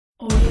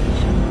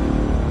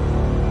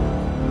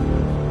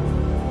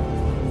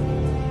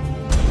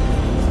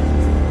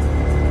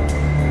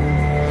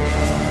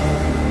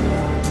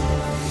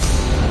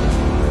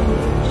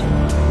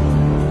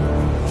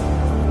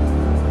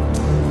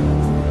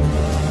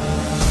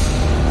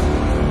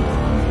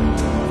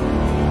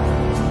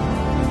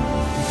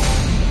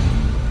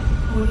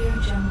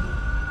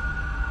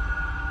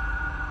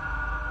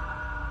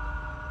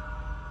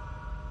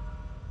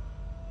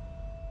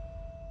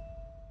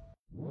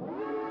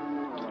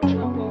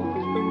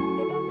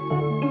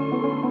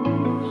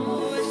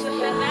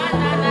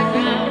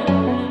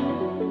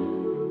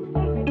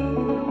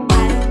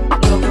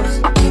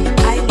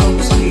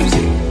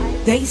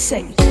They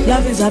say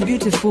love is a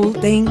beautiful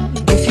thing.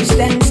 If you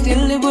stand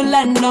still, it will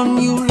land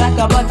on you like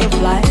a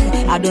butterfly.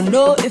 I don't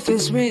know if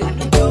it's real.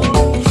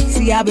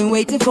 See, I've been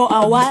waiting for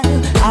a while.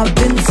 I've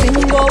been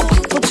single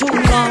for too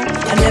long.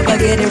 I never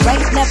get it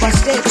right, never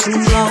stay too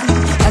long.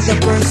 At the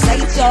first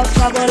sight of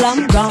trouble,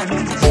 I'm gone.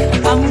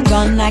 I'm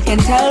gone, I can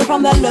tell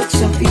from the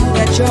looks of you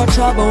that you're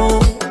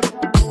trouble.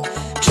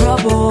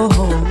 Trouble.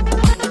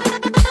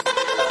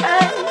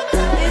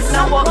 It's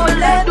not what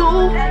will I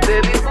do,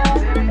 baby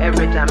boo?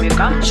 Every time you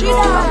come through.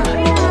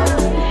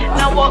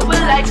 Now what will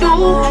I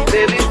do,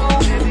 baby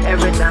boo?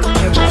 Every time.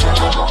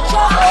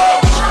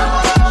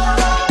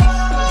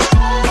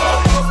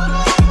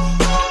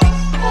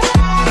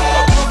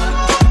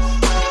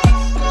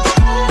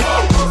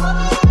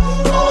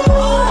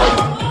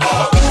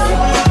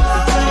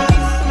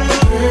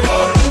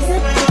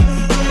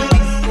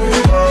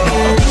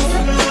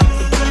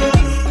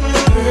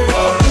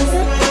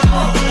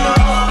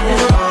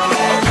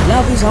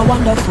 Love is a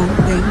wonderful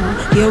thing.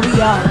 Here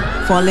we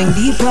are, falling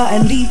deeper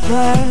and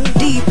deeper,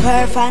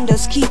 deeper. Find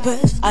us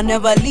keepers. I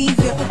never leave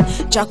you.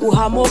 Chaku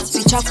hamo, si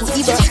chaku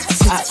iba.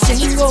 I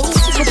single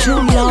for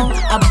too long.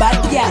 A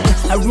bad gal,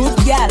 a rude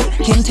gal,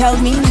 can tell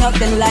me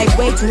nothing like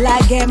wait till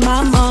I get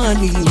my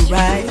money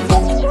right.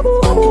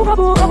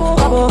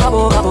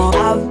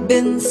 I've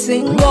been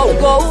single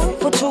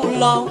for too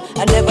long.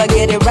 I never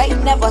get it right,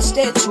 never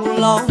stay too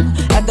long.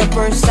 At the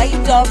first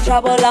sight of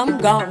trouble, I'm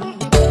gone.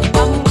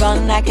 I'm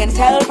gone, I can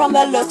tell from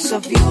the looks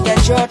of you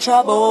that you're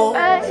trouble.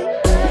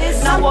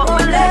 It's not what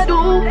will I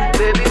do,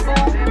 baby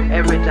boo?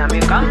 Every time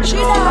you come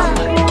through.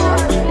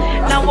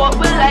 Now what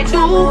will I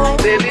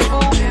do, baby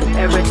boo?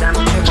 Every time.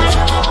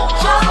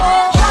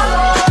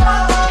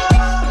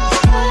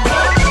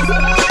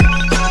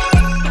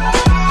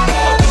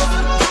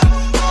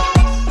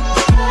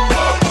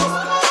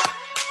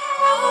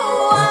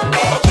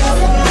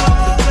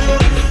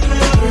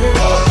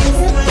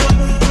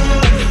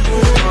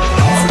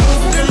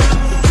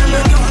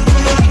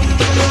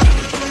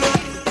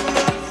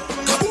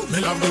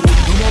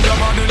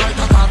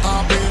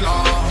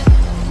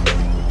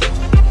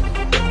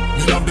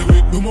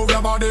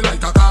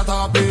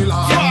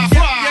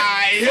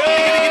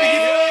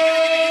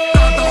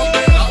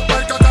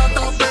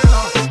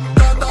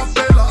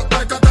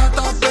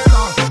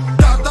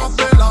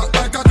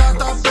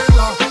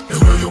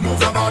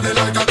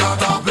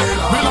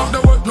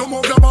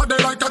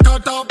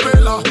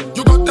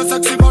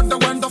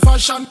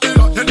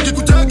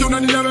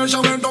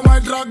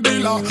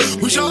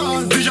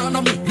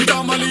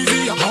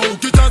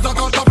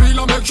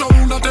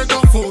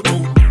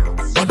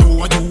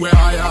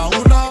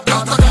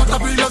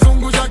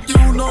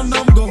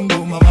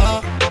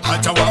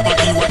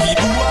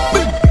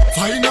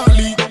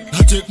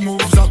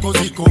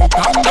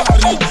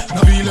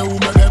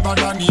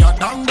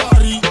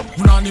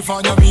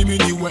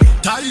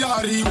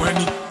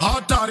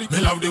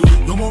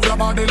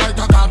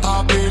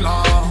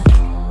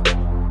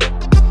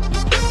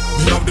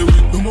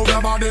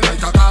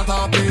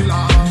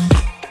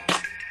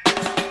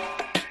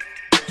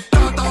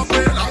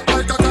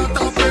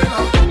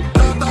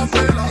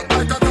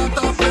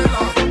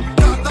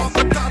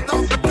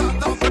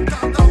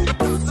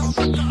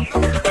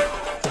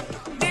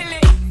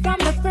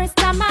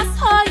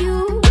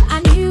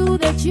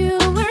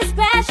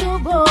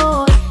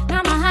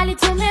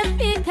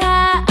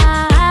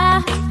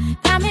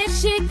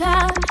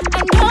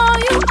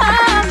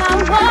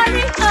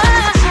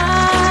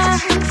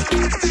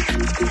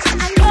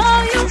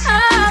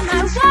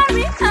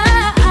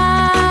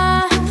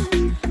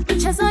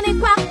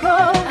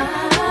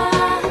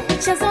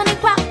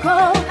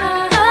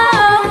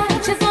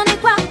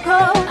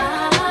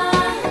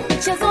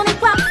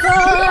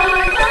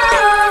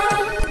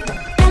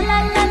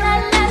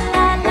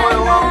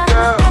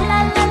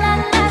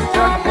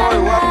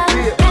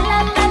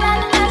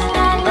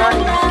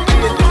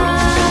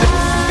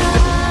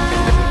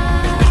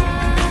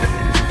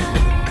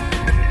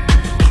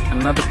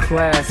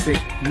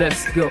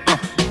 Let's go.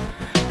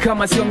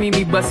 Kama sio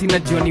mimi basi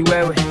najua ni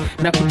wewe.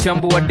 Na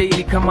kuchambua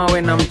daily kama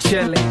we na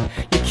mchele.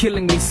 You're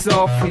killing me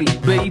softly,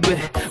 baby.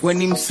 When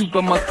ni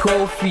msupa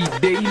makofi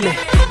daily.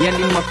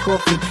 Yani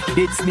makofi,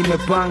 dates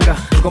nimepanga.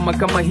 Ngoma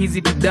kama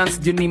hizi to dance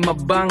juu ni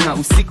mabanga.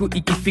 Usiku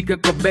ikifika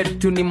kwa bed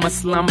tu ni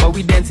maslamba.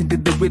 We dance into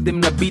the rhythm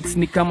na beats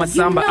ni kama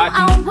samba. You know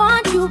I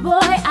want you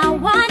boy, I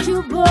want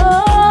you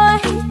boy.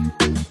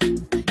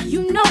 You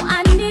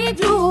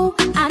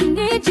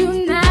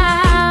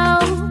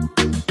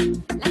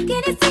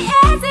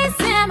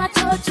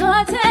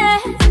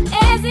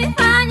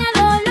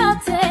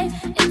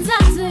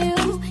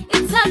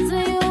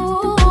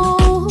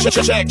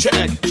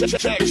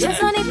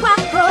Chezoni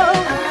kwako,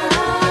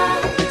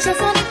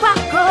 chezoni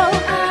kwako,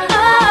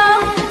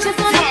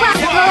 chezoni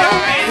kwako,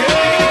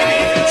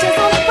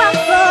 chezoni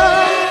kwako.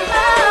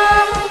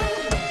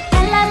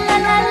 La la la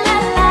la la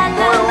la,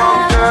 la la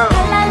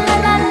la la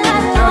la la,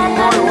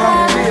 la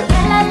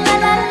la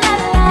la la la la.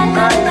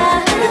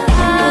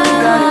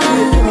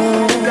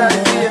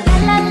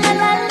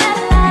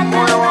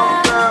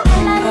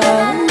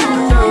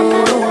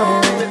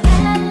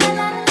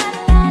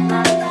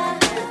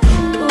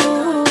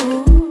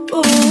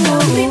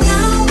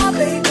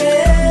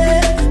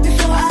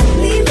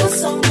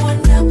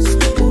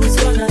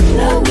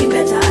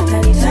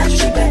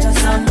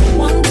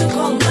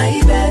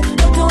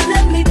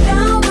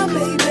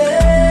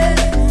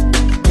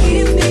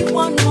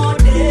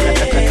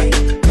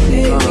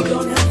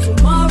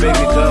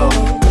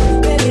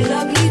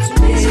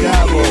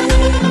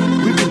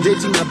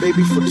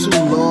 Baby for too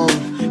long,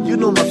 you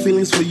know my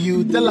feelings for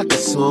you, they're like a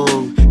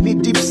song. Ni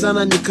deep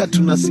sana nika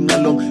tuna sing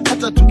along.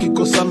 Hata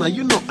tukikosana,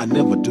 you know I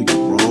never do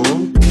you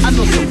wrong. I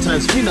know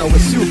sometimes me na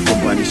wesi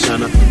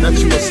ukombanishana, na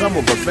chua some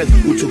of our friends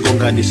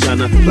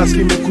utugonganishana. Plus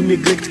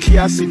nimekuneglect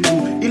kiasi tu,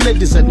 ile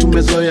decide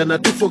tumezoea na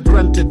tu for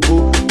granted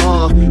boo.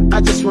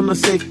 I just wanna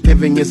say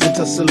living isn't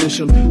a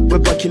solution. We're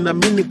back in a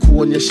mini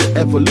kuonyesha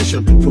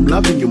evolution. From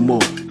loving you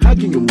more,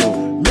 hugging you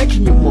more,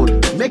 making you more,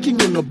 making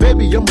you know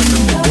baby you're my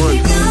number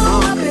one.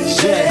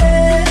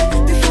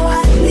 Yeah. Before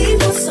I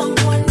leave for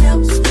someone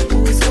else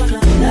who's gonna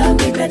love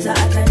me better,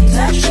 I can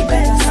touch you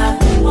better.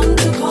 Someone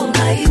to call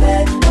my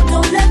baby, but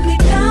don't let me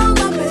down,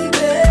 my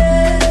baby.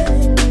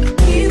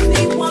 Give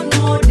me one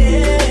more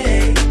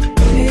day,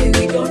 maybe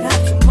we don't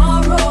have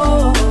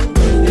tomorrow.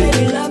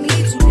 Baby, love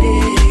me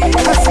today.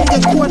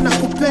 Asingekuwa na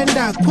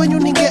kupenda kwenyu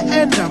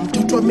ningeenda,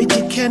 mtoto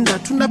amejikenda,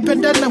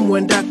 tunapendana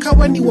mwenda,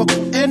 kawa ni wa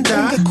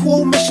kuenda, ungekuwa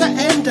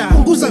umeshaenda.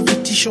 Punguza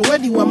vitisho,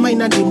 weni wa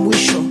maina ni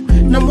mwisho.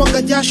 Na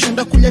mwaga jasho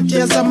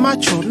ndakuletea za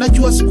macho,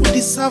 najua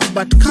sikudeserve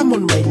but come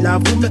on my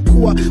love.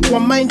 Umekuwa wa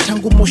mine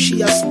tangu moshi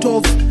ya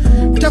stove.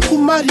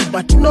 Takumari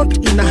but not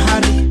in a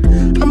hurry.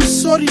 I'm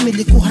sorry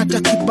nilikuhata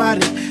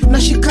kibari,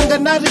 na shikanga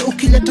nare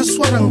ukileta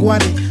swara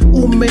ngware.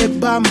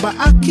 Umebamba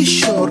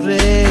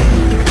akishore,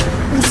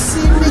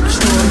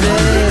 usinichore.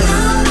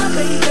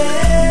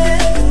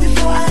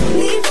 Before I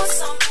leave for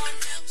someone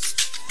else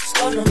who's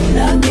gonna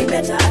love me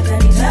better, I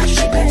can touch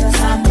you better.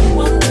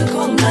 Someone to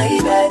call my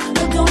baby,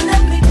 but don't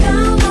let me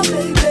down, my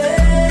baby.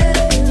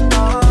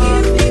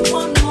 Give me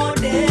one more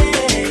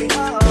day,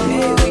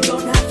 maybe we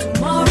don't have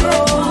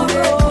tomorrow.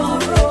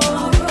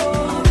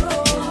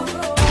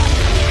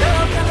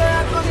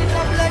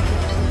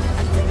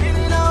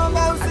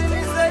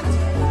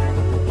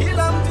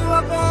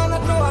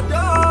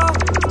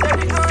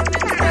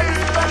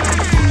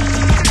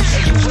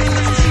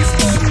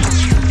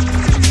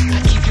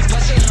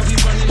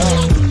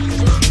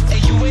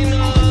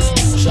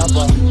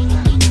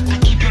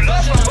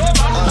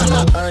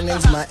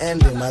 Earnings my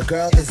ending, my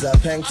girl is a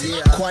penky.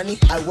 Kwani,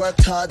 I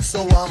worked hard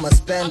so I'ma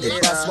spend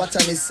it. Boss what I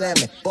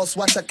niseme, boss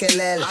what I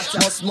kelele.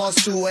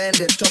 Most to end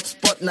it, top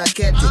spot na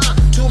keti.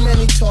 Too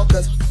many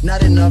talkers,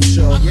 not enough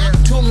show.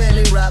 Too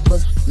many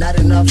rappers, not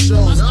enough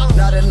shows.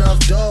 Not enough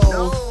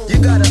dough. You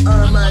gotta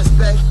earn my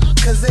respect,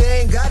 cause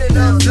they ain't got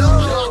enough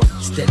dough.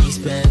 Steady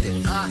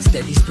spending,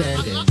 steady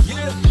spending.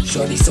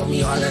 Shorty told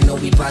me all I know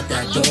we bought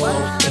that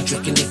dough. Ain't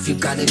tricking if you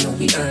got it, know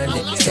we earned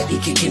it. Steady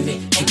kicking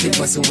it, keep it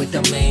bustin' with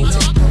the main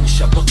thing.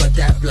 Shop up at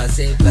that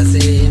blase,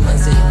 blase,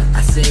 manze.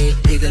 I say,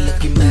 nigga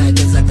looking mad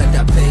cause I got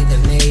that pay the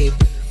name.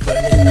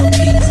 Burning no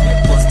peace,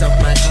 bust up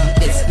my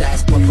sheet. It's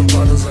stacks, popping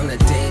bottles on a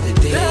day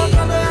to day.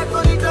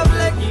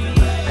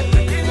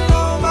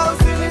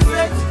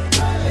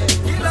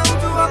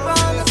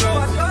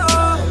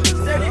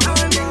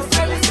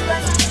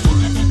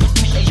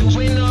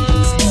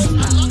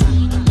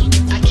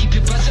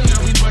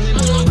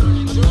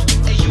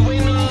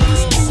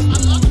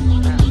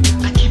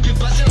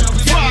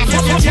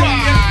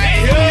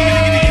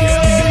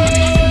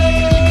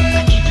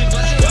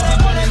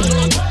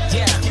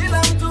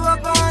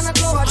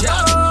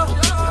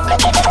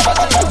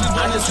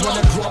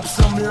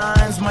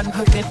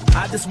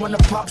 I just wanna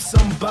pop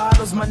some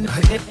bottles, man.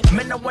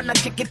 Man, I wanna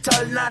kick it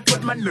all night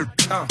with my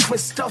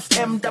Christoph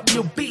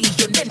MWB,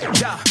 your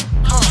ninja.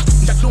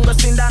 Ndatunga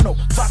sindano,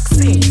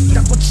 vaccine.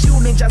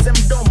 Ndakuchuni jaze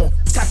mdomo,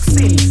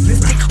 taxi.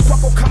 Lipstick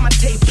kwako kama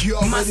tape,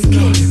 my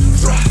skin.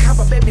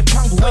 Cover baby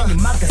pangu when you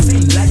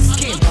magazine, like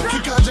skin.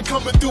 Kikaja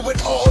coming through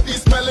with all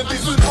these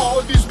melodies, with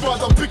all these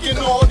bars, I'm picking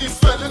all these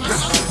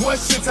felonies. What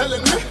she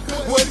telling me?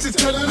 What she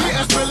telling me?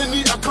 As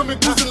Melanie, I'm coming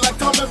cruising like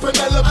Tom and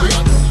Penelope.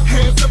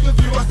 Hands up if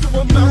you are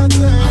doing my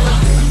thing.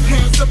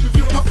 Hands up if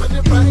you popping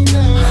it right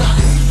now.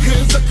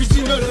 Hands up cause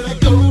you know that I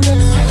go there.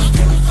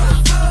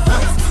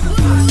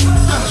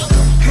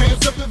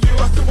 Hands up if you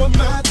are doing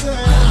my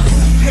thing.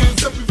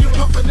 Hands up if you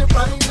popping it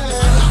right now.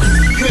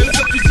 Hands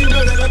up cause you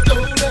know that I go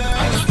there.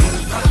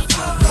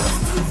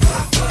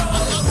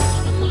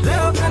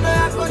 Leo kana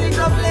yako ni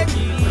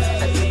kableki.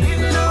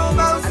 Ili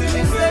naomba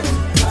usiniseki.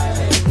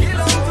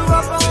 Kila mtu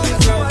hapa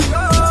anajua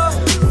yo.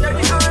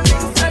 Steady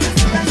earning, steady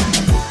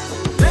spending.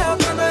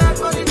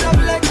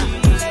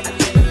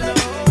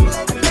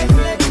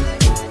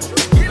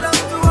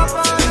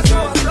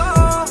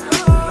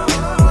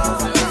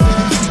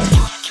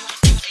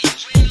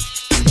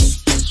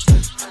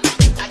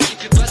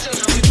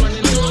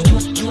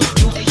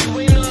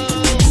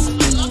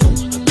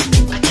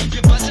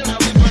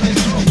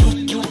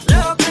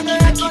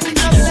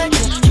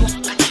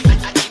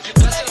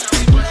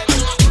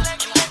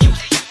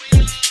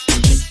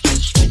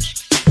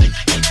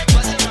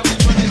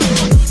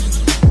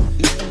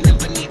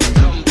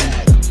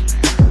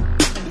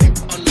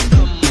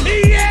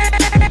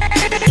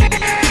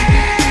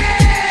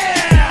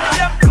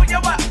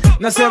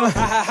 nasema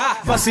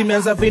basi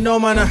imeanza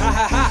vinomana,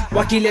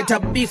 wakileta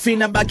bifi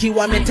na baki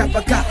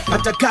wametapaka,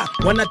 ataka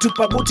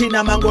wanatupa buti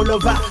na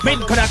mangolova,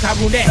 mimi kona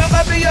kabunde,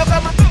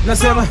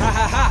 nasema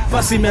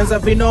basi imeanza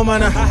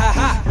vinomana,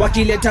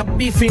 wakileta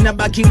bifi na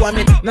baki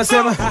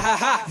nasema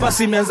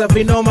basi imeanza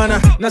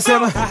vinomana,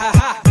 nasema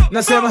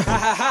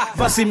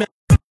basi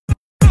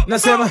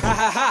nasema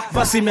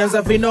basi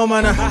imeanza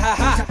vinomana,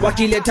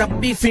 wakileta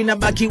bifi na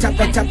baki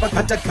tapa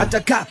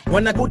ataka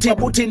wanabuti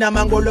buti na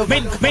mangolo,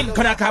 min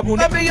kona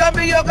kabune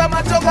biyo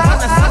kama toka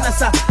sana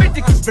sa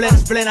biti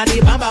blend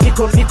ani bamba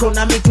niko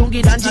na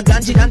mitungi ganja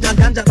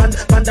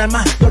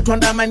pandama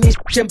twanda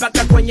manishe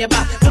mpaka kwenye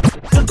ba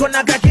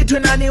kona kakitu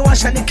nani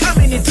washa ni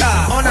kaminita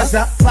ona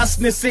za fast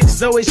ni 6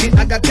 zoe shit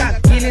agaka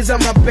kili za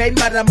mapain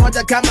mara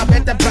moja kama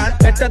better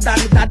than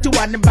that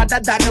one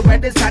better than where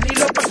the sun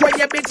ilopa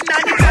kwenye beat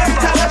nani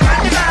kama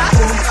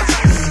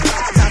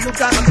Tamu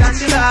kama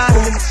kandila,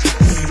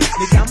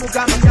 ni tamu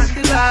kama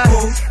kandila,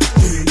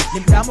 ni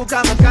tamu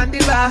kama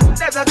kandila,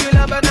 neza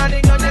kila banani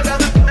ngone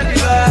kama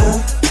kandila.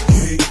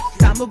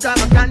 Tamu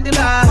kama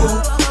kandila,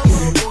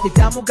 ni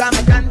tamu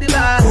kama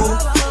kandila,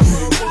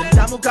 ni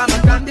tamu kama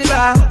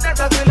kandila,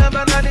 neza kila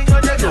banani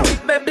ngone kama.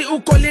 Baby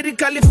uko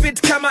lyrically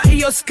fit kama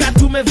iyo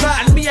skat umevaa,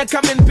 mia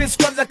kama npis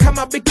kwanza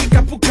kama biki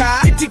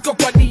kapuka, itiko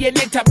kwa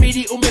DNA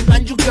tabidi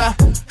umebanjuka,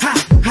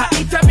 ha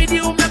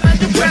itabidi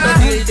umebanjuka.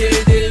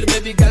 Deal,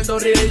 baby girl do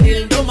real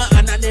deal. Doma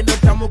ananeno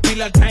tamu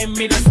kila time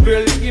mina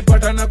spill.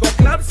 Ipatana kwa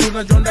club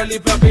suna jonda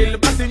lipa bill.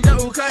 Basi nja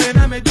ukae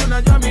na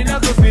mejuna jua mina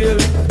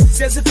kufeel.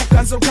 Siezi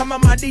kukansel kama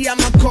madi ya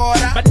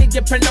makora, but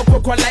ningependa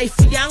kwa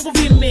life yangu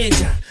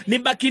vimeja,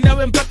 nibaki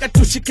nawe mpaka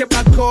tushike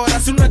bakora.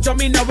 Suna jua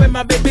mina we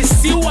my baby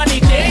siwa ni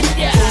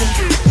danger.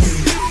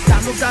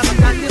 Tamu kama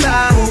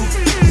kandila,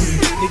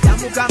 ni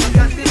tamu kama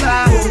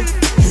kandila,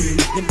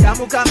 ni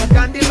tamu kama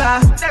kandila,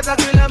 neza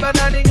kila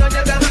banani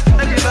nyonya kama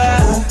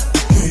kandila.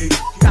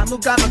 Tamu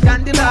kama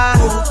kandila,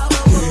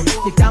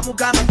 ni tamu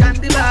kama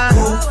kandila,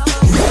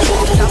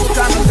 tamu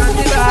kama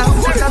kandila,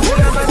 neza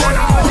kila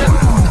banani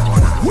nyonya.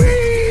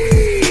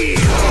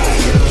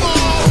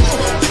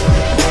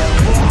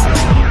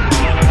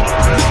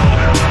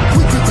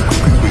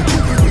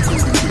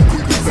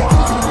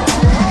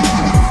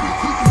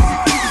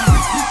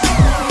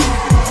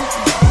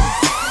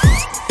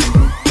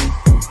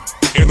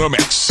 In the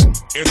mix,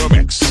 in the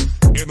mix,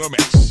 in the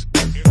mix.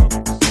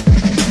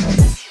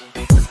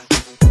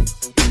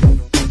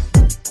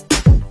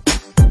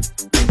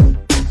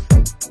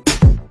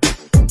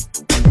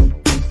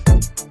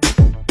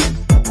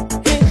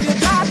 If you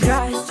got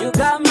Christ, you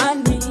got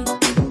money.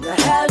 The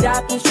hell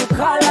that you should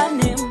call on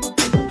him.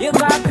 You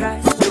got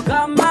Christ, you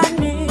got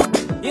money.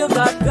 You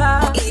got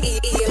God.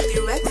 EMP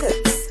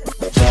Records.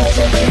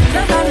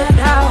 Chazana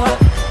dawa.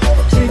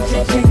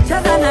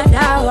 Chazana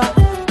dawa.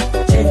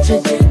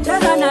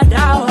 Chazana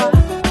dawa.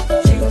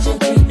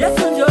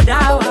 Yesu ndio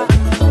dawa.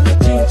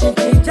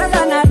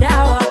 Chazana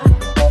dawa.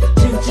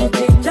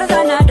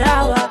 Chazana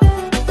dawa.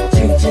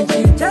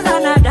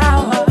 Chazana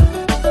dawa.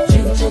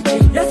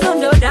 Yesu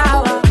ndio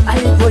dawa.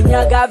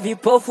 Aliponyaga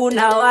vipofu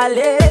na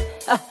wale,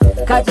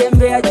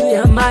 katembea juu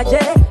ya maji,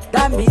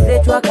 dhambi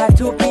zetu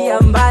akatupia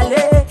mbali.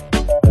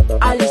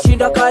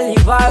 Alishinda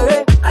Kalvari,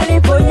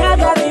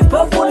 aliponyaga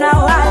vipofu na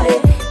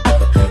wale,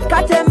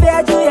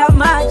 katembea juu ya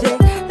maji,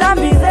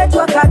 dhambi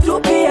zetu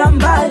akatupia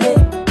mbali.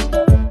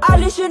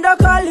 Alishinda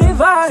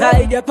Kalvari.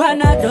 Zaidi ya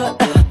Panadol,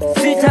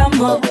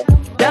 sitamo,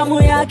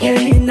 damu yake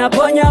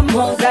inaponya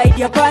mo.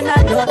 Zaidi ya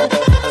Panadol,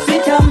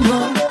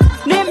 sitamo,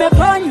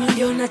 nimeponywa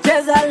ndio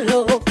nacheza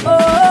low.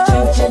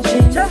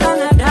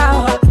 Chazana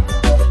dawa.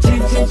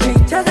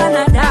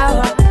 Chazana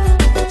dawa.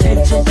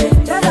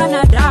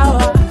 Chazana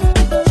dawa.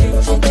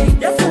 Yesu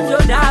ndio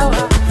dawa.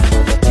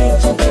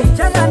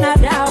 Chazana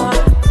dawa.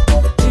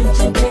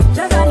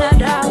 Chazana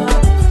dawa.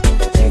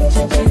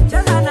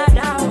 Chazana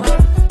dawa.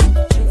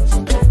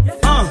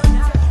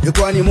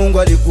 Kwani Mungu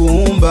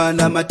alikuumba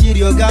na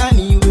material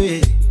gani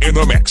we? In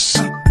the mix,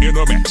 in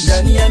the mix.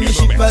 Ndani ya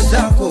mishipa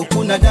zako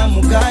kuna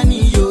damu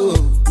gani yo?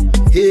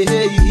 Hey,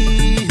 hey,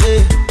 hey,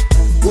 hey.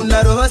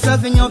 Una roho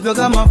safi nyeupe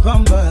kama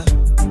pamba,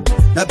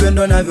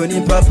 napendo navyo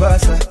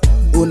nipapasa,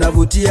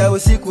 unavutia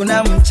usiku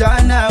na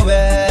mchana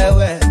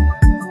wewe.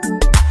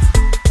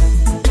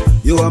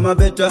 You are my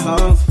better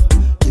half,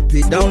 keep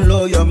it down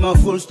low, you're my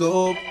full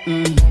stop.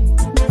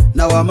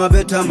 Now I'm a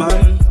better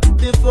man.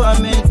 Before I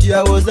met you,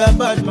 I was a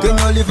bad man.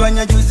 Kenye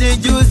ulifanya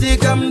juzi,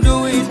 come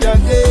do it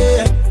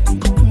again.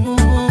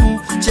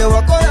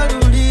 Chewa kola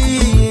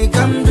rudi,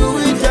 come do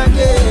it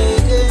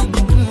again.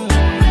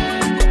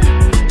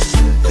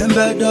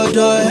 Embe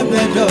dodo,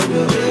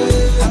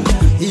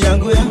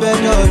 yangu embe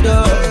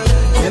dodo,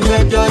 embe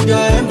dodo,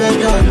 embe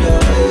dodo,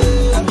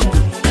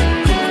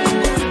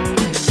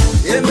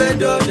 embe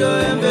dodo,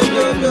 embe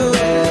dodo,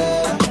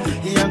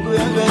 yangu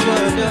embe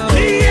dodo,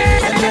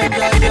 embe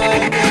dodo,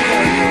 embe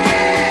dodo.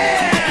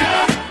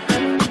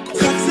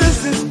 Success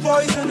is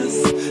poisonous.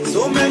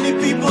 So many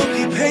people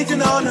keep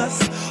hating on us.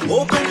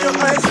 Open your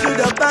eyes to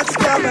the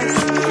backstabbers.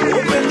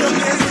 Open your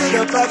ears to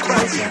the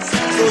backbiters.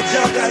 So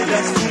Jah guide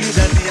us to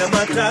the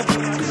Amata.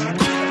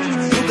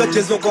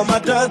 tukachezwa kwa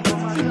matatu.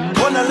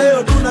 Ona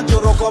leo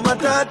tunachorwa kwa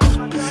matatu.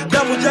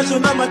 Damu jasho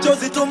na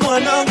machozi tu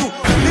mwanangu.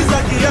 Liza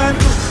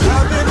kiatu.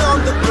 I've been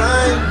on the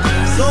grind.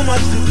 So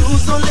much to do,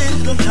 so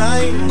little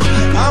time.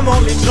 I'm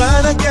only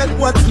trying to get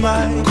what's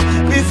mine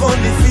before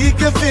defeat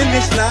the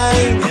finish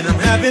line. And I'm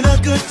having a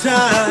good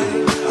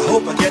time. I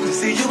hope I get to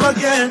see you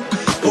again.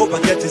 Hope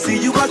I get to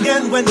see you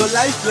again when the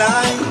lights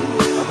line.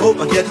 I hope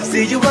I get to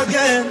see you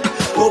again.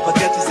 Hope I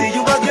get to see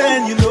you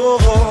again, you know.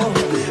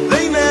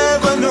 They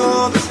never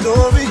know the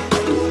story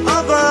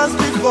of us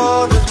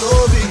before the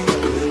glory.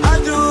 I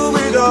do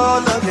it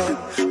all again.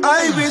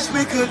 I wish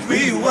we could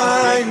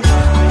rewind.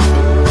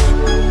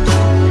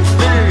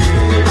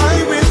 I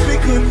wish we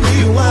could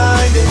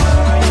rewind it.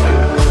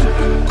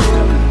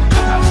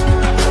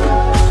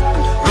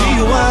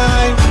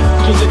 Rewind.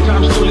 To the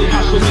time slowly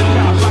hustle the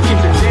top back in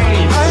the day.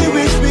 I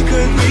wish we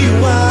could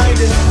rewind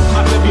it.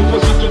 I said before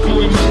to do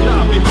it,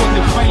 stop before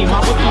the fame. I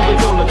would do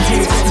it all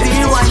again.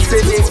 Rewind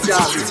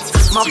selector.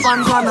 My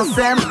fans wanna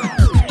send.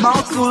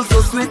 Mouth full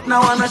so sweet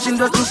now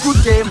wanashindwa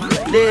tukutema.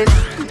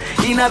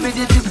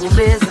 Inabidi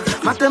tukubeza.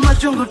 Matema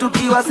chungu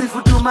tukiwa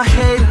sifu tu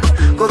mahale.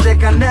 Cause they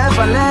can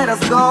never let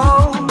us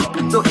go.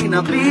 So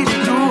inabidi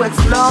to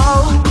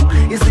explode.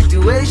 In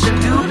situation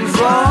to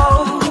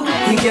before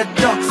we get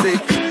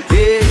toxic.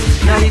 Yeah,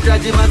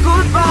 nahitaji my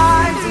good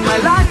vibes in my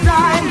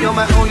lifetime. You're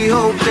my only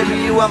hope,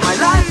 baby, you are my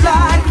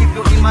lifeline. Keep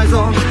you in my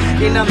zone,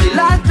 in a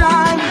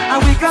lifetime.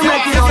 And we can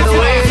make it all the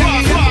way.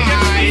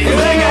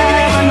 They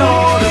never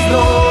know the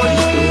story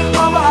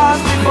of us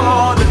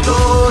before the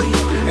glory.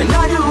 And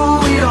now you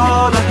do it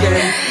all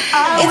again.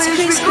 It's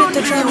Chris with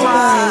the drum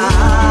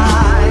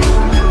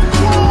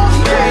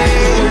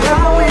Yeah,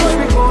 I wish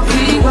we could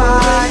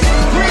rewind.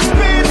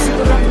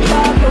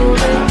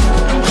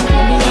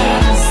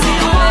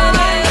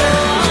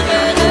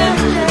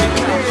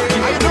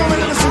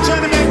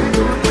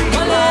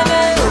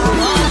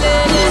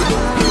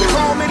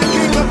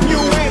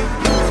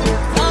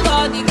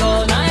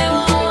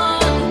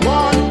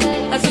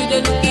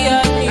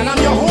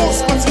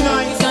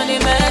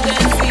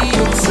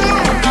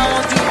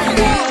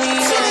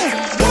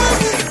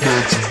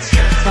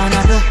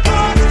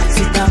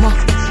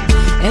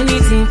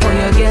 Anything for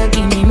your girl,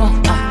 give me more.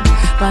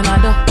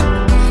 Panado,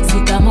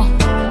 Sitamo.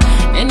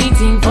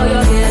 Anything for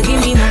your girl,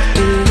 give me more.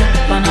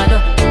 Panado,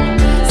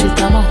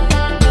 Sitamo.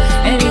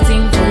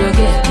 Anything for your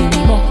girl, give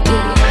me more.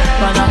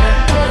 Panado,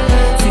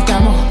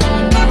 Sitamo.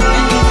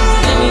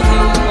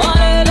 Anything.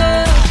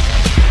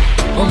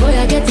 Oh boy,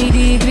 I get the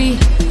degree.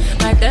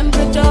 My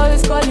temperature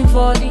is calling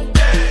for the.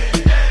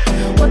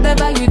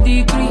 Whatever you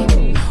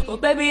decree. Oh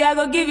baby, I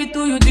go give it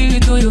to you, give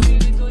it to you.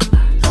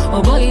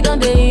 Oh boy, it don't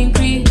they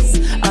increase.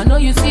 I know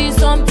you see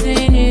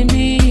something in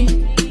me.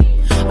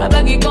 I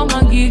beg you come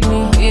and give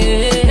me.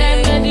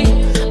 Yeah,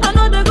 I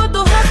know they go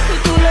to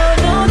hospital.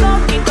 No, no,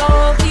 keep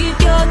up, keep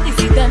your this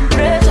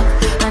temperature.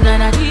 And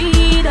then I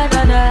need da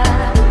da da.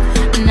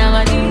 Now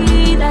I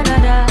need da da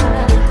da.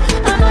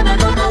 I know they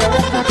go to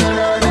hospital.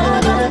 No,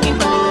 no,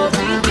 keep up,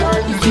 keep your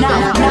this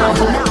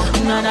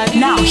temperature.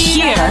 Now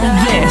hear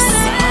this.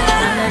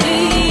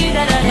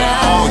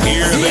 Now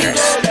hear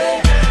this.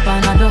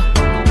 Panado,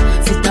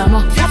 Sitamo.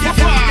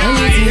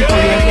 Anything for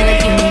your girl,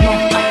 give me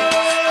more.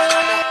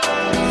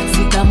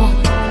 Sitamo.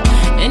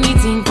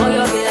 Anything for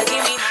your girl,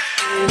 give me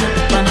more.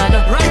 Panado,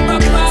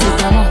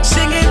 Sitamo.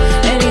 Sing it.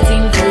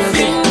 Anything for your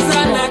girl. Things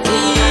are not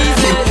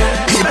easy.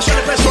 Special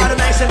request for the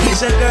nice and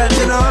decent girls,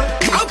 you know.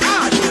 Oh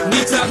God.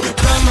 Nita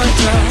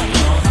kukamata,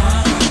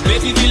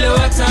 baby vile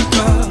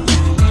wataka.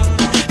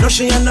 No,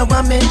 she ain't no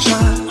one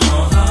mention.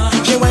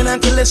 She wait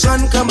until the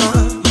sun come up.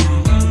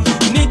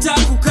 Nita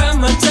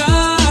kukamata,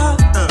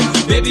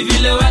 baby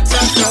vile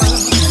wataka.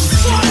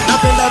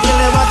 Napenda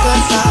vile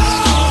wataka.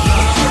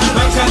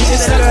 Wakati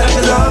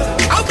sakata.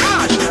 Oh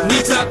God.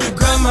 Nita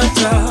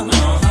kukamata,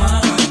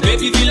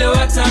 baby vile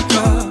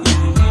wataka.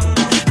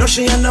 No,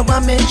 she ain't no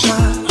one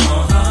mention.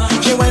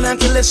 She wait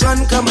until the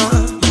sun come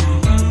up.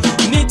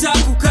 Nita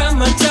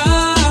kukamata,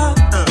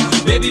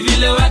 baby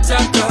vile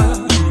wataka.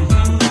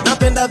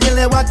 Napenda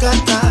vile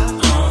wakata.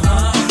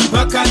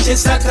 Wakati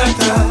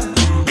sakata.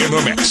 In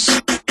the mix.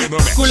 In the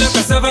mix. Kula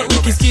cassava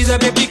ukisikiza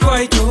baby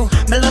kwaito.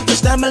 Me love the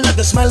style, me love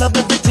the smell of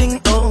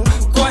everything, oh.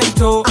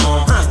 Kwaito,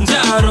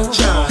 njaro,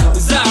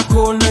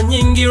 zako na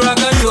nyingi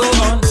ragado.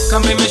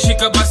 Kama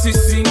imeshika basi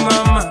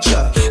simama.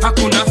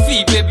 Hakuna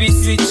fee baby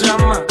si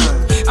chama.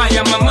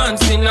 Aya mama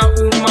sina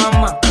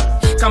umama.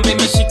 Kama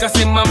imeshika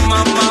sema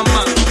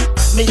mama.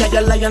 Me a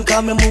your lion,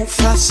 call me move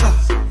faster.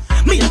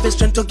 Me have the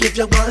strength to give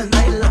you one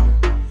night long.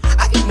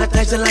 I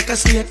hypnotize you like a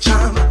snake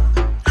charmer.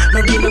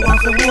 Me really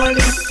want to hold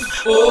you.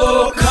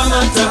 Oh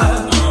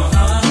kamata,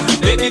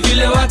 baby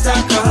vile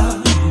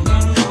wataka.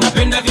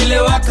 Napenda vile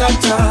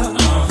wakata,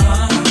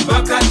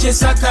 wakache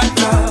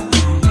sakata.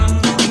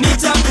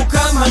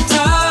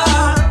 Nitakukamata,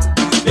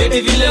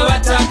 baby vile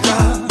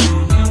wataka.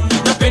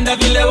 Napenda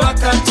vile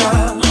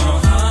wakata,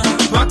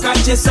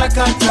 wakache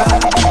sakata.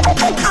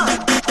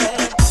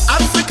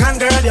 African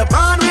girl, you're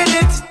born with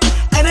it.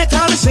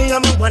 Anytime you see you,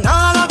 me want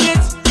all of it.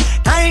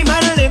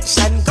 Diamond lips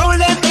and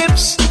golden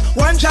hips.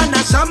 One than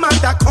a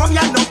Samantha. Come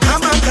here, no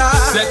come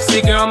on,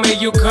 Sexy girl, may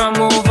you come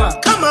over.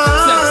 Come on.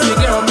 Sexy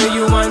girl, may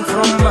you wine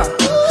from back.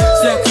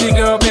 Sexy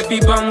girl, baby,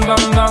 bang,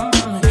 bang, bang.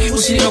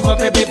 Pussy up,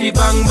 baby,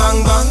 bang,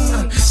 bang,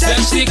 bang.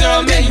 Sexy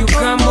girl, may you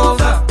come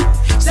over.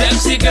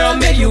 Sexy girl,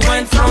 may you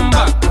wine from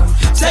back.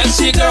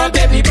 Sexy girl,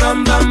 baby,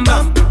 bam, bam,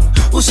 bam.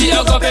 Pussy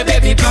up,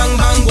 baby, bang,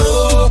 bang,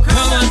 oh,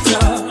 come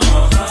on,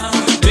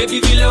 baby,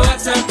 below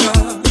attack.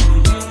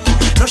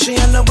 No, she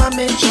ain't no one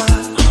major.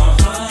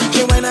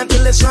 She wine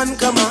until the sun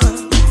come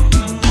on.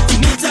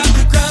 Nita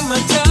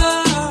kukamata,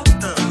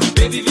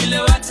 baby,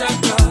 below attack.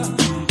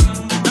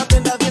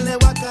 Napenda vile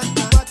waka.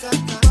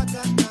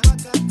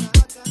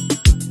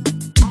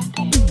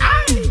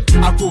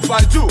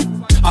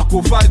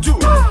 Akufa juu,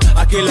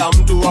 akila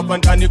mtu hapa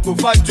ndani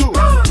kufa juu.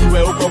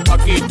 We uko kwa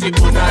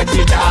kiti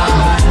unajida,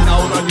 na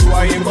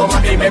unajua hii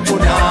ngoma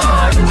imekuna.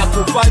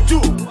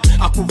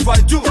 Akufa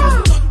juu,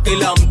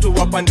 kila mtu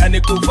hapa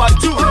ndani kufa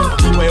juu.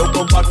 We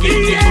uko kwa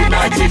kiti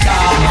unajida,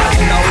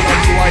 na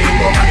unajua hii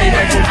ngoma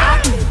imekuna.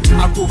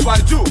 Akufa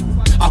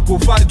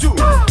juu,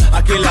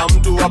 akila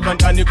mtu hapa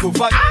ndani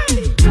kufa.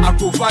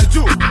 Akufa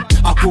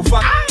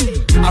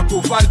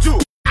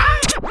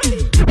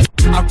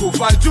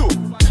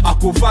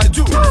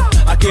juu,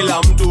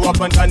 akila mtu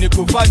hapa ndani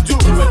kufa juu.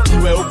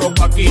 We uko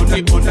kwa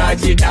kiti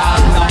unajida,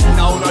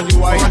 na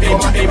unajua hii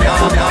ngoma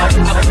imekuna.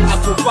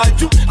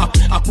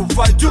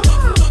 Akufa juu,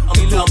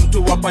 akila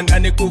mtu hapa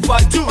ndani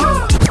kufa juu.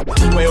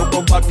 We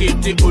uko kwa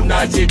kiti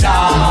unajida,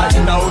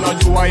 na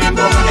unajua hii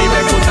ngoma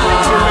imekuna.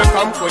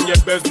 Nimekam kwenye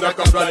base na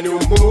kabla ni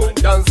umu.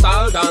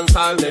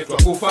 Dancehall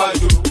network kufa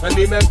juu. Na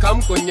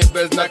nimekam kwenye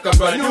base na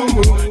kabla ni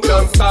umu.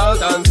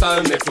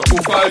 Dancehall network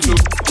kufa juu.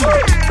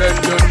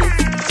 Bend your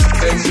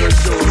knees, bend your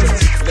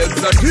shoulders.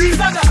 Legs are deep,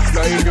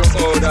 now in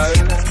your order.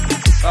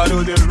 I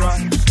do the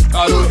right,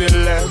 I do the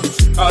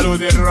left, I do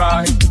the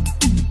right.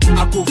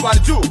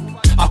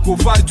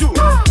 Akufa juu,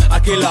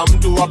 akila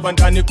mtu hapa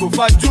ndani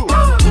kufa juu.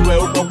 We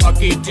uko kwa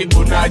kiti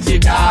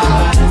unajida,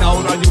 na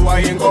unajua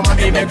hii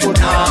ngoma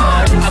imekuna.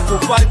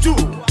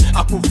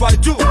 Akufa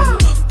juu,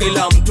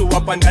 kila mtu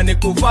hapa ndani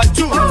kufa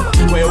juu.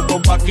 We uko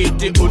kwa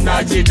kiti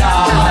unajida,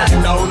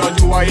 na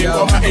unajua hii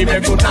ngoma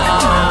imekuna.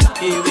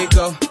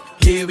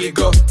 Here we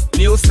go,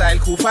 new style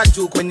kufa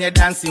juu kwenye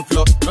dancing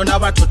floor. Nona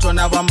watoto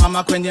na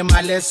wamama kwenye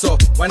maleso,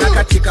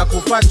 wanakatika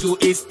kufa juu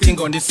is thing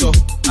on the so.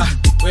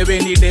 Wewe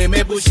ni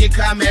deme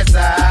bushika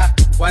meza,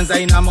 kwanza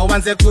inama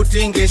wanze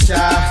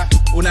kutingisha.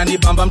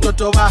 Unanibamba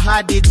mtoto wa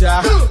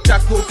Hadija,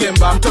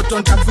 takukemba mtoto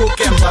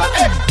ntakukemba.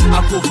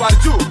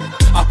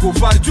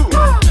 Akufa juu,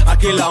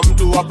 akila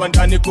mtu hapa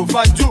ndani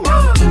kufa juu.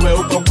 We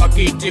uko kwa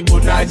kiti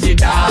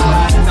unajida,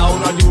 na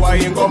unajua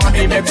hii ngoma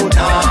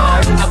imekuna.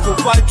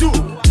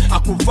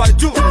 Akufa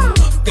juu,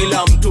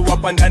 kila mtu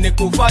hapa ndani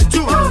kufa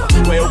juu.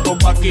 We uko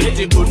kwa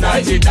kiti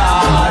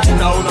unajida,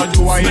 na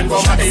unajua hii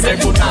ngoma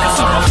imekuna.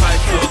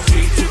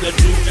 To the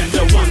two and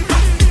the one.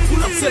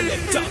 Pull up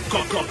selector,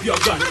 cock up your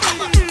gun.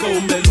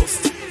 Go melos,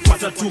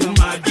 pata tu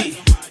magi.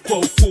 Kwa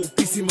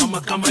ufupi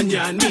simama kama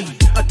nyani.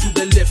 To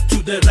the left, to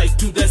the right,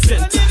 to the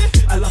center.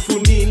 Alafu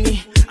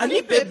nini?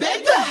 Anipe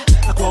bega.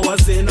 Kwa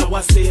wazee na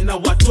wase na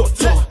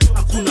watoto.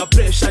 Hakuna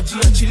pressure,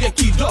 jiachilie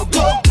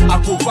kidogo.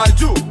 Akufa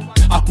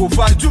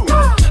juu,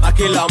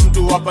 akila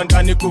mtu hapa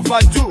ndani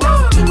kufa juu.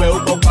 We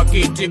uko kwa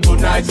kiti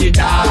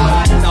unajida,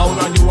 na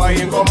unajua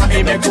hii ngoma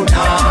imekuna.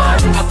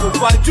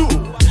 Akufa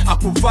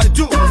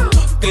juu,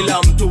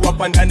 kila mtu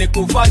hapa ndani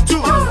kufa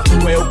juu.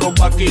 We uko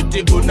kwa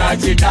kiti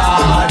unajida,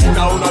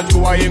 na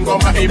unajua hii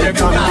ngoma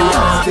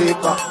imekuna.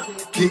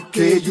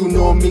 Kike, you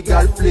know me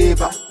girl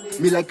flavor.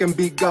 Me like them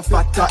bigger,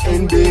 fatter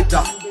and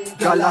better.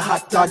 Girl a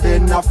hotter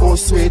than a phone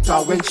sweater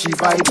when she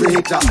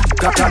vibrator.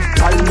 That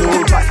girl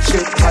no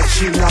ratchet but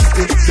she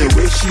nasty. The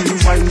way she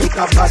whine make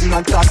a bad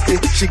man thirsty.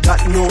 She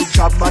got no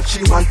job but she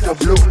want to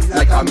blow.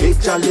 Like a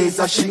major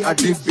laser she a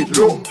dip it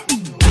low.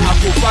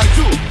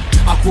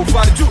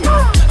 Akufa juu,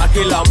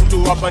 akila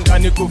mtu hapa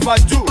ndani kufa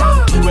juu.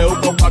 We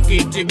uko kwa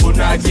kiti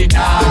unajida,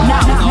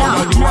 na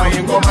unajua hii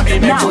ngoma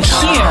imekuna.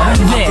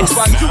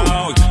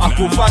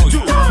 Akufa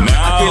juu,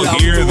 akila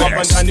mtu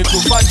hapa ndani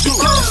kufa juu.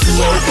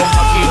 We uko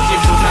kwa kiti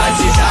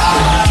unajida,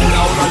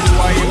 na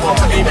unajua hii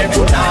ngoma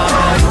imekuna.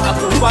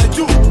 Akufa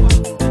juu.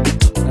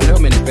 Leo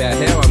umenipea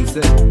hewa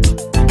mzee.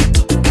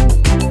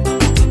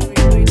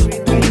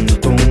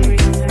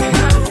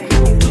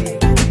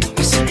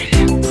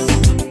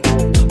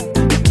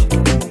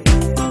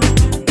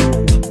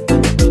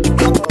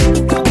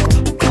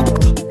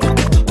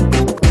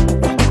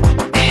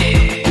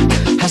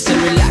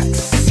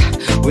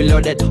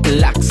 Loaded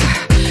lax,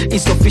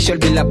 it's official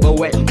bila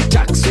when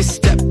tax we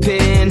step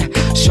in,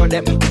 show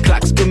them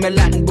clocks to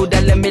Milan,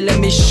 Buddha let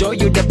me show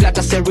you the plot.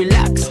 I say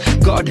relax,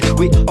 God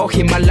we owe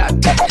him a lot.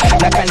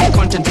 Like any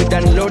content we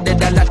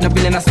downloaded a lot. Now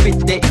feeling a spit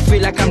they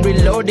feel like I'm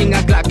reloading a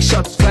Glock.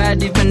 Shots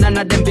fired even none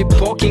of them be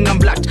poking and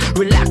blocked.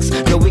 Relax,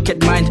 no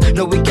wicked mind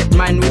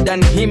we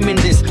done him in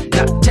this.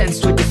 Not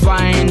tense we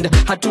defined.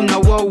 Hatuna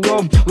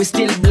whoa, we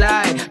still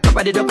blind. Top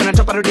of the dock and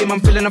top of the rim, I'm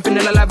feeling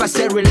alive. I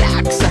say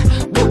relax,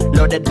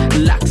 loaded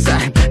lax.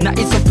 Now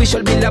it's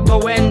official, be love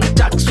when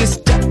tax we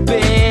step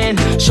in.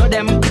 Show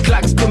them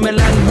clocks to me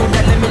land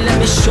Buddha, let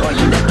me show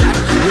you the clock.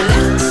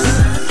 Relax,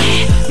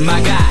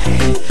 my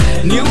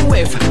guy. New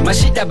wave,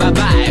 mashita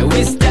bye-bye.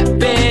 We step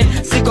in,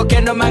 siko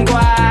kendo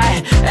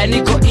mangwai. And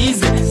it go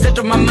easy,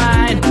 settle my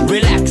mind.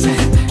 Relax,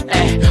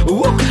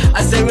 woo,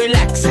 I say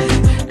relax.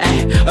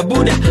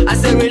 Buddha, I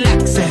say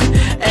relax.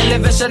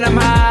 Elevation I'm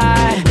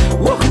high,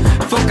 woo,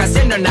 focus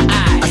in on the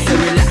eye. I say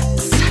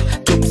relax.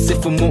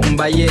 Tumsifu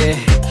Mumba, yeah.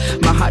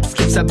 My heart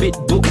skips a bit,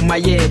 book my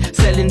yeah.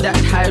 Selling that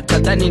high,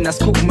 tadani na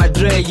scoop my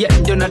dre. Yeah,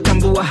 ndio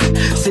natambua.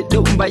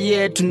 Sidumba,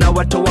 yeah.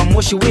 Tunawatoa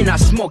moshi, we not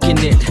smoking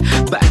it.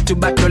 Back to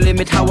back, no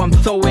limit how I'm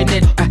throwing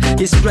it.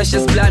 His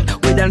precious blood,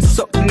 we done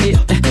sucking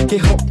it. He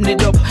holding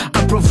it up,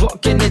 I'm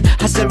provoking it.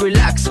 I say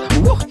relax,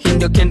 woo,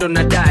 hindo kendo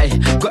na die.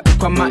 Got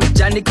kwa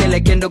majani, kele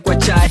kendo kwa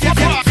chai.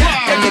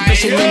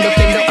 Elevation, hindo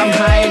kendo, I'm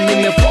high.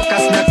 Nime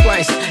focus, not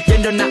twice.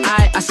 Yendo na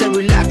I say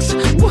relax,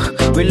 woo,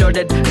 we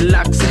loaded,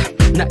 relax.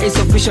 Now it's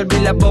official,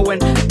 Billa Bowen,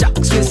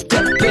 tax we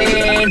step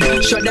in.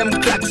 Show them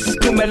clocks,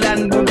 to me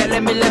land, Buddha,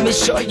 let me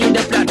show you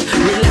the plot.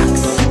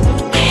 Relax,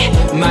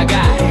 my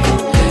guy.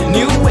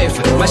 New wave,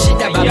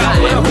 mashita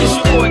bye-bye. We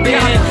step in,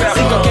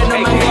 single get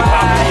on my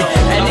why.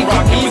 And it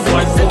got easy,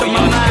 set on my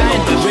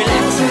mind.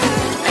 Relax,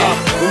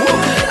 woo,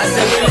 I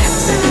say relax.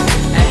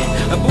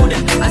 Buddha,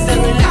 I say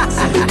relax.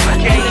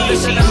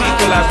 KECC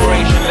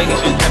collaboration,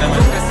 ladies and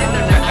gentlemen.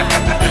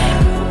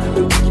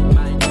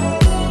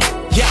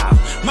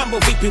 Mambo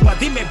vipi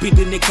wadhime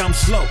bidi ni come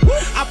slow.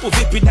 Hapo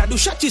vipi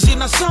dadushachi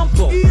zina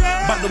sample.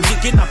 Bado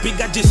mziki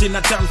napiga jizi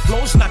na turn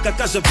flows. Na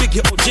kakaza big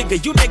hit ojige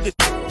you niggas.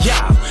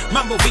 Yeah,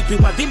 mambo vipi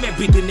wadhime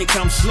bidi ni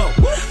come slow.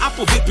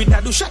 Hapo vipi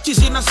dadushachi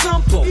zina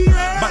sample.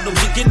 Bado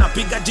mziki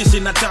napiga jizi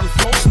na turn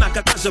flows. Na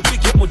kakaza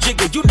big hit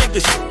ojige you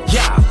niggas.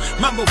 Yeah,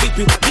 mambo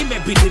vipi wadhime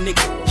bidi ni.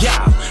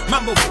 Yeah,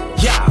 mambo vipi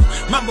yeah,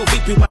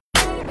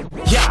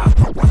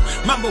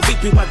 mambo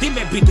vipi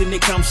wadhime bidi ni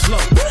come slow.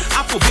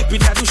 Hapo vipi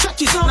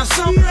dadushachi zina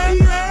sample.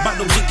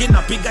 Bado mziki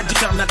napiga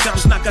jita na town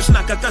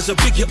snaka kaza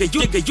big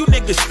you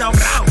niggas down.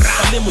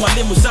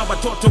 Walimu za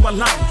watoto wa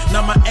line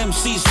na ma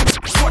MCs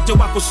wote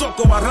wako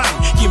soko wa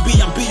rhyme.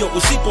 Kimbia mbio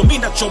usipo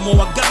mina chomo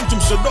wa gun.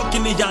 Tumsodoki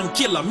ni young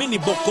killer mini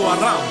Boko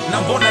Haram.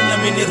 Na mbona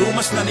niamini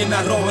rumors na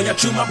nina roho ya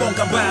chuma.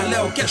 Bonga mbaya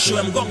leo kesho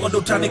ya mgongo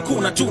ndo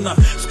tanikuna tuna.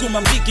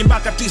 Skuma mziki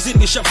mpaka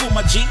tizini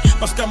shavuma G.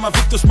 Pas kama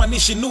Victor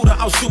Spanishi Nura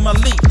au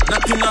Sumali. Na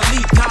tuna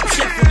lead top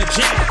chef in the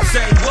jam.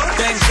 Say what?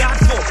 Thank God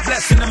for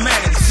blessing the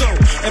man. So,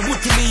 and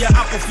Wutulia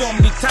I perform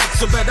the tight.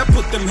 So better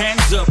put them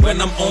hands up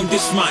when I'm on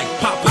this mic.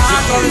 Papa I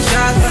call the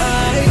shot.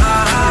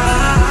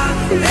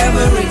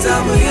 Every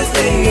time we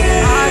stay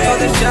here, I call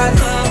the shot.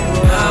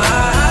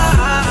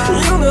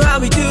 You know how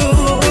we do.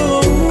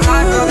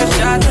 I call the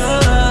shot.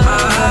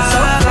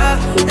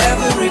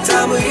 Every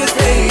time we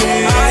stay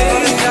here, I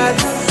call the shot.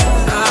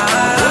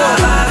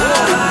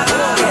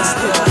 Yes,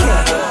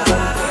 okay.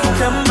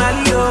 Come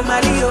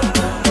Mario,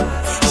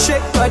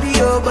 shake body,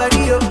 oh.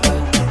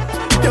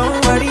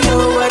 Don't worry,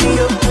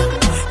 oh.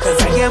 Cause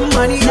I get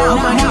money now.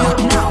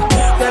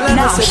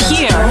 Now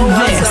hear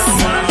this.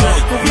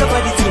 Move your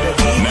body to the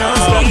beat,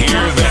 now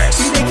hear this.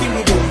 You making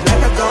me do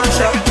like a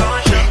gunshot.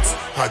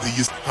 How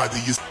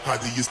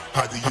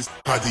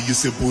do you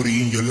say booty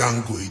in your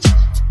language?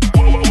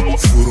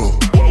 Furo,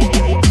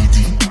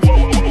 Didi,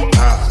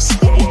 ass,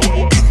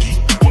 Dingy.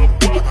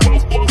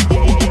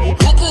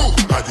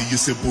 How do you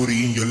say booty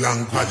in your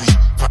language?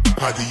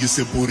 How do you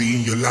say booty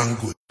in your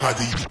language? How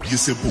do you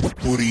say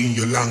booty in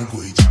your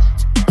language?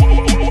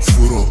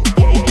 Furo,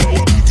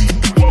 Didi,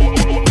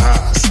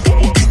 ass,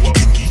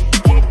 Dingy.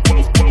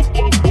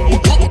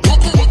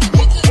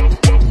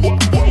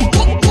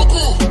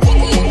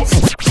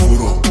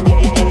 Furo,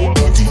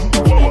 Didi,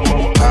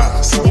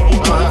 ass,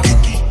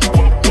 Dingy.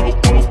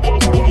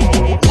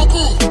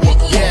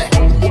 Yeah.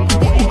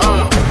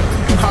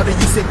 How do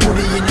you say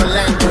booty in your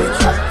language?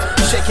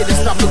 Shake it and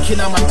stop looking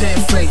at my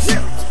damn face.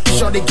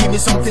 Sure they give me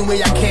something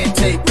where I can't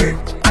take.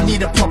 I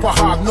need a proper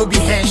hug, no be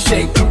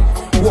handshake.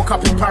 Woke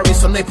up in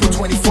Paris on April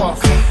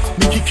 24th.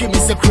 Make you keep me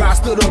say cry,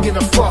 still don't give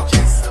a fuck.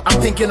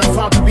 I'm thinking of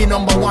how to be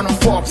number one on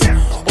Forbes.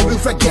 Or we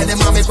forget them,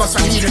 because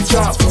I need a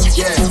job.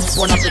 Yeah,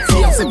 one appetit,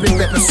 I'm sipping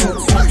pepper soup.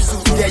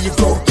 There you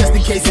go, just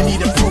in case you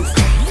need a proof.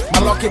 My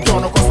lucky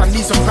door, cause I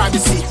need some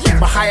privacy.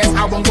 My highest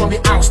album gonna be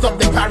out, stop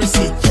the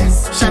piracy.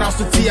 Shout outs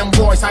to TM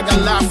boys, I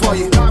got love for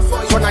you.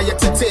 For now you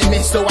entertain me,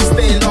 so I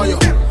stay loyal.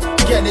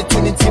 Get it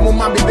tuning team,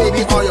 my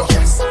baby oil.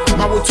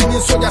 My routine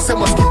so just say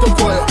mosquito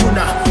coil.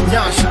 Una,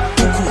 nyash,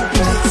 uku,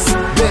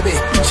 baby,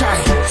 chai,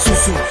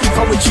 susu.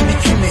 How we chili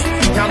kimi,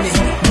 yummy,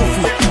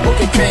 mufu.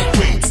 Okay, can't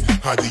wait.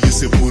 How do you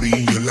say booty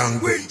in your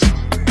language?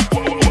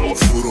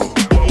 Furo,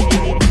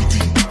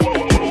 Didi,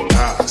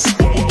 ass,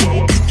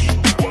 Dingy.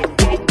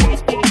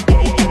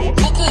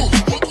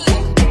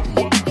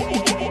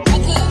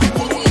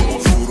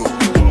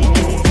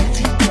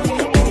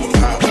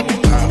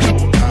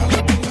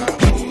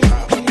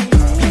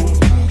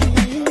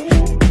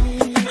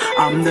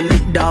 I'm the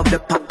leader of the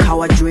pack,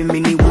 how I dream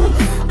mini wolf.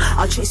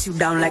 I'll chase you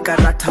down like a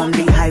rat on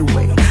the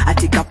highway. I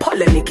take a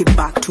pole and make it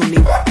back to me.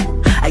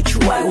 I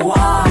chew I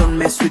wow, don't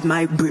mess with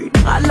my brain.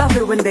 I love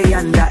it when they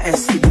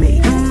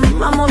underestimate.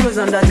 I'm always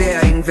under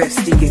there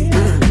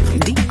investigating.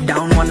 Deep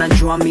down wanna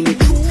draw me a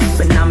true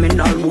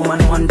phenomenal woman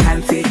one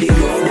time for the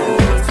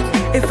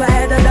youth. If I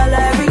had $1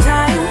 every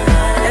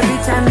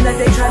time that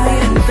they try me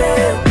and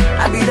fail,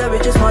 I'd be the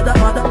richest mother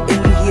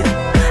in here.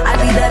 I'd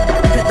be that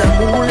to the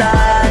moolah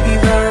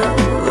giver.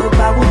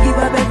 I would give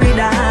up every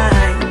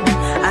dime.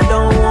 I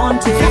don't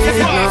want it.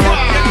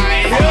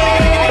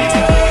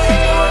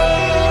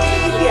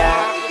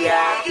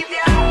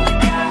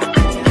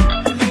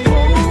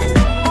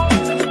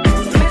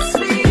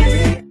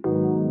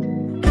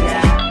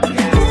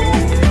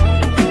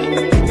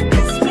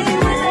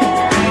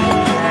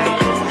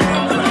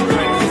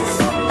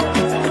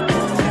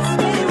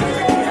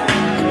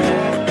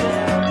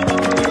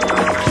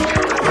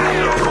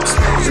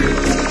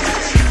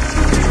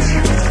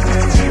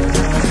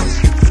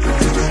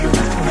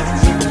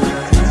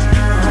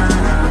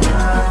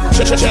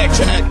 Check.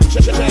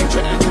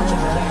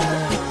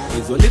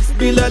 Hizo lips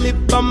bila lip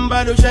balm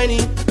bado shiny.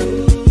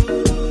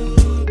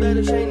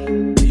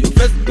 Your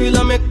face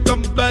bila makeup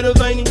bado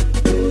shiny.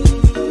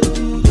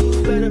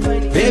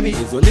 Baby,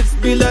 hizo lips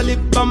bila lip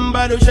balm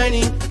bado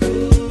shiny.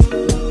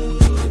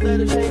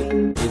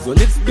 Hizo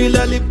lips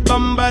bila lip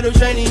balm bado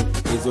shiny.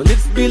 Hizo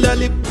lips bila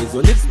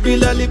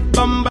lip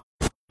balm.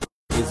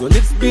 Hizo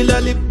lips bila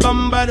lip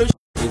balm bado.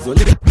 Hizo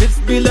lips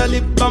bila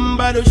lip balm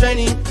bado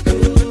shiny.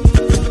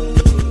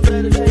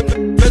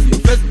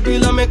 First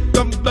bila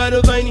makeup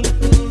bado shiny.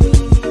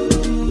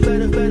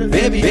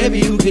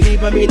 Baby,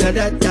 ukinipa mina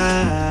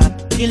data,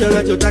 kila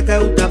unachotaka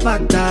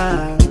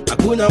utapata.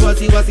 Hakuna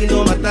wasiwasi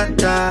no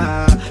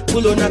matata,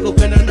 kulo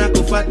nakupenda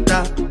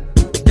nakufata.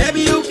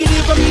 Baby,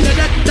 ukinipa mina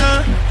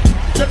data,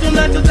 chochote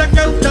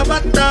unachotaka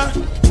utapata.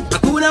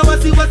 Hakuna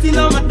wasiwasi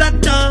no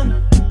matata,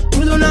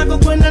 kulo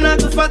nakupenda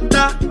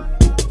nakufata.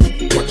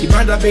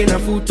 Wakibanda bena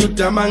futu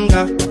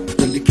tamanga,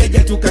 tulikeja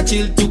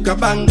tukachill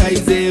tukabanga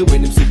ize.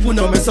 When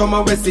msipuna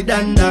umesoma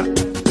wesidanda,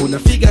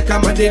 unafiga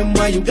kama demu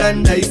wa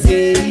Uganda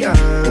ize.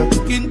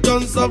 Skin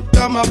tone soft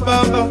kama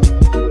baba,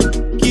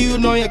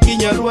 kiuno ya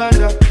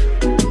Kinyarwanda.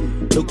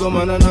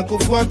 Tukomana na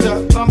kufuata,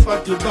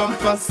 bumper to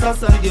bumper,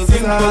 sasa ndio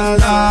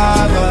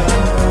salama.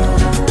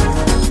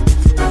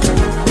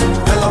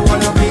 I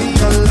wanna be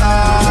your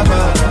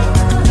lover.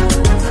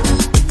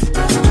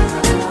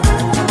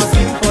 I'm a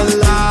simple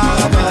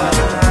lover.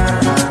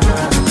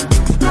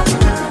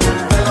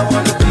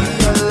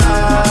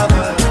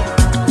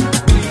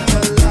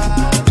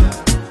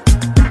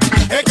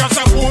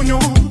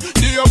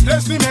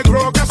 Bless me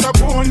grow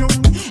Kasabunu.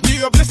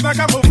 The place like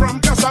I move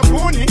from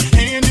Kasabuni.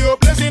 In the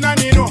place in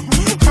Anino.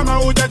 Come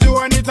out to do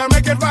Anita,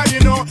 make it right, you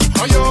know.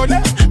 Oh, yo,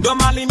 let. Don't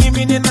mind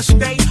me in the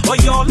state. Oh,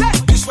 yo,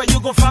 let. This way you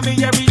gon' find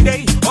me every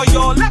day. Oh,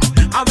 yo, let.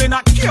 I will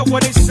not care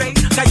what they say.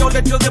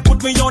 Kayole till they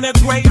put me on a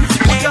grave.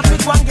 Hey, I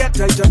pick one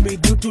get I just be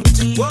due to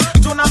tea.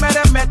 Tuna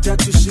meta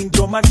to sing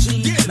to my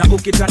G. Na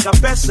ukitaka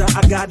pesa,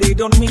 I got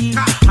it on me.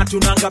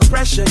 Hatunanga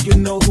pressure, you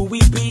know who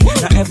we be.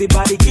 Now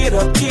everybody get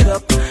up.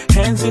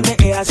 Hands in the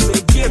air, I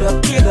say get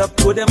up.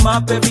 Put them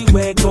up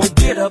everywhere, go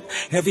get up.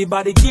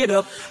 Everybody get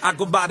up. I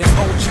go by the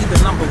OG, the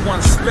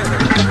 #1 spitter.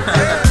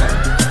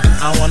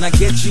 I wanna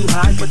get you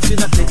high, but you're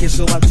not take it,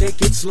 so I'll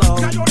take it slow.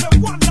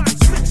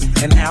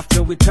 And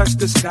after we touch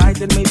the sky,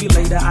 then maybe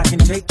later I can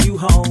take you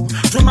home.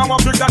 To now I'm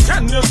bigger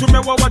 10 years to me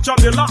watch on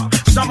the law.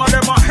 Some of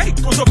them I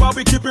hate, cause of how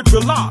we keep it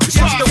real. It's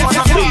just the one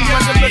I feel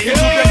when they make it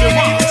to them they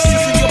want.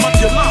 Sissy, you're my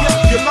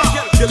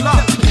killer.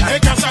 Hey,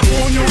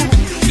 Kasabunu,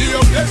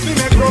 your place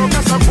in a grow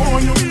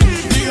Kasabunu.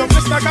 Your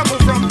place like I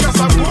move from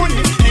Kasabuni.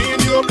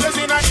 In your place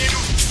in Anino.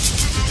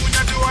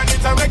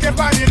 Make it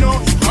fun, you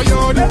know. Oh,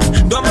 yo,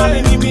 don't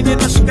mind me in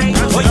the state.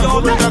 Oh,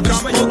 yo,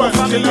 that's where you gon'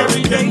 find me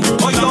every day.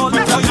 Oh, yo,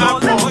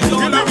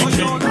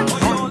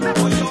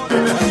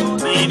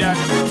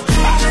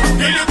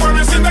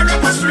 nilikuwa sindaka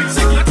kwa streets.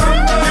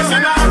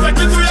 Sina hata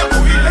kitu ya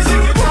kuila.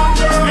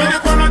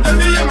 Nilikuwa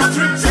natandia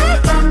matrix.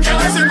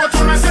 Kila siku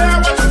tunasema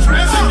watu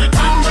friends.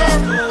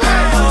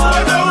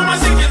 Wada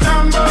umasi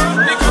kitambo.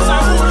 Nikosa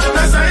huu,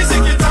 pesa hisi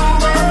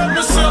kitambo.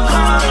 Nusuka,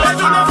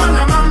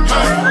 tunafanya mambo.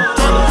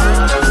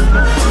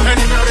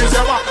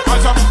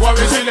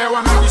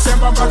 Wawesilewa na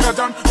Disemba mpaka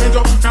Jan.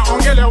 Mindo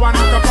naongelewa na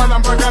kapala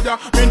mpaka da.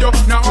 Mindo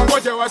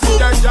naongojewa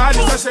sijajali.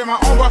 Sasema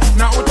omba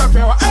na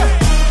utapewa.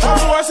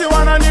 Wasi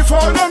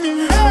wananifollow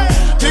me.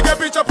 Piga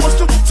picha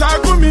postu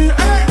tagu me.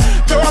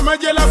 Pewa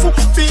majelafu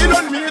feel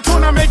on me.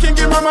 Tuna making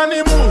my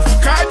money move.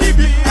 Cardi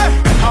B.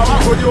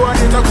 Hawakujua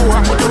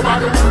nitakuwa mtu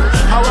bado.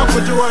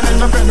 Hawakujua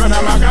nitapendwa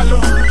na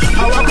magalo.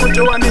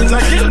 Hawakujua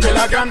nitakill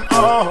bila gun.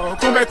 Oh,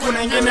 kumbe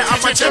kuna ingine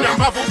hapa chini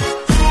ambapo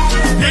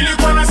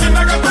nilikuwa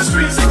nasindaka kwa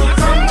streets.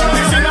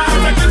 Sina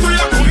hata kitu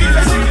ya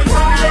kuila.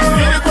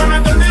 Nilikuwa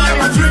natandia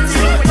matrix.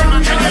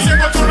 Kila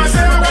siku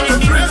tunasema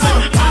watu friends.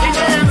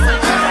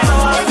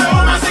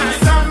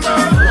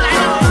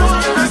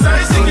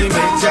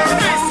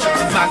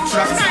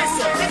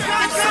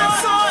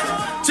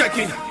 Check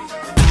it.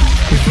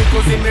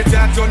 Mifuko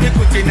zimejaa jo ni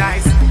kuti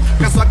nice.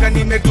 Kaswaka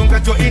nimegonga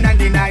jo ina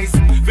ni nice.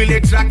 Vile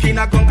track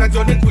inagonga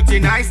joni kuti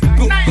nice.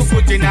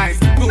 Kuti nice.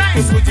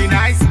 Kuti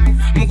nice.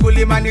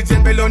 Mkulima ni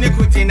jembelo ni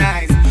kuti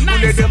nice.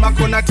 Ule dema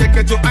kona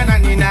teke jo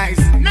anani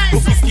nice.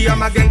 Ukisikia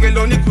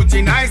magengelo ni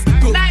kuti nice.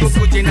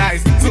 Kuti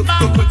nice.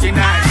 Kuti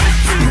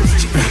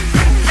nice.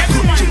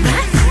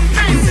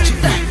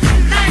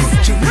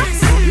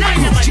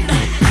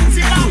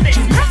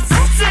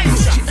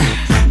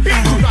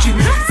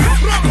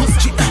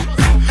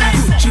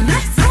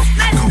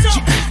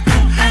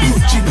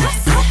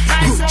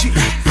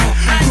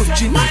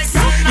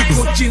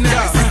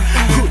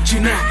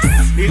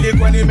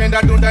 Nilikuwa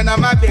nimeenda dunda na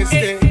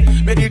mabeste.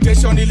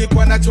 Meditation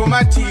nilikuwa na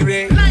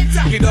chomatire.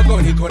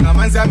 Kidogo niko na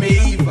manza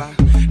meiva.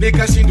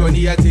 Nikashindwa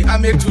ni ati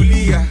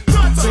ametulia.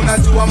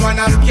 Tunajua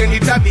mwanamke ni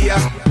tabia.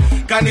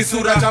 Kani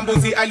sura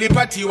tambuzi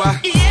alipatiwa.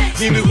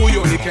 Mimi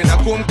huyo nikenda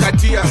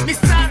kumkatia.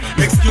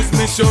 Excuse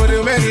me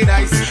shore very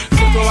nice.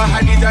 Mtoto wa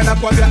Hadija na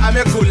kwambia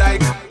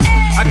amekulike.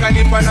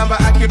 Akanipa namba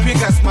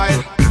akipiga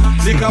smile.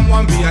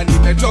 Nikamwambia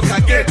nimetoka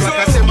ghetto.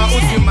 Akasema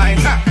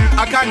usimine.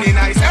 Akani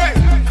nice.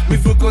 Hey!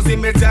 Mifuko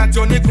zimejaa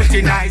jo ni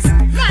kuti nice.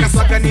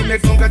 Kaswaka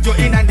nimegonga jo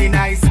ina ni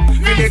nice.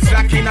 Vile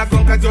track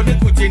inagonga jo ni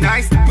kuti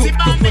nice.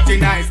 Kuti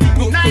nice.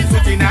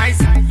 Kuti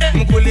nice.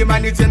 Mkulima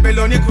ni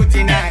jembelo ni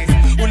kuti nice.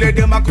 Ule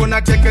dema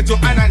kona teke jo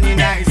ana ni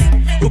nice.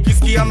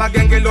 Ukisikia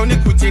magengelo ni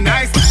kuti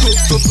nice.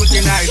 Kuti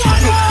nice.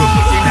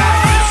 Kuti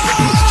nice.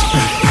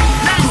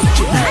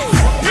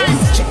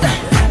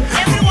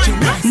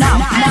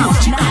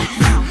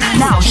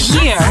 Now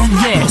hear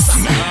this.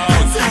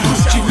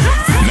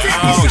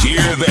 Now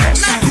hear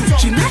this.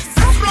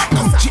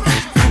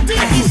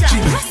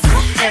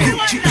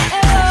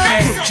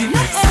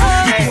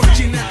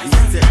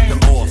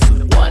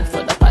 One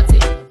for the party,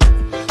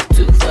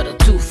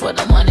 two for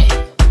the money,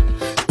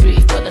 three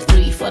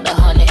for the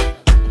honey,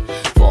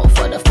 four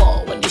for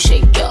when you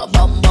shake your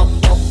bum bum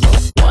bum bum.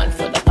 One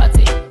for the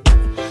party,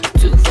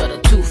 two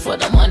for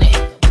the money,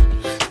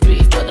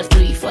 three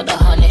for the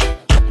honey,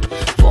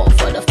 four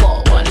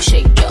when you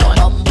shake your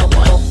bum bum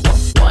bum bum.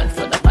 One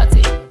for the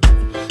party,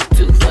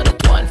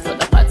 one for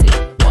the party,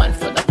 one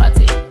for the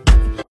party,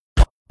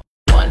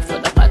 one for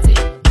the party,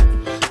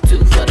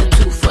 two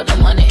for the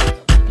money,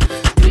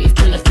 three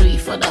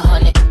for the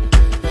honey,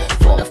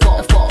 four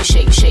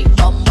shake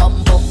bum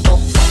bum bum bum.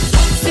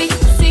 See,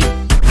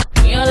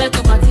 me I like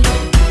to party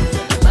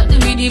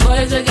with the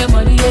boys that get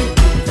money.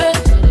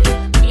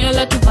 Me I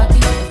like to party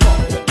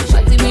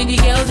with the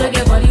girls that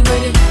get money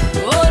with it.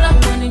 Hold on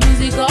when the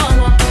music come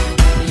up,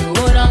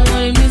 hold on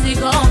when the music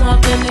come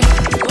up, and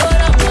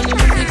hold on when the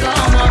music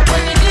come up.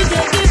 When the DJ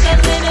keeps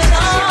getting it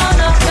on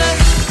up,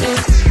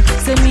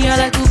 say me I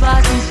like to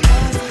party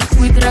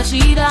with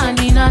Rashida and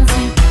the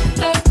Nancy.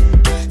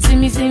 See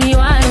me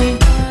whining.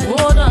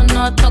 Hold on,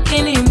 not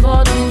talking in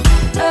bottles.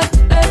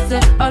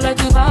 Say I like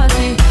to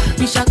party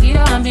with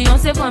Shakira and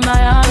Beyonce from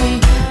Miami.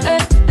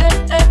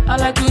 I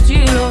like to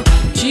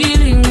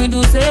chilling with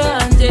Dulce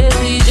and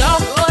Jay-Z.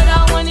 Just hold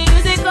on when the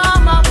music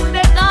come up, put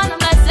it down. I'm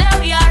like, say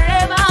we are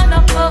raving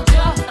up. Hold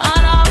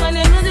on when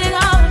the music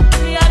come up,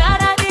 we are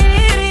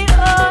da-da-dee-dee-dee.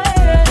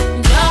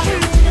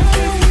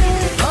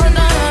 Hold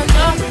on,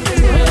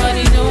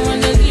 everybody doing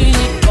the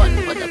genie. One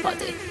for the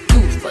party,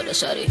 two for the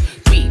shawty,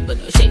 three for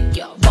the shake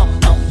your bum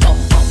bum bum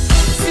bum.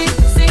 See,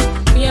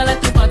 me I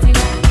like to party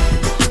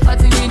with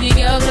the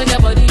girls with their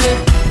body.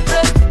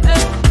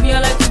 Me I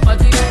like to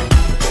party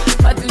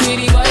with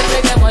the boys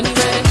with their money.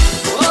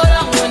 Hold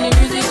on when the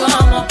music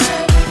come up,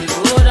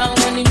 hold on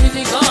when the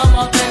music come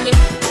up,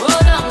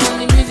 hold on when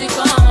the music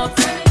come up.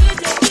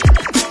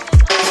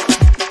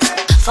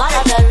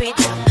 Follow the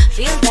rhythm,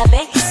 feel the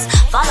bass.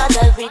 Follow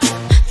the rhythm,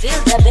 feel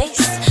the bass.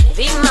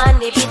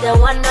 V-Money be the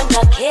one on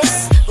the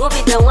kiss. Who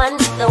be the one on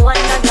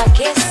the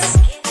kiss?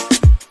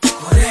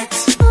 Correct.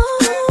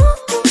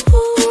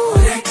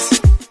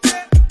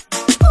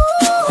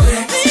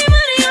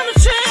 V-Money on the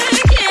track,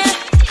 yeah.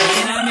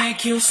 Can I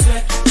make you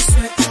sweat,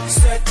 sweat,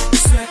 sweat,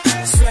 sweat,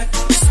 sweat,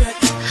 sweat?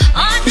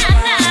 Oh,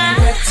 nah.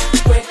 Wet,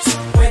 wet,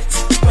 wet,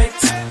 wet,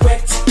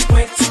 wet,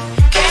 wet.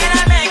 Can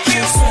I make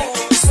you sweat,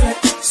 sweat,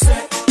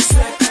 sweat,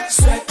 sweat,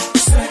 sweat,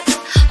 sweat?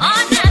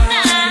 Oh, nah.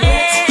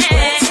 Wet,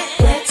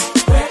 wet,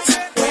 wet,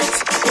 wet,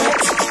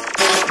 wet.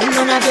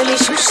 Unaona vile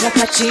shusha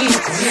pachini,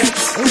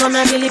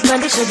 unaona vile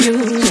pandisha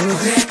juu,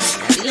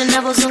 vile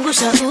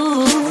navozungusha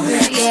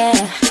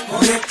yeah.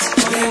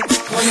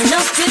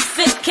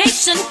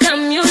 Notification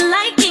come, you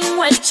liking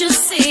what you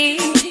see,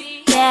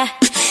 yeah.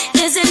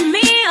 Is it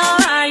me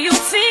or are you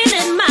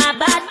feeling my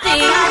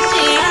body?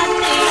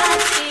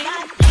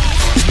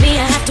 Me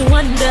I have to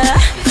wonder,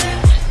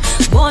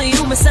 boy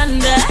you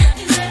misunder,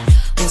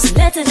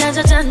 usilete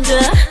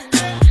janja.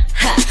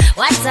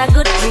 What a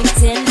good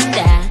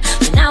pretender.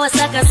 Now it's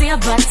like I see a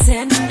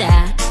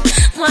bartender.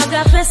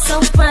 Mwaga pesa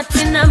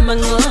upati na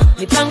mango,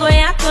 mipango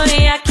yako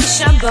ya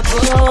kishamba po.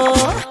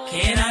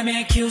 Can I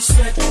make you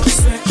sweat,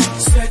 sweat,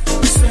 sweat,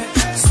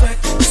 sweat,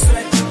 sweat,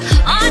 sweat?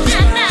 Oh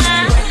na.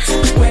 Wet,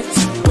 wet,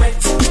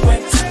 wet,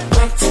 wet,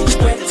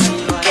 wet.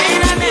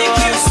 Can I make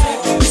you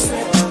sweat,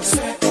 sweat,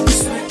 sweat,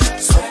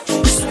 sweat, sweat,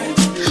 sweat?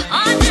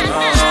 Oh na.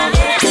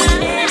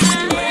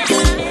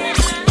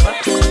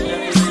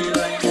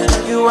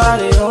 You are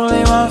the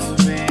only one for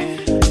me.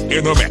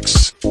 In the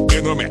mix.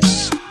 In the mix.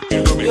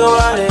 In the mix. You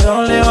are the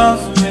only one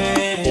for me.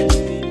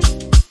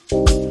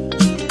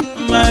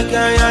 My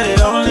girl, you're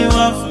the only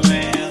one for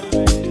me.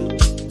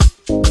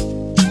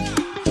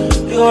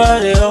 You are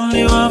the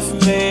only one for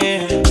me.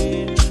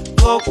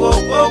 Whoa, whoa,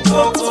 whoa,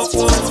 whoa, whoa,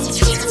 whoa.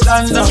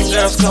 London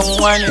girls, come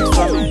wine it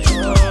for me.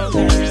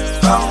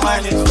 Come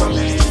wine it for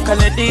me.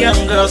 Canadian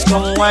girls,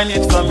 come wine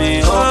it for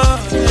me.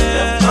 Oh,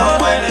 yeah. Come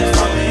wine it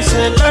for me.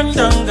 Say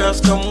London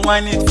girls, come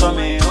wine it for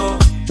me. Oh,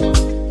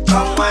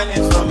 come wine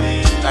it for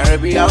me.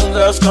 Caribbean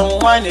girls, come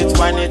wine it, oh,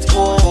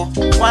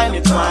 wine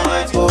it, oh.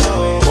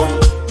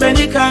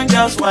 Many kind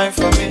girls wine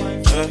for me.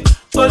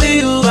 Only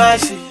you I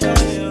see.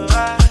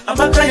 I'm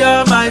a guy,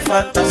 you're my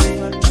fantasy.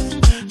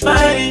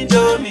 My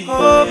Indomie,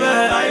 oh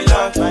man, I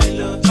love, I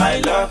love, I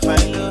love,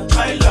 I love,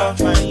 I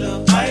love, I love,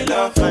 I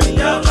love, I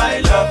love, I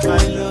love, I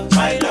love,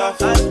 I love, I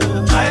love,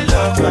 I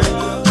love, I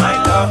love, I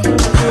love.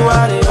 You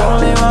are the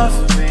only one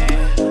for me.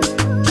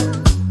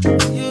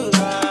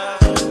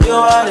 You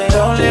are the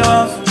only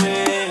one for me.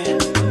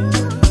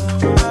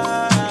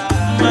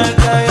 My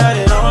girl, you're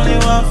the only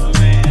one for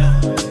me.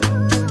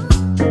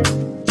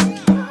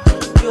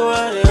 You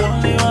are the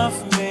only one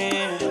for me.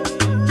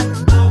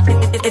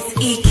 It's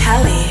E.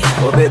 Kelly.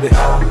 Oh baby,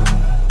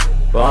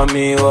 pour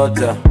me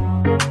water,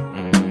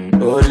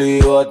 holy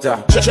water.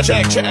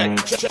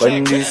 Check.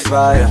 When this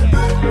fire,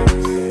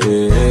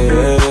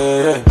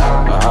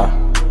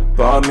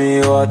 pour me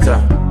water,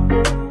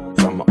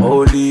 from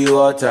holy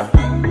water.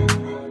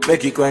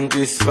 Make it quench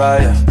this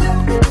fire.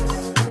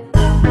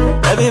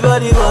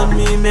 Everybody want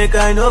me, make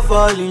I no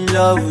fall in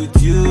love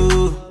with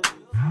you.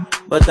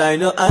 But I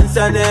no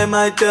answer them,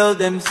 I tell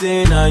them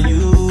say na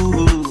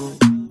you.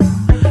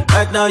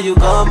 Right now you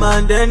come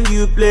and then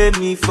you play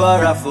me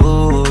for a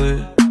fool.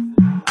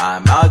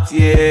 I'm out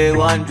here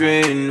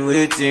wondering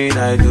waiting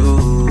I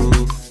do.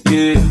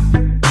 Yeah,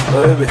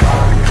 baby,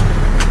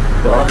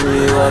 pour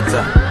me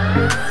water,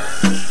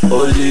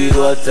 holy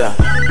water,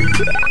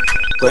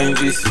 quench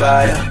this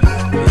fire.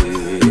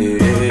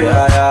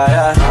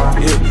 Yeah.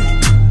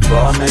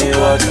 Pour me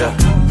water,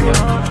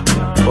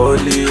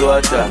 holy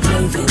water,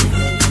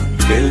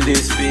 kill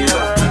this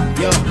fever.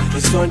 Yo,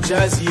 it's on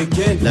Jazzy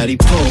again. Lottie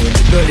Poe in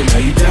the building,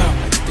 are you down?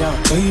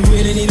 Oh, you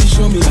really need to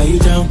show me how you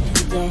down.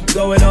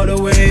 Going all the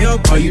way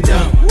up, are you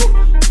down?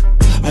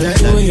 I like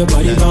the way your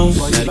body bounce.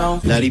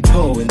 Lottie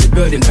Poe in the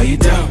building, are you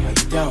down?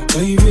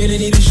 Oh, you really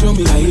need to show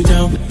me how you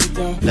down.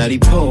 Lottie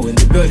Poe in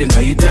the building,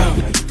 are you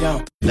down?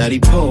 Lottie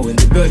Poe in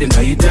the building,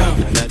 are you down?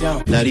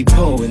 Lottie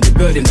Poe in the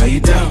building, are you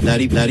down?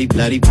 Lottie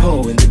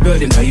Poe in the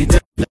building, are you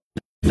down?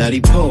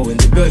 Lottie Poe in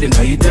the building,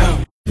 are you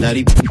down?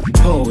 Lottie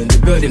Poe in the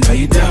building, are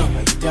you down?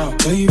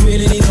 Oh, you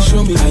really need to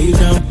show me how you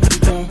down.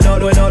 All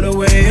the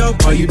way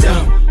up, are you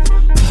down?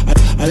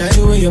 I like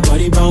the way your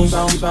body bounce.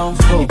 Poe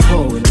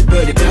in the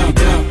building, are you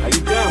down?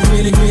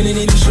 You really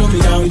need to show me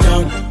how you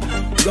down.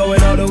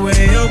 Going all the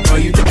way up, are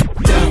you down?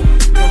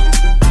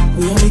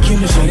 We only came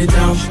to shut it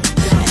down.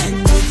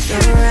 And it's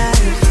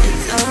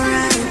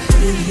alright,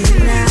 we're here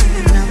now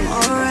and I'm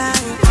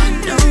alright.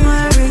 No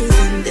worries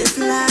in this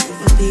life,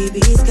 my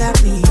baby's got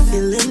me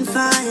feeling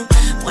fine.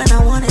 When I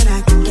want it,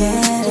 I can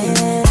get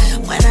it.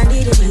 When I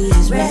need it, he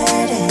is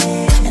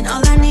ready. And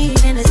all I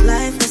need in this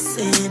life is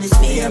sin. It's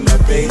me and my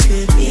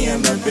baby, me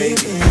and my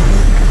baby.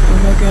 Oh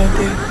my God,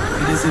 babe,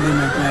 it isn't in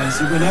my plans.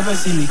 You will never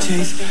see me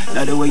chase.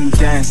 Now the way you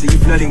dance, are you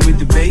flooding with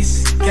the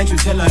bass? Can't you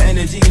tell our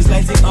energy is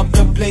lighting up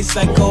the place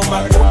like oh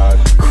my God,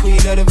 queen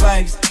of the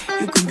vibes.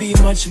 You could be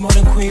much more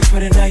than queen for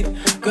the night.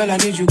 Girl, I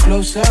need you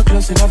closer,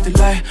 close enough to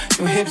lie.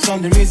 Your hips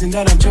on the reason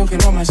that I'm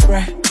choking on my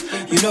Sprite.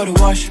 You know the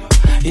wash,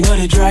 you know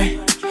the dry.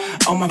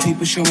 All my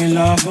people showing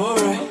love,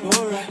 alright.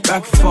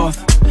 Back and forth,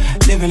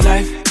 living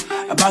life.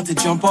 About to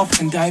jump off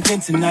and dive in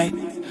tonight.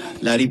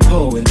 Lottie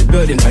Poe in the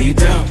building, are you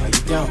down?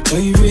 Oh,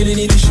 you really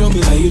need to show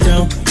me how you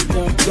down.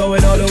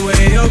 Going all the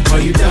way up, are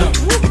you down?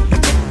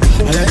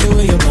 I like the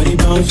way your body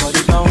bounce.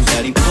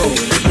 Lottie Poe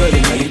in the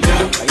building, are you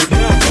down?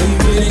 Oh, you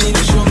really need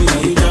to show me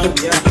how you down.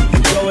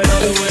 Going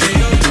all the way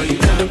up, are you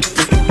down?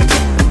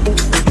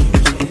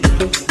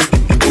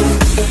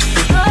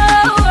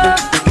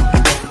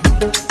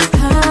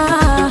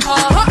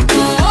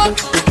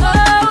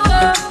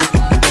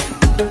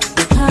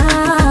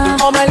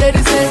 All my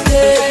ladies say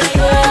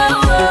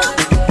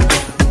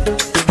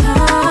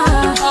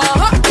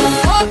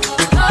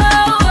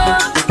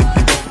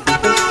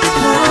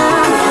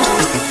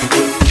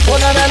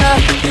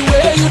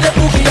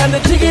and the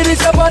jiggy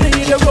is your body,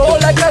 you roll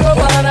like a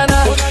rubber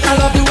banana. I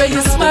love the way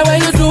you smile when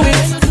you do it,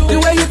 the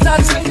way you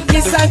touch,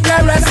 kiss and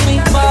caress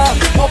me.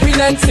 Popping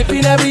and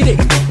sipping every day,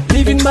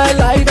 living my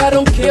life, I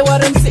don't care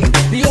what I'm saying.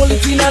 The only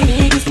thing I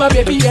need is my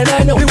baby and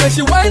I know the way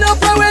she wind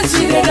up and when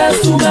she dance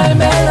to my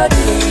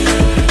melody,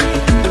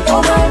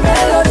 oh my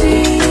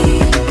melody.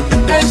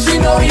 And she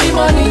know he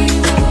money,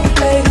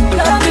 hey,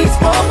 that means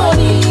more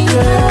money,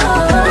 yeah.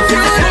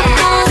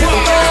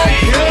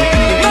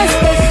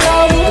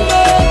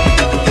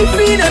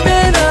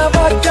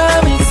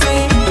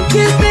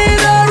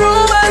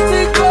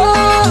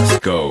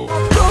 Go.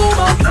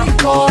 Romantic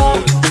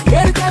call.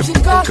 Get it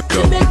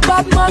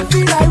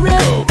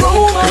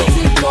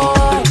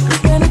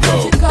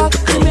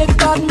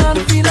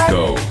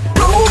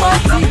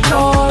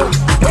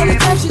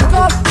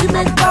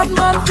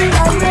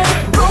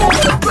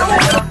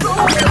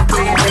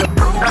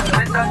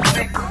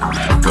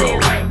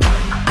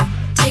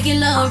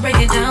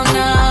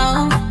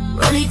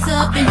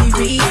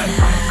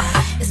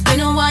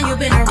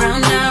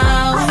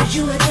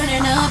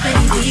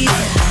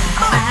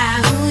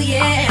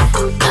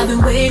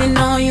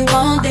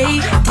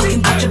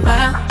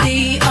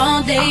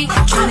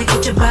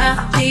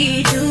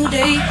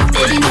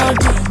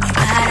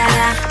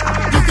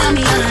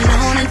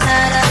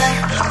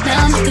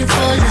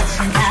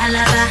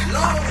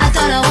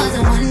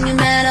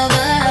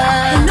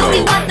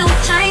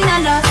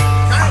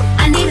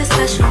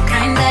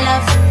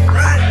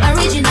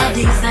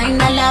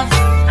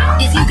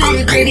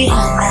it, baby.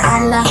 Holla,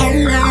 holla,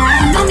 holla.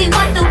 Tell me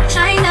what do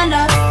China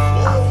love?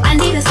 I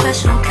need a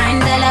special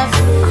kind of love.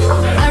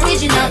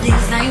 Original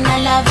designer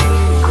love.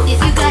 If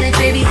you got it,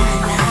 baby.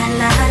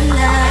 Holla, holla,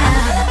 holla.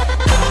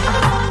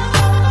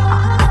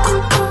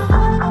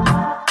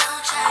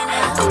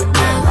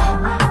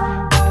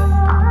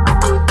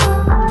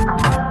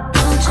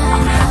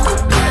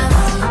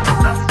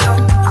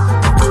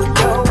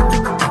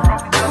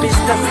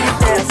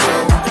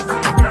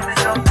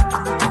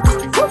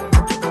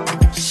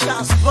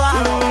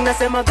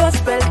 Nasema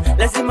gospel,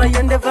 lazima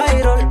yende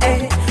viral,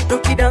 eh.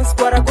 Tukidance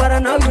kwara kwara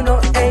now you know,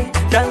 eh.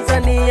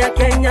 Tanzania,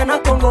 Kenya na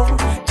Congo,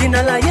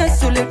 jina la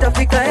Yesu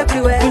litafika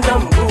everywhere. Punga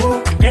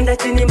mguu, enda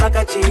chini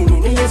mpaka chini,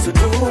 ni Yesu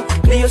tu.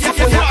 Ni Yesu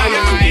kuna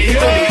anani,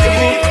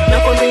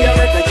 nakwambia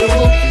weka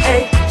juu,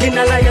 eh.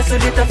 Jina la Yesu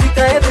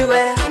litafika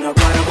everywhere. Tuna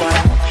kwara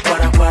kwara,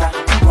 kwara kwara,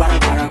 kwara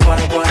kwara,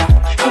 kwara kwara.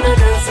 Tuna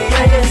dance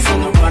ya Yesu,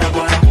 na kwara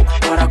kwara,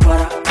 kwara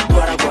kwara,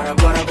 kwara kwara,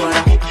 kwara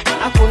kwara.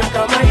 Hakuna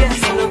kama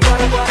Yesu, na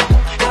kwara kwara.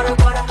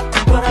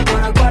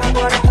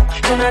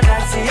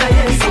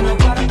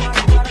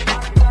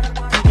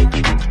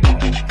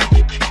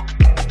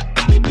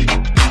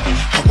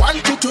 I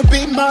want you to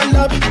be my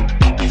love.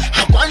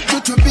 I want you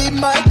to be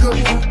my girl.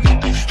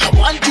 I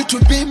want you to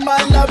be my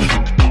love.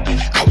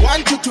 I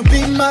want you to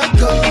be my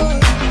girl.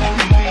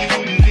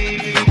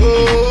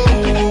 Oh,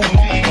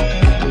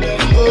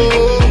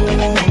 oh,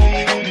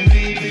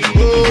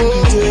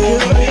 oh.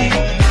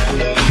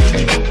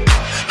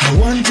 I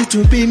want you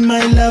to be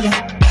my lover.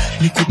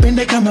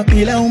 Nikupende kama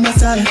pilau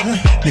masala,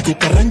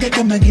 nikukarange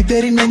kama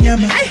githeri na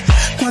nyama.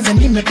 Kwanza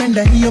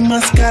nimependa hiyo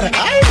maskara,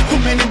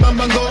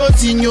 umenibamba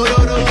ngozi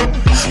nyororo,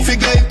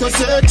 figa iko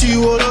seti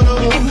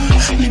wololo.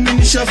 Mimi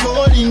nisha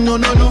falling no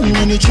no no,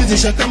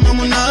 umenichezesha kama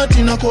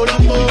mnati na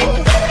kolombo.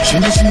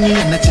 Chini chini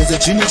anacheza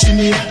chini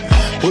chini,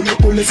 pole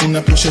pole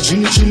zinapusha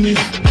chini chini,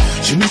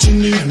 chini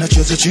chini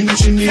anacheza chini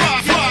chini,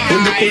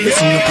 pole pole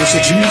zinapusha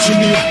chini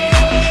chini. I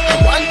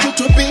want you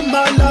to be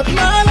my love,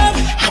 my love.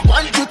 I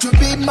want you to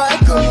be my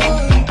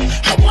girl.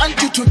 I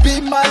want you to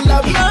be my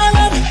love, my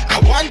love. I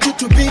want you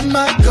to be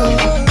my girl.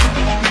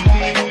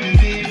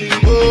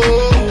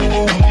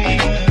 Oh,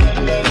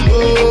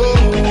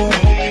 oh,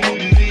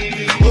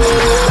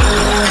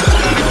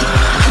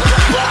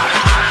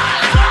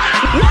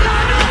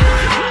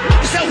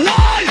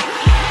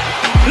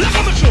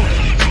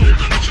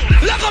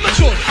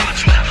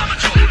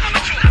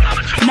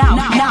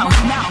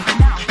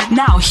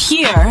 Now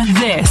hear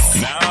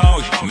this. Now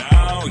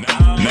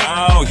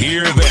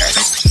hear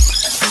this.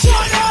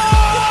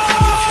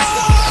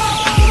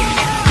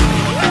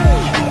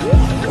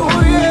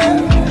 oh yeah.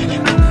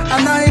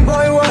 And I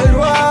boy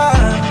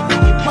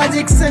worldwide.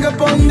 Magic sing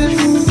upon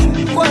this.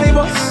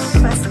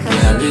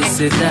 Well, you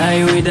said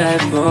die, we die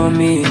for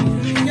me.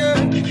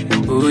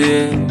 Oh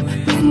yeah.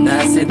 And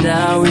I said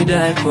die, we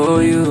die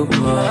for you.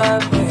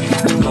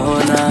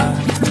 Oh nah.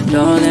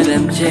 Don't let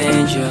them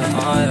change you.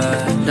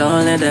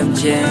 Don't let them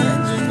change.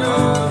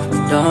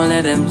 Don't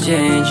let them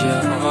change you.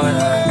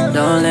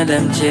 Don't let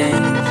them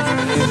change.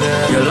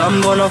 Girl,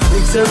 I'm gonna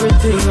fix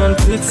everything and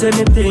fix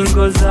anything,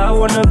 cause I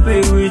wanna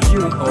be with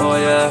you. Oh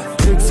yeah.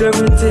 Fix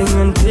everything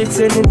and fix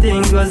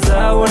anything, cause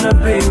I wanna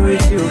be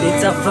with you.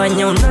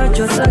 Nitafanya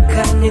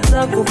unachotaka,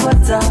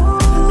 nitakupata.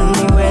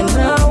 Niwe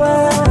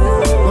nawe.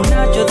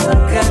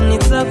 Unachotaka,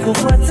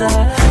 nitakupata.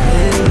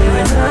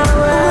 Niwe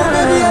nawe.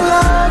 Baby, I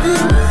love you.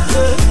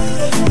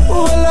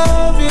 Oh, I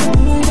love you.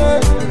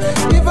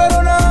 If I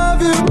don't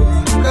have you,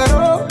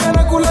 girl, then I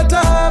could let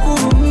tabu.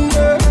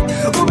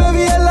 Oh,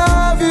 baby, I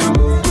love you.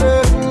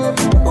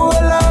 Oh, I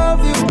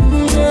love you.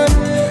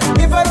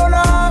 If I don't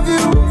have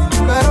you,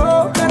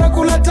 girl, then I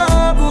could let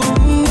tabu.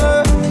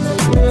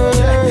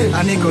 I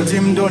need to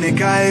gym, don't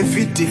I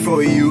fit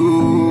for you.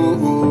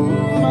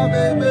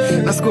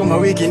 Let's go my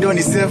weekend, don't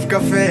self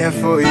cafe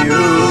for you.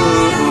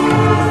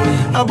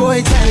 A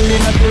boy chali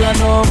na kula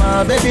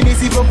noma, baby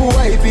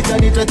nisipokuwa ipita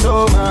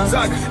nitatoma.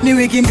 Ni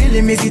wiki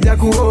mbili mimi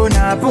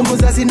sijakuona,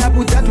 punguza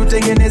sinapu tatu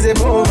tengeneze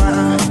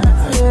boma.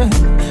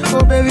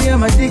 Oh baby,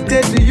 I'm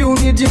addicted to you,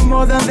 need you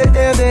more than the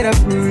air that I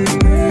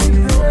breathe.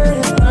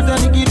 Hata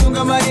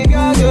nikitunga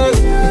marigaga.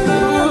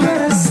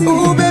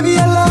 Oh baby,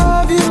 I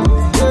love you.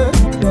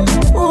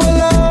 Oh I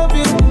love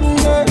you.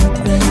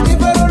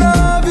 If I don't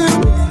have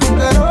you,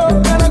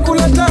 girl, then I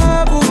kula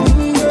tabu.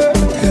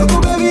 Oh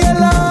baby, I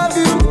love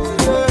you.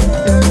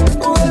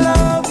 Oh I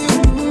love you.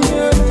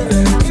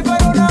 If I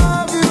don't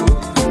have you,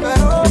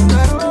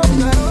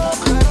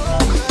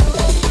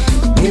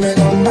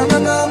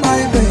 girl,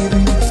 my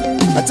baby.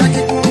 I take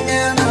it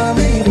again,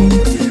 baby.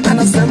 And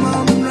I say,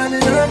 Mom, I'm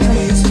running her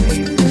place.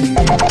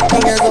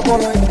 Ongeza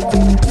follow you.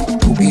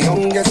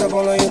 Ukiongeza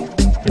follow you.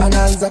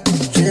 Anaanza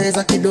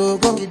kucheza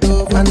kidogo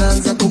kidogo,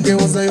 anaanza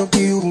kugeuza yo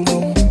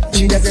kiuno,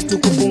 shida zetu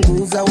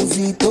kupunguza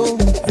uzito,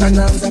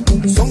 anaanza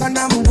kusonga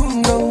na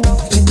mdundo,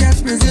 she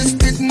can't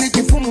resist it ni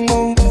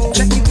kifungo,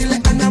 check it vile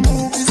ana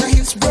move is a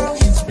hits bro,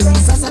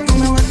 sasa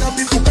tumeweka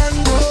bifu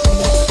kando,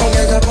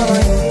 ongeza follow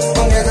you,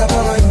 ongeza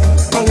follow you,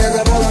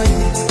 ongeza follow you,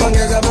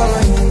 ongeza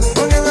follow you,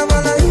 ongeza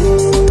follow you,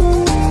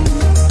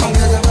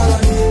 ongeza follow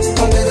you,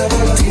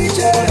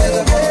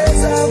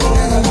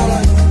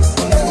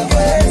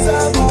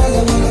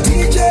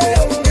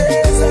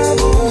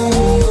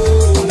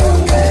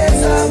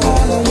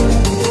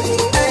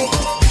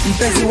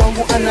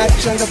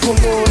 changa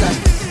pomona.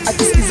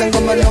 Akisikiza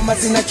ngoma noma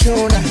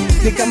zinachona.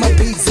 Ni kama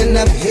beats and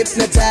I'm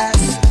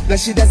hypnotized. Na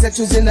shida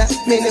zetu zina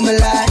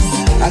minimalize.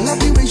 I love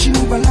the way she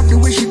move, I love the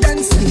way she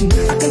dancing.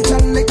 I can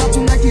tell like how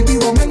tonight it be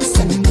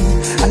romancing.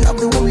 I love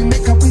the way we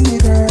make up with me,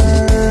 girl.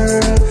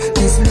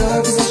 This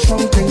love is a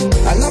strong thing.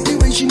 I love the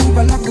way she move,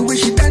 I love the way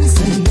she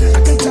dancing.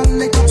 I can tell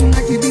like how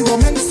tonight it be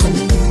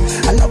romancing.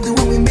 I love the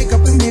way we make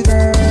up with me,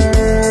 girl.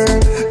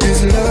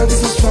 This love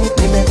is a strong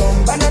thing. Me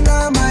gon'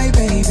 banana my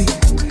baby.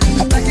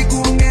 Ataki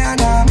kuongea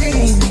na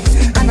mimi.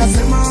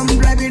 Anasema I'm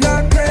driving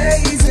her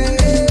crazy.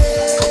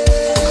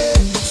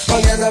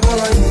 Ongeza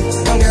following,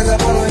 ongeza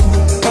following,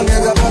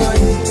 ongeza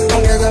following,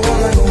 ongeza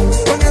following,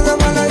 ongeza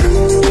following.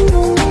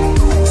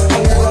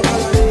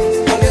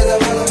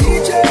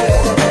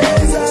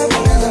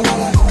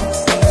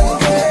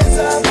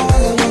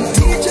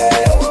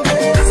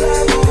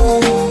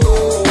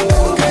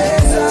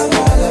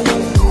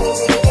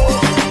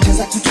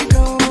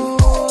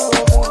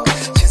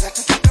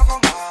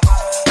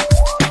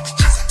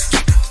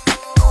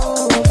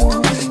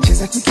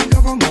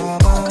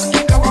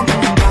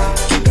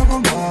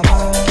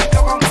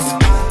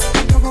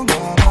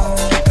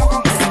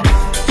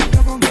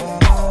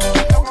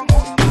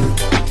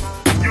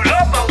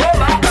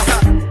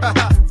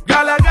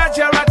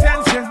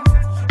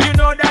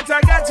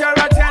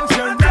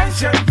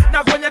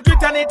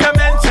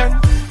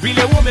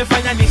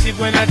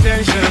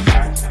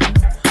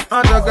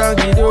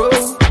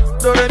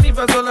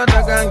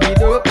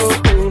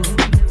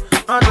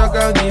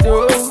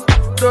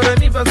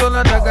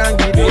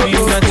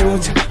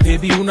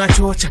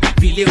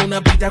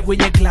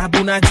 Kwenye club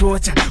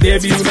unachocha,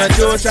 baby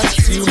unachocha,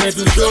 si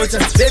umetuchocha,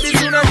 baby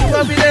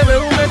tunajua vile wewe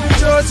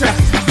umetuchocha.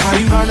 How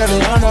you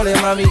handle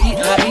it, mami,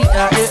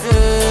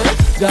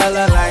 girl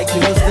I like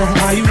your style.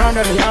 How you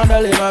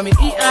handle it, mami,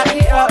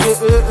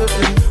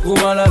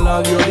 woman I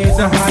love your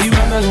design. How you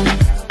handle it,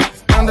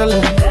 handle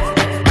it,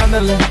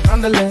 handle it,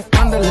 handle it,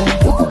 handle it,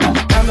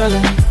 handle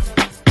it,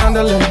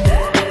 handle it,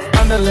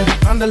 handle it,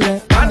 handle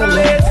it, handle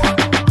it.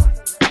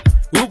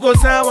 Uko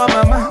sawa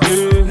mama,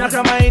 na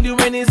kama hindi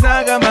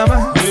umenisaga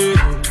mama,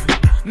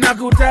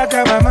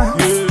 nakutaka mama,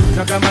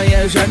 na kama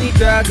yesha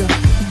nitaka.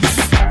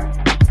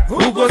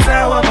 Uko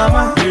sawa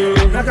mama,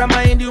 na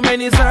kama hindi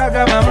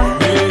umenisaga mama,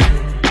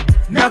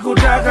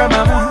 nakutaka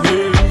mama,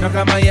 na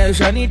kama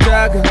yesha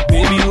nitaka.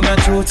 Baby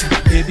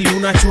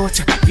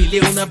unachocha, vile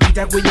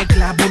unapita kwenye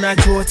club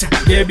unachocha.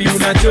 Baby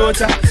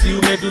unachocha, si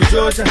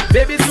umetuchocha,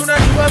 baby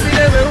tunajua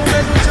vile wewe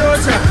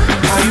umetuchocha.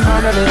 How you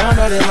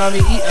handle it,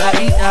 mami,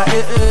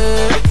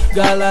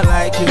 girl I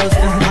like your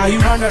style. How you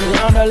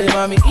handle it,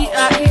 mami,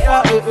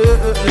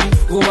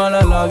 woman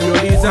I love your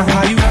design.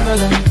 How you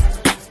handle it,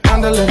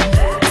 handle it,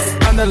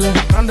 handle it,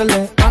 handle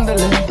it, handle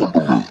it,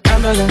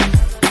 handle it,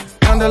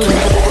 handle it,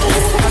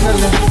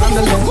 handle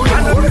it,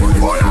 handle it.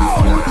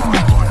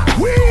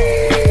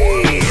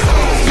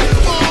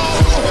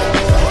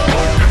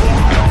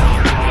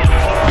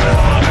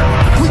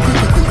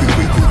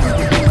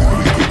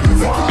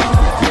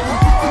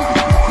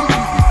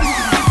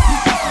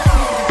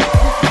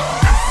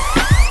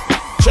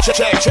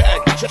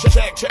 Check.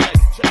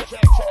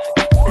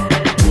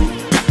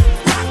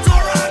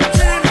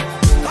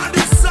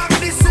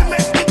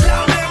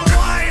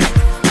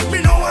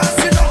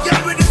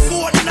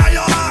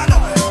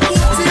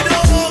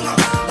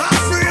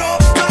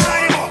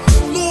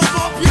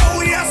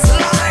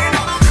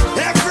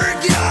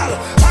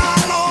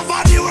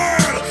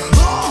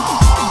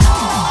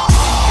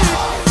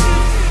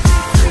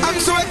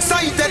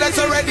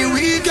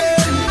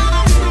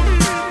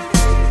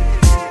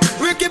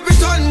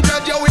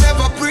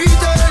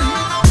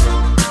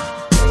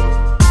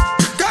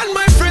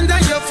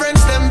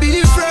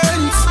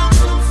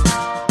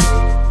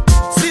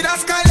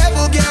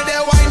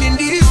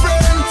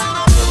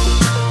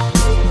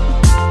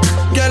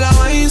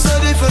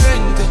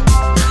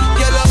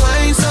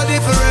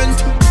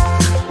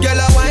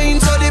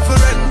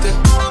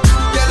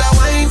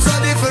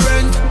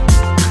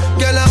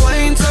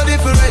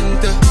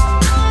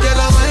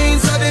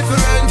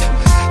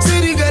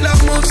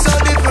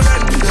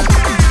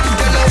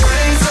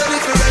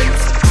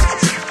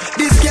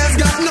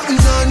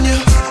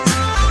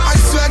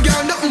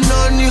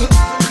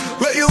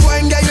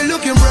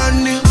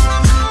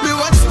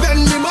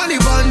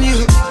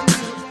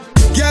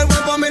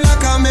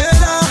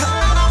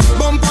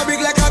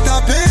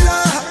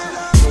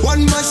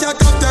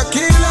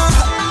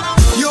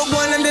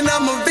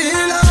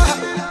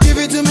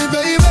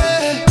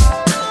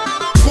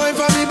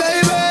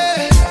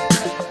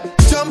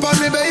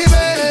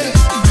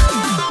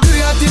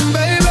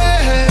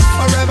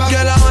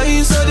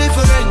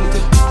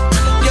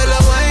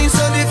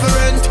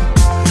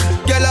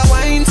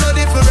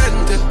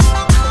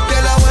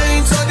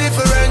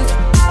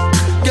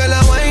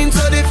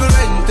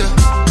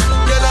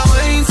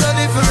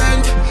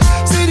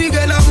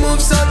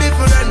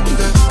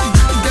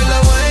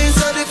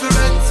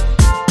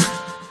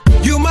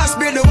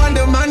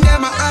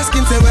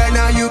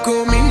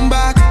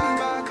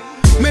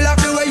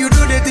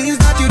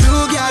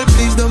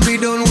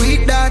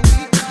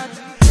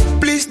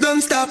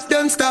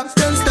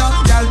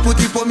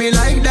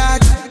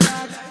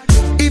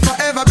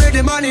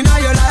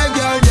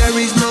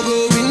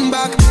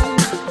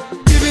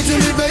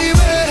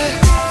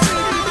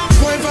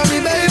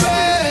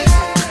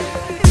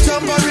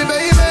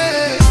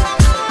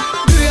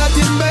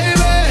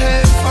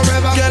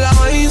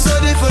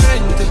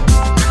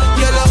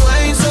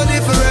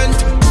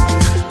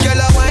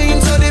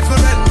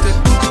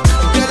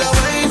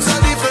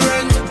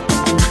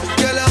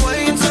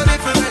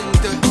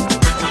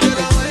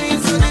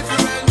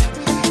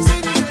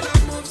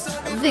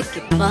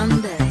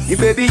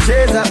 baby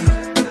cheza,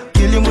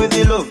 kill him with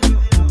the love.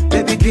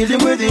 Baby kill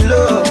him with the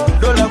love.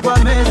 Dola kwa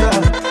meza,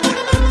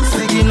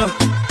 sigino,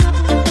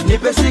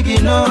 nipe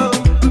sigino.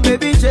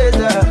 Baby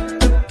cheza,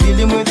 kill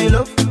him with the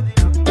love.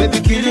 Baby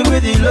kill him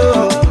with the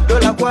love.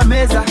 Dola kwa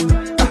meza,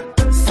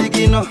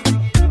 sigino,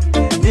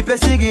 nipe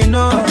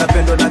sigino.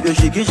 Napendo navyo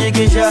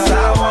shikishikisha,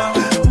 sawa.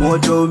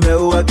 Moto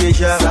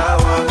umeuakisha,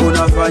 sawa.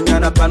 Unafanya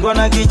napandwa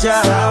na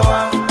kicha,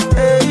 sawa.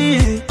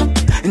 Hey,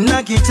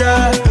 na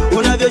kicha,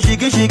 unavyo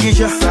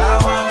shikishikisha,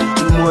 sawa.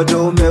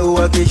 Moto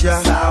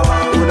umeuakisha, sawa.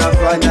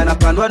 Unafanya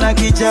napandwa na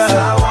kicha,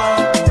 sawa.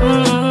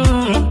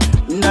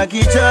 Na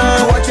kicha,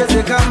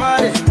 wacheze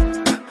kamare,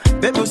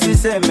 baby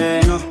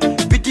usiseme no.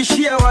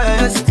 Pitishia waya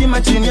ya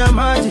stima chini ya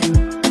maji,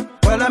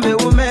 walambe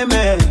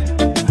umeme,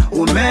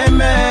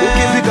 umeme.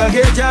 Ukifika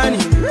gejani,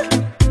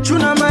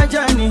 chuna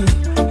majani,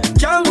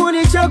 changu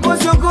ni chako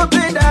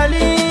siogope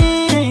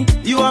dali.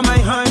 You are my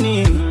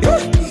honey,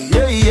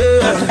 yeah,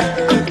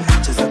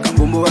 yeah. Cheza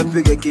kambumbu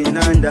wapige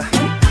kinanda,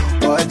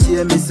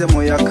 waachie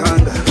misemo ya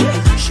kanga.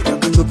 Shika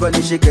kachupa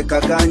nishike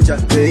kaganja,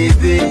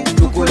 baby,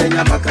 tukule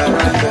nyama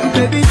karanga.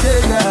 Baby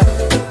cheza,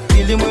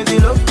 kill him with the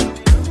love.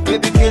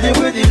 Baby kill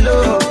him with the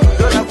love.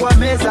 Dola kwa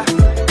meza,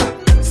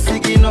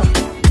 sigino,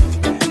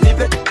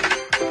 nipe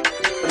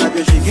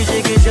navyo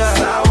shikishikisha,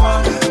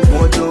 sawa.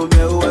 Moto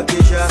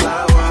umeuakisha,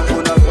 sawa.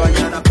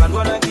 Unafanya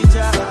napandwa na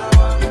kicha,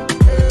 sawa.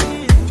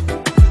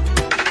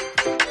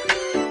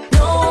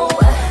 No,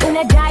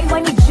 unadai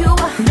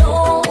wanijua.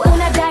 No,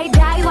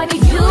 unadai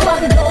wanijua.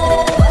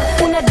 No,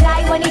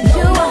 unadai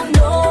wanijua.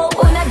 No,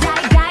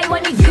 unadai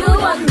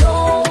wanijua.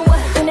 No,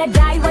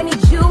 unadai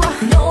wanijua.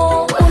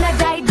 No,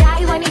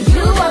 unadai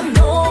wanijua.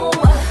 No,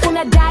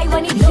 unadai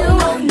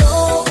wanijua.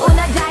 No,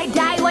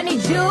 unadai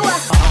wanijua.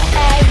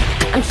 Hey,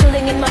 I'm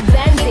chilling in my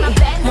Bentley.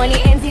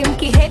 Money enzi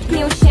mkihate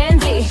ni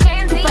ushenzi.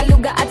 Tupa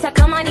lugha hata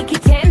kama ni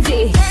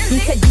kitenzi.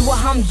 Mtajua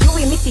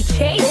hamjui misi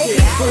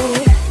chase.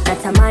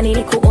 Natamani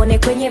nikuone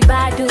kwenye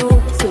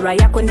badu. Sura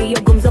yako ndiyo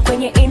gumzo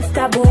kwenye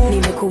Instabu.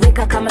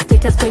 Nimekuweka kama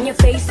status kwenye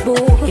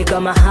Facebook. You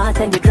got my heart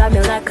and you drive me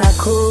like a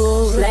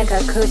cool. Like a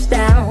cool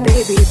down,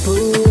 baby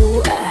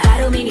boo.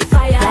 Battle me ni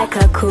fire. Like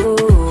a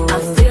cool,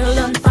 I'm still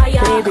on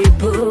fire, baby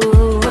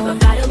boo.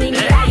 Battle me ni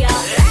fire.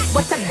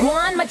 What's a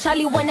guan,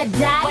 machali wanna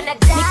die.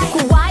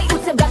 Nikikuwai,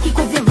 utabaki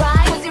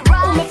kuzirai.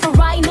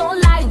 Umefurahi, no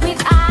lie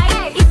with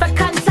I. If I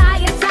can't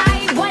tie a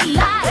tie, why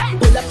lie?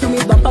 Pull up to me,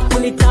 bump up,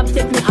 pull it up,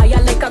 take me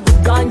higher like a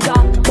good ganja.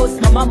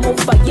 Post mama move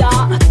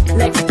fire.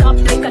 Like stop,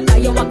 like a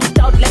tire, walk it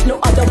out like no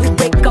other. We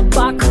break a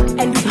back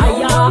and we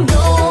higher.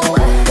 No,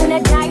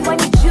 unadai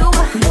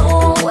wanijua.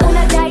 No,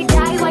 unadai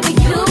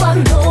wanijua.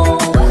 No,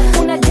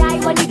 unadai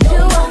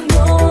wanijua.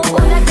 No,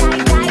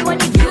 unadai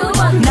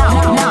wanijua.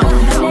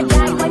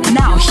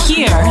 Now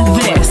hear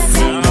this.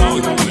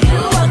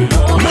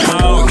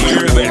 Now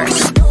hear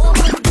this.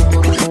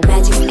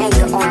 Magic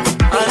anger on.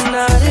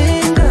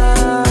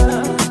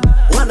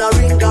 Wanna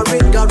ringa,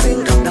 ringa,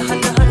 ringa.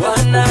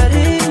 Wanna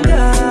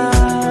ringa.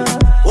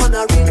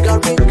 Wanna ringa,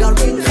 ringa,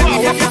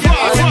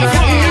 ringa.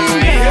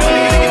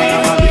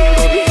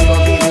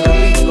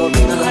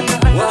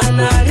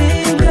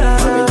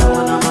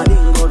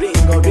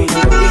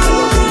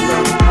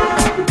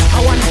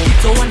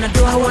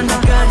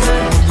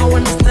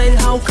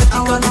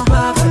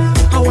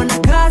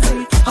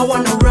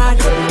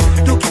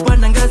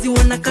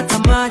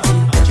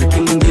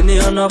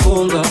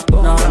 Anabonga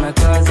na ana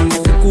kazi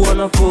usiku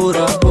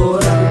anafura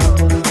bora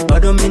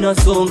bado mina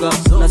songa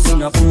na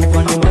sina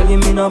pupa ni mali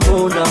mina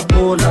bonda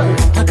bonda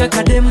haka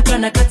kadem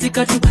kana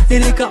katika tu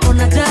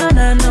nilikaona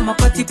jana na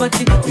mapati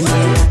pati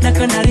na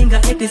kana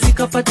ringa eti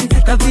sikapati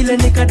na vile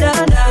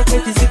nikadanda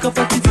eti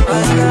sikapati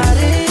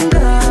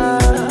anaringa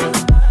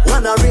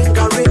Wanna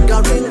ringa,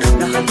 ringa,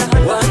 ringa.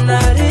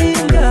 wana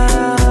ringa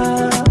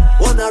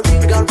Wanna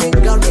ringa,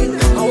 ringa,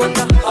 ringa.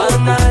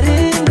 wana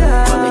ringa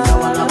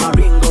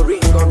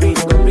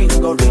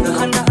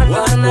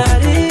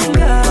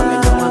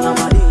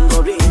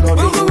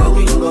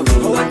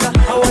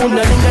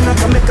unalinga na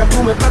kameka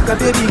tumepaka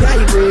baby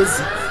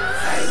haiwezi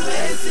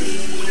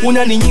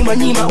unaninyima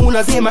nyima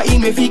unasema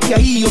imefika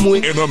hiyo mwe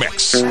In the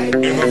mix. In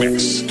the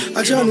mix.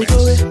 acha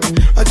nitowe baby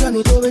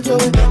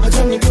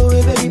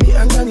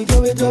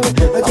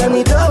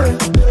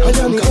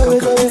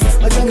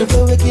acha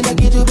nitowe kila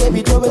kitu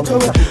baby towe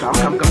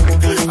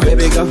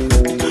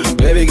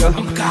baby go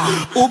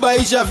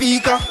ubaisha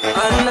fika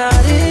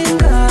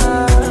anaringa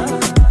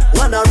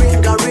wanna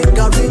ringa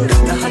ringa ringa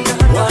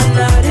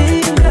wana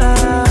ringa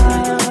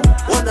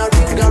wanna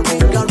ringa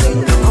ringa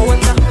ringa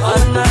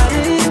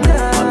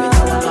anaringa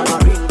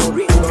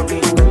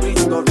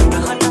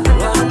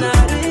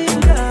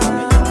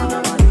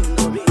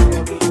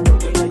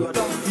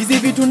hizi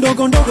vitu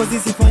ndogo ndogo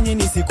zisifanye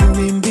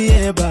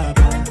nisikuimbie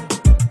baba,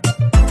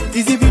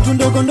 hizi vitu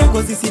ndogo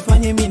ndogo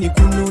zisifanye mimi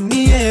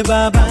nikununie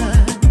baba,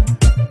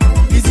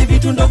 hizi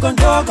vitu ndogo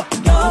ndogo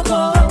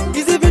ndogo,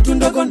 hizi vitu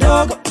ndogo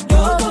ndogo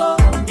ndogo,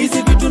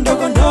 hizi vitu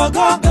ndogo ndogo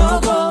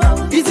ndogo,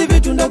 hizi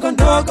vitu ndogo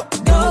ndogo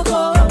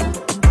ndogo,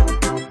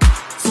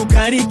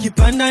 sukari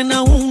kipanda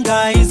na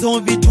unga, hizo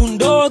vitu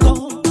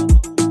ndogo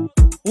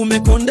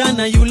umekonda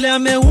na yule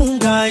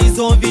ameunga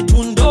hizo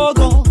vitu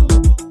ndogo,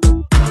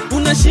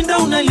 unashinda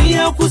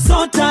unalia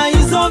kusota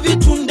hizo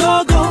vitu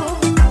ndogo,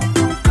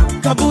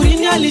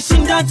 kaburini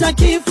alishinda hata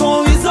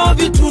kifo hizo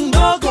vitu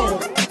ndogo.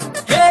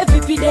 Hey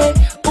vipi de,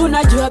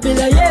 unajua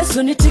bila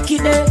Yesu ni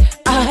tikide.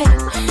 Ai,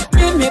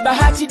 mimi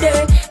bahati de,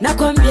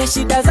 nakwambia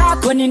shida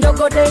zako ni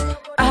ndogo de.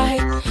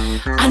 Ai,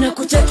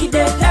 anakucheki de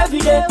every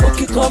day,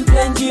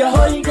 ukicomplain juu ya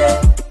holiday.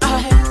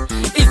 Ai,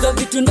 hizo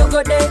vitu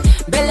ndogo de,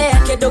 mbele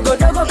yake dogo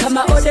dogo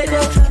kama odede.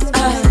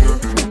 Ai,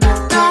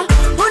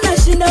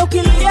 unashinda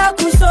ukilia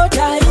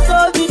kusota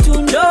hizo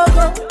vitu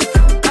ndogo.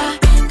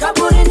 Ai,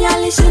 kaburini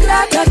alishinda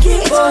hata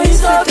kifo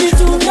hizo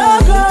vitu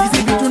ndogo.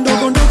 Hizi vitu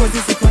ndogo ndogo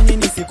zisifanye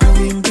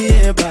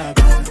nisikuimbie baba.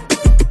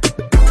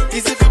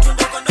 Hizi vitu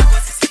ndogo ndogo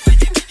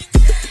zisifanye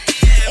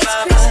nisikuimbie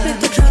baba.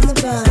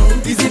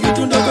 Hizi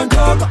vitu ndogo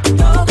ndogo,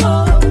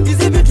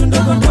 hizi vitu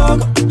ndogo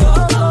ndogo,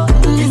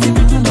 hizi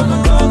vitu ndogo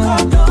ndogo,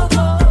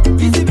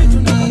 hizi vitu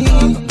ndogo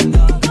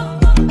ndogo.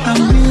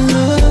 I'm in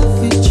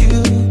love with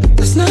you.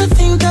 There's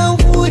nothing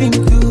that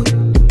wouldn't do.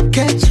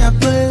 Catch a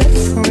bullet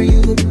for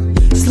you,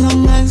 as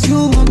long as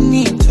you want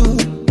me to.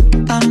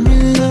 I'm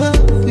in love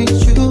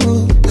with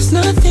you. There's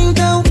nothing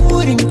that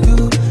wouldn't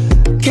do.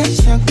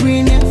 Catch a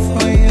green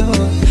for you,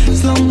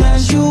 as long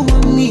as you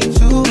want me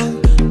to.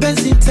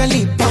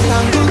 Bezitali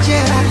paka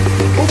ngojera,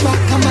 uba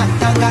kama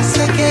tanga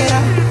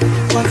sekera.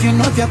 Kwa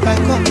vyuno vya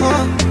pakoko,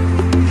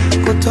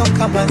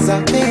 kutoka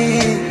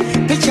Manzabe.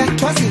 Picha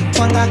twazi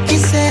twanga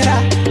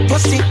kisera,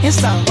 posti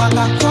insta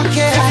wanga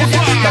kwakera.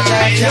 Baga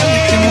ya jami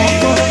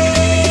kimoko,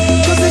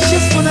 cause I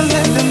just wanna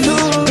let them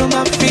know I'm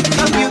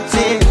African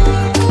beauty.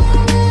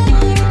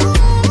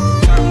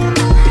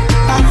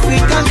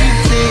 African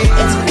beauty.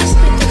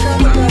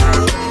 You're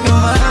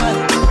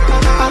my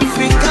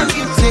African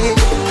beauty.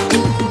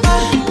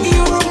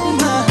 You're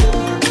my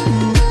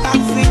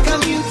African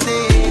beauty.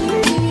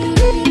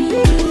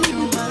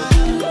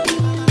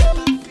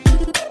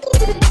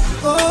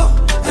 Oh,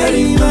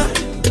 Erima.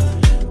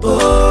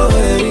 Oh,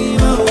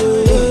 Erima.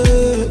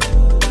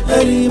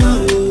 Erima.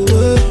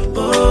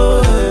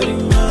 Oh,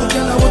 Erima.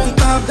 Girl, I want to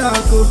tap that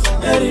go.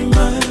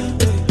 Erima.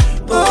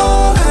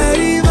 Oh,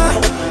 Erima.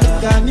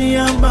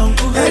 Ghanaian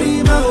Banku.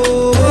 Erima. Oh,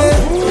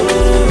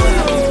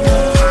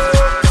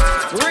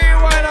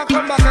 Rewind and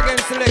come back again,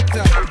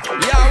 selector.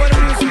 Yeah, when the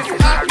music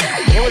is hot,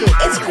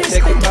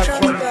 take it back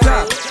from the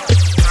top.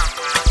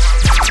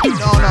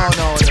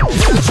 No.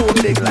 It's so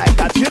big like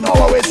that. You know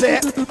what we say?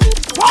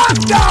 Fuck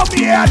down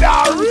here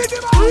now.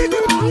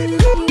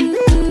 Rhythm.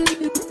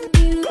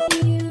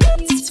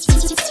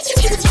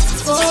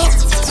 oh,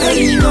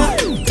 Erima.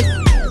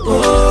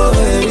 Oh,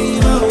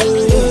 Erima.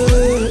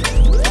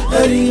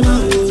 Erima.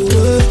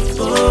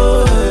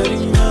 Oh,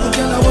 Erima.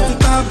 Girl, I want to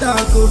tap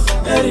that go.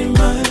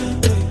 Erima.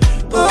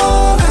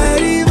 Oh,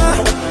 Erima.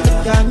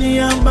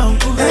 Ghanaian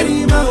Banku.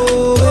 Erima.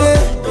 Oh,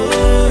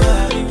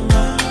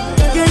 Erima.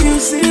 Can you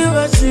see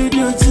what you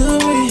do to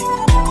me?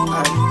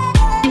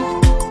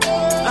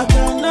 I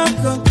cannot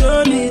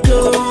control it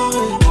all.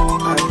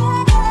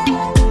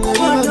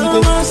 But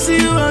I'ma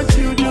see what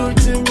you do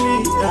to me.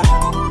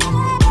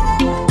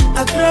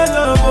 I cry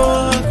love,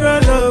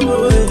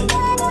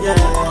 yeah.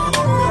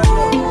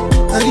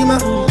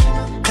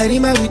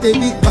 Erima with a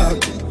big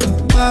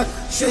bag,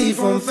 show you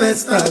from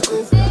first start.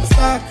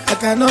 I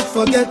cannot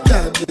forget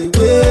that the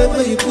way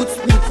when you put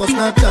me for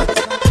Snapchat.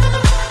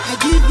 I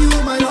give you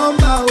my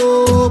number,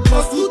 oh,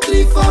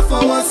 +234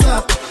 for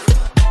WhatsApp.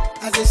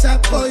 As a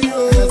sharp boy,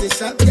 as a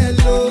sharp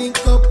yellow, link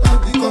up and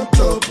become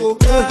trouble.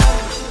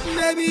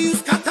 Maybe you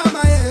scatter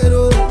my head,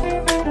 oh.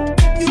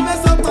 You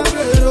mess up my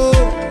brain, oh.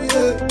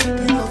 Yeah,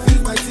 you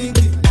confuse my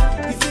thinking.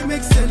 If you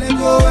make sense,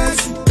 go and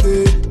shoot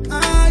me.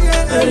 Ah,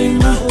 yeah,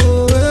 Erima,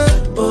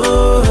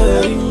 oh,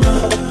 Erima,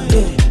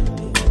 yeah.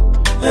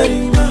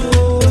 Erima,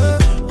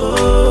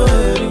 oh,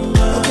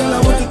 Erima. Okay, I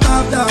want to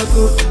tap that,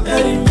 go.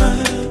 Erima,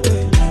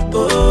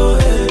 oh,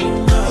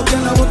 Erima. Okay,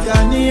 I want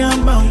Ghanaian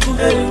Banku.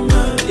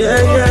 Erima,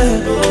 yeah.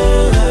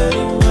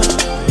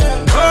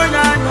 Oh,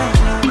 na.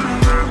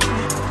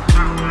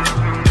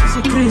 It's a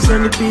Chris on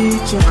the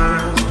beach,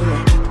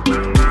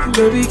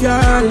 baby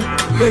girl,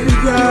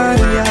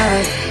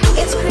 yeah.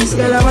 It's Chris,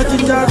 girl, I want to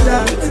talk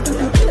that.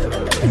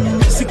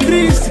 It's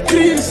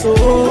Chris,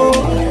 oh.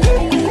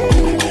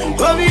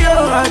 Baby,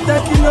 oh, I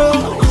thought you know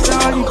it's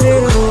all the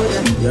day, oh,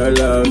 yeah. Your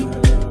love,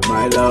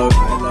 my love,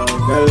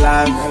 your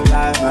life,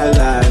 my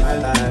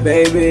life,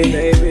 baby,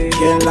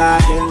 can't lie,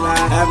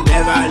 I'm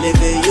never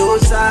leaving your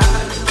side.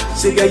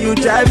 So girl, you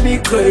drive me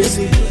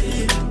crazy.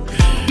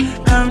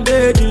 I'm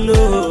dead in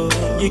love.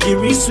 You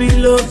give me sweet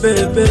love,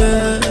 baby.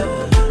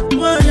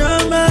 When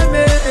you're my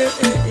man,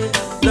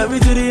 love me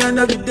to the end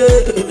of the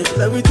day,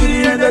 love me to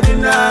the end of the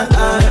night.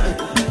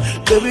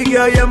 Baby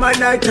girl, you're my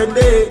night and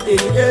day.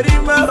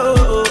 Erima,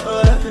 oh,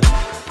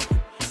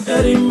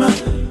 Erima,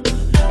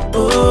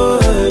 oh,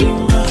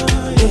 Erima,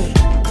 yeah.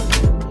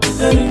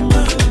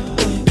 Erima,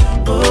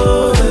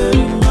 oh,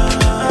 Erima,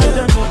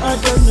 I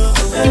don't know,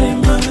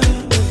 Erima,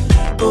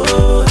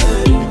 oh,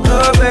 Erima,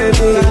 oh,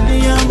 baby,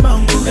 Erima,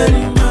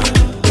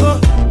 oh,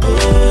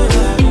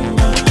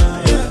 Erima.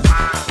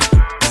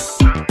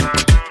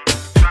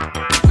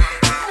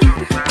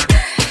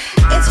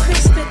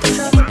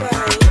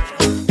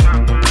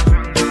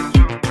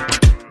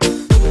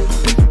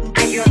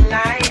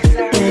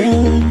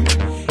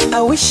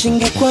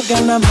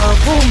 Naga na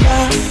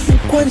mavumba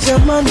kwanja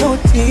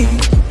manoti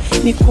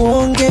ni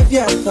kuonge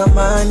vya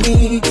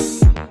thamani,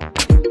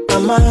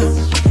 ama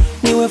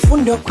niwe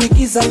fundo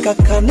kuigiza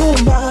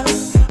kakanumba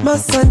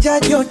masanja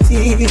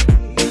joti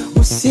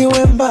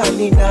usiwe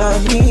mbali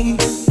nami.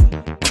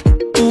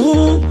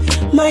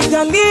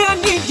 Maidalia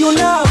ni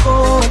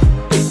julavo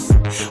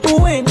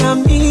uwe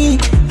nami,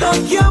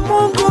 haki ya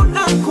Mungu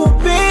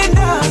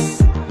nakupenda.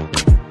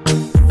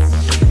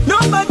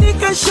 Nobody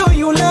can show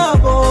you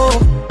love,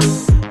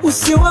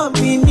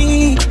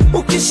 usiwamini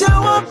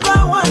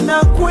ukishawapa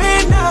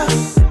wanakwenda.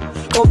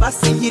 O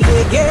basi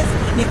jilegeze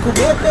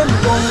nikubebe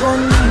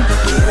mgongoni,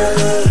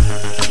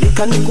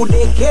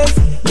 nikanikudekeze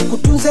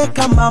nikutunze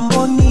kama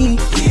mboni.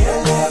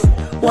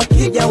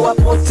 Wakija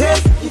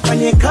wapoteze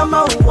ifanye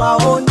kama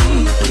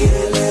uwaoni,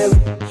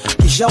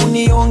 kisha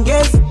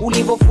uniongeze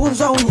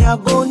ulivyofunzwa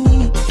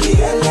unyagoni.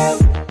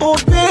 Oh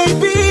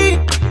baby,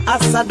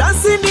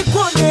 asadasi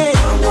nikone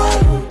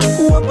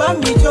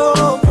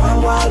uwabamijo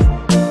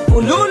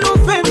ululu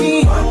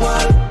femi.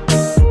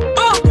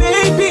 Oh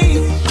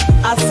baby,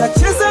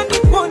 asacheza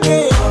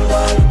nikone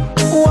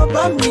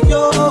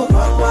uwabamijo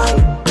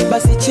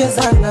basi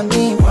cheza na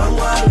mimi.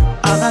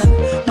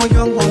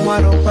 Moyongo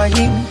mwaro kwa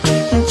hini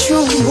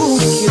mchungu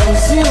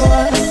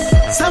kiruziwa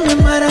same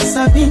mara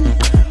 70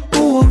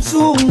 uo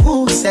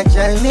mzungu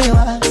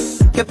sajalewa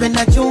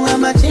kependa chunga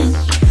majini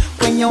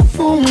kwenye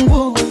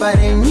ufungu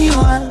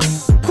parenyiwa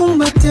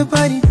kumbate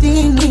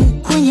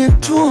baridini kwenye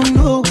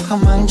tundu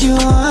kama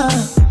njua.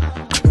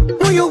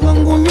 Moyo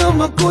wangu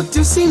nyoma kote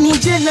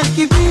usinije na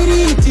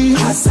kibiriti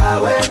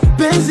asawe,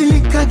 penzi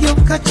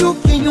likageuka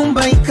chuki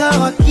nyumba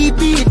ikawa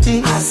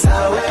kibiti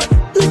asawe,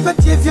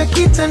 nipatie vya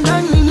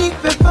kitandani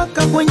nipe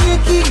paka kwenye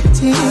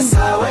kiti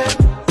asawe,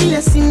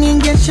 ile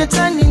sininge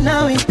shetani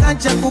nawe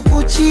ikaja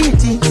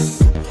kukuchiti.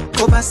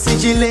 Kwa basi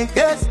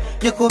jilegeze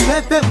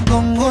nikubebe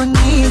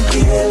mgongoni,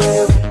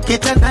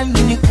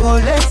 kitandani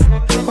nikoleze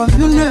kwa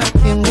vyuno ya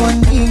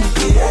kingoni,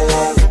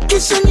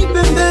 kisha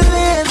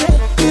nibembeleze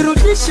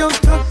nirudishe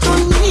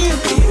utotoni,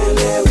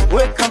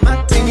 weka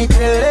mate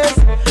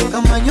niteleze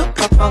kama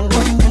nyoka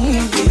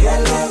pangoni.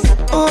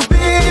 Oh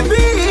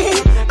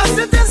baby,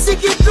 asetesi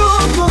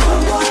kidogo,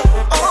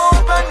 oh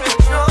bani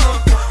chogo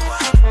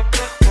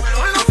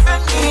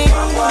ulufeni.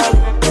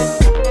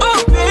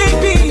 Oh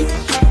baby,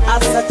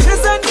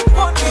 asacheza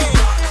nipone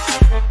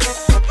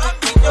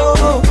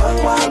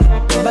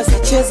basi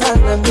cheza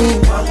na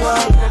mimi.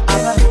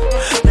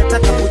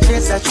 Nataka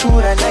kucheza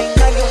chura na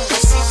ingali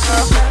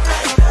umesika,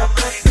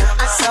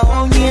 asa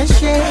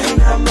onyeshe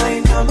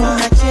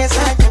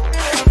unacheza.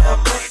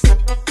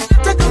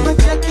 Nataka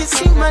maja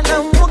kisima na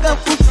mwoga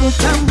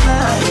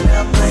kututamba,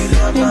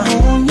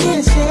 hebu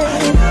onyeshe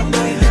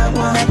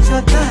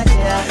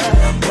unachotaja.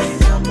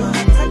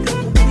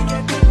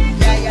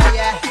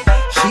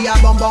 She a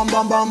bum bum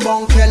bum bum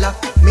bum killer.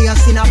 Me a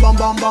sin a bum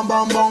bum bum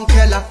bum bum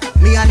killer.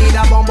 Me a need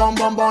a bum bum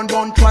bum bum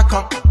bum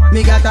tracker.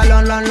 Me got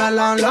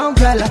a long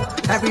fella.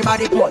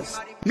 Everybody pulse.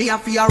 Me a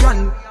fear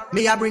run.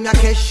 Me a bring a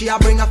cash, she a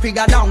bring a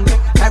figure down.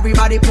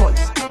 Everybody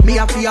pulse. Me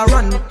a fear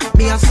run.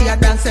 Me a see a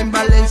dancing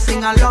balance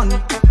sing along.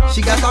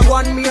 She got a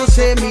one, me a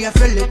say, me a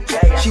feel it.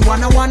 She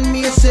wanna one,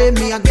 me a say,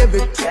 me a give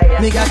it.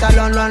 Me got a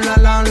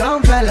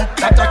long fella.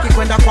 Attack it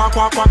when the quack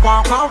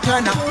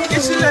tena.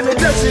 If she let me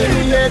touch it,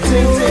 me a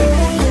ting.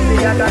 Me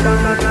got a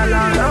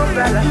long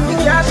fella. Me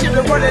can't shift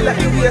the body like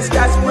the waist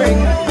got spring.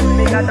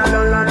 Me got a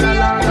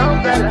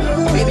long fella.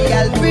 Baby,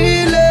 I'll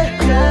feel it.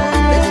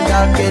 Baby,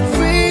 I'll get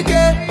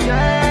freaky.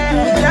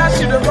 Me can't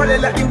shift the body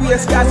like the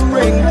waist got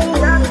spring.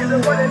 Can't shift the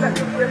body like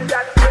the waist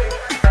got spring.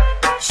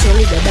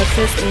 Surely got that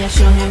face, me I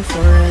show him for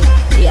real.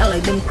 Yeah,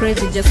 like them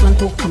crazy, just want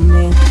to come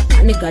in.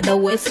 And he got that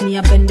waist, me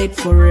I bend it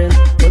for real.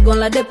 We gon'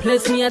 let the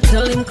place, me I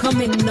tell him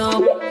come in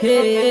now.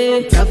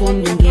 Hey,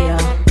 Tavom Yungea.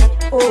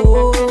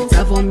 Oh,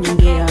 Tavom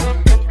Yungea.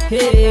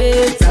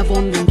 Hey,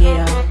 Tavom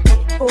Yungea.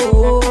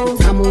 Oh,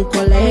 Tamu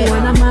Kole. Me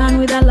want a man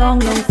with a long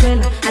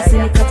fella. I see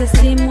me cut a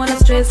steam, wanna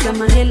stress la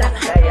manela.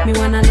 Me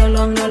want a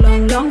long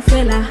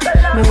fella.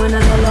 Me want a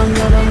long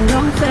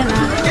fella.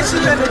 If she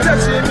let me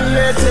touch it, me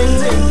a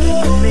ting.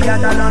 Me got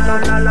a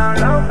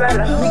long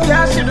fella. Me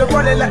can't shift the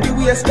body like the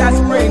waist got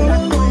spring.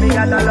 Me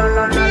got a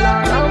long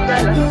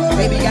fella.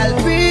 Baby, I'll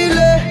feel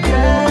it.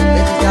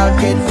 Baby, I'll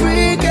get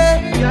freaky.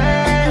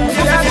 Me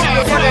can't shift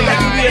the body like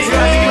the waist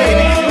got spring.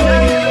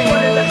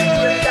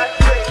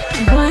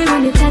 Boy,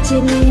 when you touch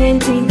it, me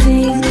ain't ting.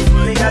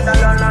 Me got a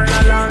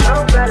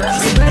long fella.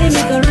 Body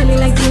make a rally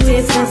like the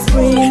waist got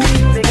spring.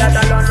 Me got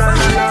a long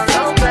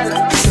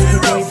fella.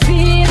 Boy,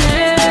 feel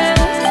it.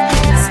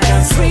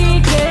 That's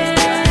freaky.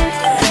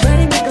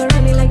 Body make a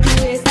rally like the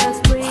waist got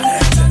spring.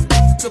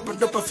 Super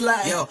duper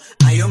fly. Yo,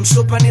 I am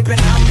super nipe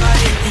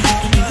nambari.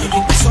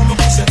 Nikisoma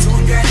kisha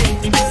tungari.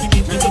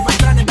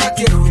 Natupatane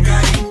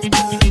bakirungari.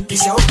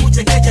 Kisha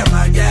ukuje keja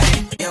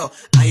magari. Yo,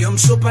 I am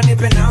super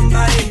nipe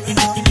nambari.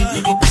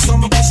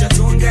 Nikisoma kisha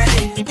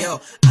tungari. Yo,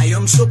 I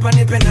am super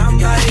nipe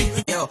nambari.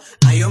 Yo,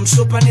 I am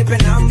super nipe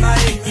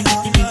nambari.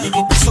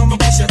 Nikisoma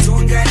kisha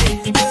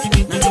tungari.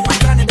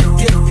 Natupatane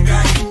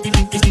bakirungari.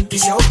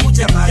 Kisha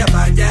ukuje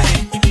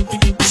magari.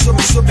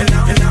 mshupe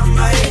na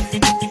mai.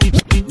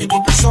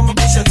 Nikupe somo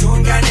kisha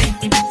tuungane,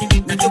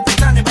 na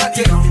tupatane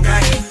pate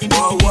rongai.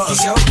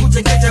 Kisha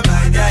ukuje keja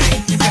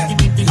baadaye.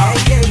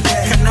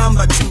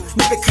 Kanamba tu,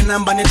 nipe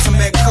kanamba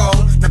nitameko.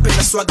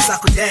 Napenda swag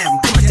zako damn,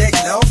 kama dead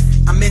love.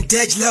 I'm in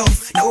dead love,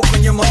 na uko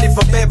nyuma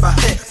ulivobeba.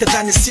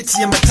 Tadhani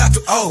city ya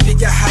matatu, oh.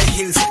 Piga high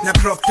heels, na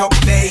crop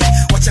top bay.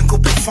 Wacha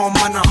nikupe form,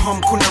 mana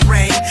home kuna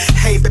rain.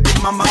 Hey baby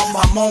mama,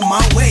 I'm on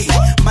my way.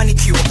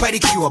 Manicure,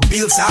 pedicure,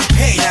 bills I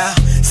pay.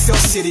 Still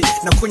city,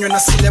 na kunywa na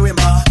silewi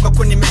ma. Kwa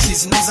kuni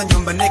mechizi, nuza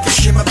nyumba neke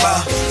shima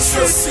ba.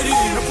 Still city,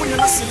 na kunywa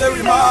na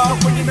silewi ma.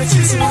 Kuni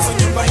mechizi, nuza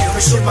nyumba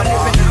neke shima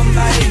nipe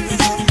namba.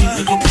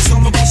 Nikupe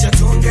somo kisha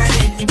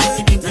tuungane,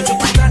 na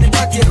tupatane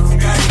pake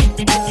rungani.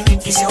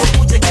 Kisha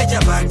ukuje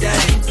keja baadaye.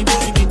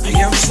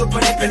 I am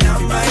super nipe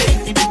namba.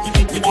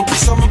 Nikupe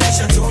somo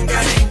kisha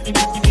tuungane,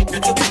 na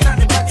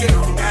tupatane pake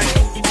rungani.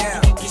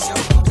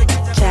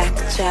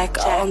 Jack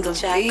on the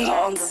beat.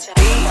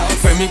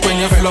 Femi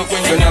kwenye flow,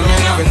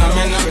 phenomena.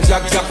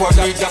 Jack kwa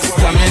beat,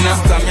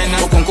 stamina.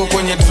 Okonko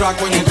kwenye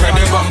track,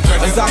 incredible.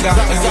 Zaga.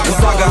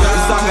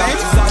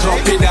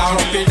 Drop it down,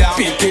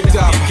 pick it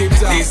up.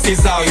 This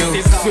is how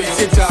you switch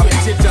it up.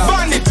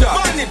 Burn it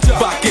up,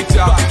 back it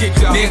up.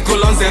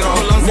 Nickel on zero,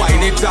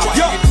 wind it up.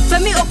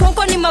 Femi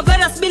Okonko ni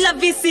maveras bila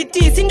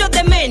VCT. Sindo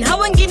the main,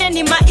 hawa wengine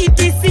ni ma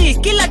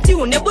ETC. Kila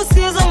tune, ebu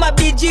sizo ma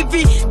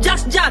BGV.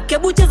 Jack,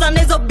 ebu cheza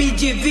nezo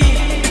BGV.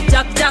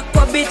 Jack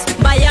kwa beat,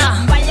 baya.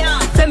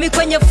 Femi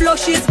kwenye flow,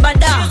 she's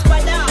bada.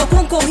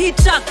 Okonko hit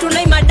track,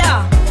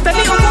 tunaimada.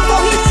 Femi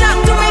Okonko hit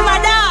track,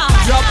 tunaimada.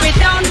 Drop it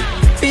down,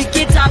 pick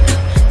it up.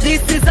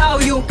 This is how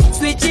you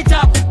switch it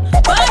up.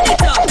 Burn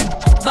it up,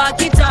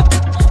 back it up.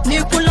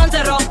 Nickel on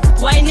zero,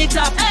 wind it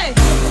up. Hey.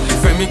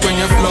 Femi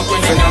kwenye flow,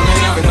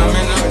 phenomena.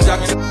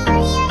 Jack,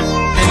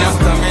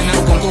 stamina.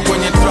 Okonko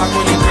kwenye track,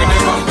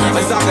 incredible.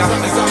 Zaga.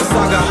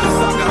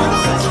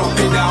 Drop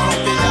it down,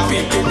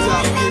 pick it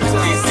up.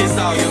 This is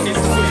how you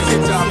switch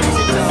it up.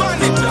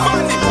 Burn it up.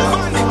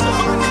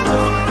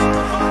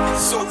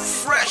 So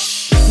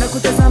fresh.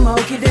 Nakutazama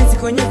ukidensi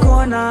kwenye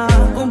kona,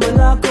 umbo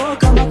lako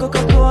kama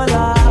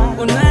Coca-Cola.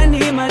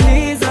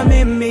 Unanimaliza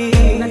mimi,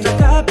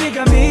 nataka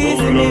piga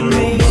mizi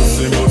mimi.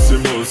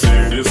 Mossy,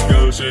 this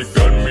girl she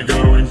got me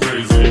going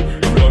crazy.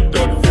 I'm got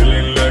that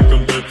feeling like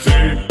I'm tipsy.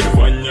 If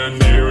when you're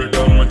near it,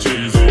 I'm a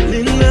cheesy.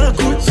 Nina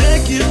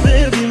kucheki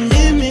baby,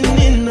 mimi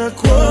nina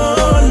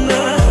kuona.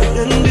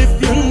 And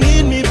if you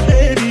need me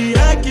baby,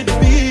 I could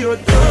be your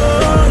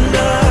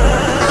donor.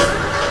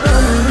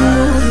 I'm in the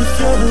mood, if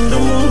you're in the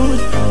mood.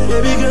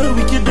 Baby girl,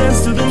 we can dance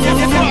to the mood. I'm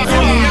in the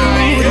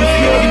mood, if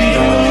you're in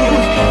the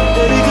mood.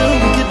 Baby girl,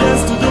 we can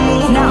dance to the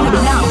mood.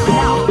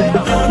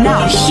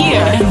 Now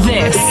hear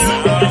this.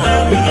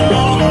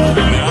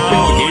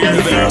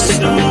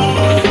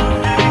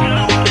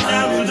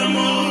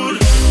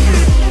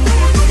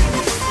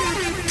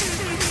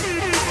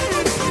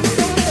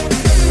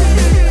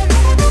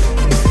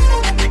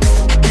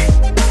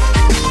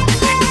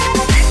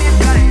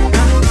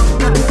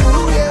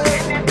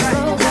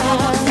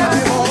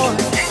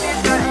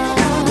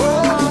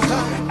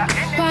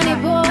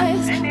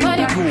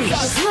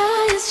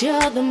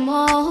 You're the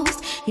most,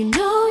 you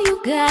know you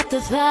got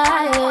the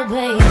fire,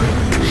 baby.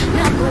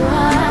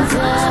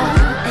 Nakuwaza,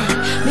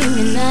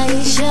 mimi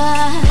naisha.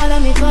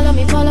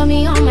 Follow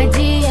me on my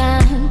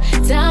DM.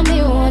 Tell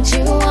me what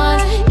you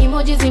want.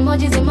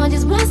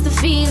 Emojis, what's the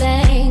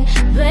feeling?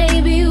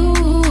 Baby, you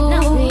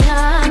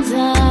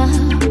nakuanza.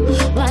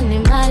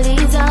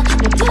 Wanimaliza,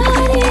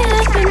 nobody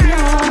happy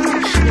now.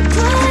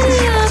 Nobody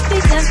happy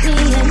except me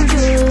and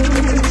you.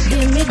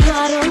 Give me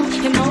dwaro,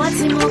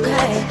 emawati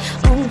mokai.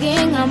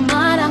 Ungenga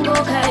marango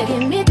kai.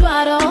 Give me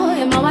dwaro,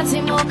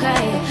 emawati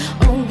mokai.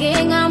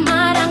 Ungenga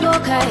marango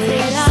kai.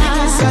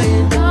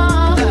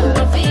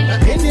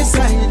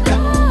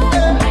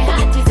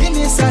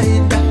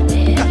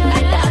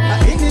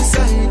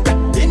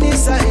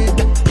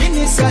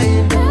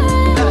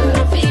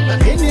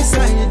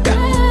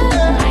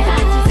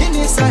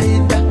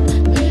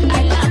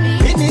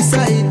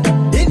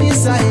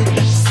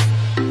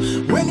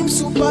 When him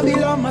super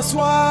bila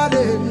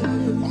maswale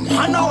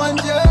mhana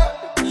wanje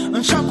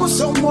nshaku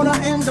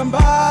somona enda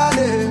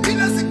mbale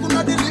ina siku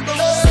na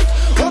deliberate.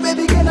 Oh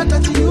baby girl I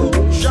touch you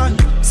shine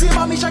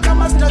simamisha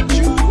kama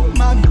statue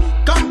mami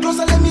come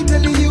closer let me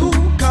tell you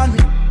can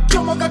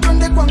chomoka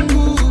twende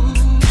kwangu.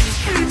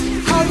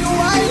 How you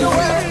wide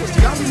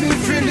awake got me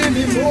feeling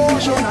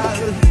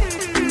emotional.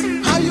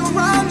 How you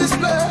run this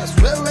place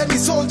where the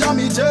soldier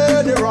me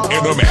general.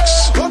 In the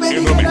mix. Oh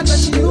baby girl I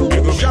touch you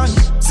shine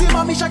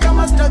simamisha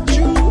kama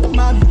statue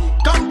mami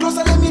come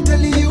closer let me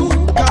tell you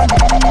can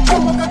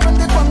chomoka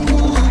twende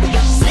kwangu.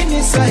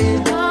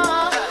 Inside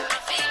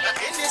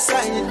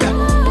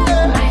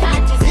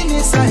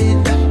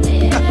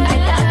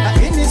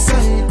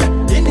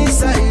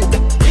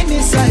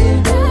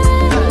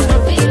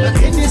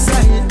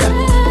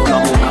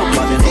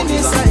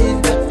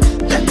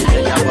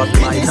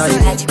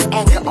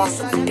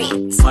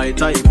My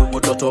type,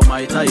 mutoto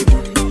my type.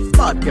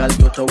 Bad girl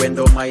toto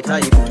wendo my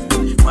type.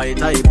 My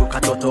type,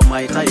 katoto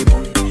my type.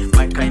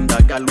 My kind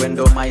of girl when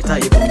do my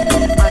type.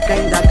 My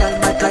kind of girl,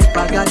 my type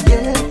of girl,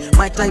 yeah.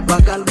 My type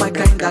of girl, my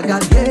kind of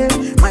girl, yeah.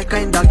 My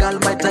kind of girl,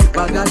 my type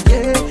of girl,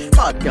 yeah.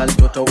 Bad girl,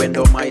 toto when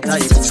do my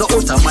type. So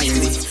uta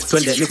mindy,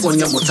 twende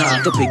niponye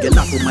muta. Tupige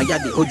lafu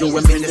mayadi, huju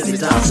wembele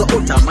sita. So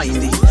uta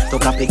mindy,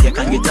 toka pige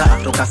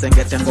kangita. Toka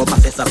sengete ngoma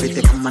pesa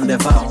pite kumande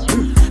vao.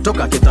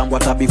 Toka kitangwa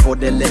ta before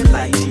the late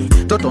light.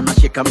 Toto na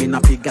shika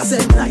mina piga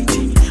same night.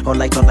 All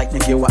like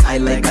nikiwa I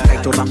like a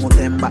kaito la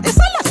mutemba.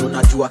 Esala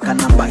tunajua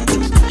kana bite.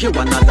 She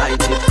wanna light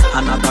it,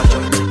 another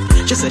joint.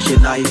 She say she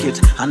like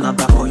it,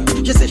 another point.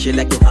 She say she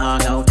like to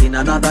hang out in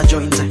another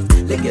joint.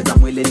 Legeza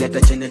mwili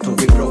lete chini to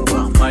the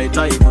program. My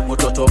type,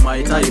 mutoto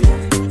my type.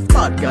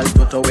 Bad girl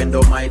toto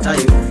wendo my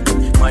type.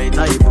 My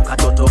type,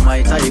 katoto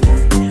my type.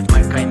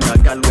 My kind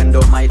of girl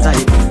wendo my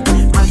type.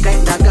 My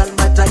kind of girl,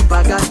 my type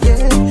of girl,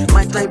 yeah.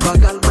 My type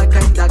of girl, my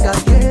kind of girl,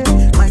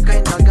 yeah. My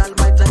kind of girl,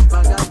 my type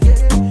of girl,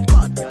 yeah.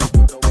 Bad girl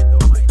toto wendo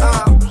my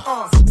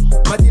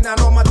type. Majina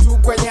noma tu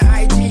kwenye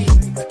IG,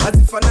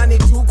 hazifanani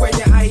tu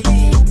kwenye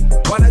ID.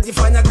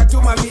 Wanajifanya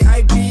katuma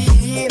VIP,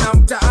 na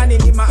mtaani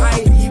ni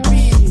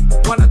ma-IDP.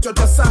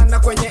 Wanachota sana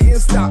kwenye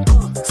Insta,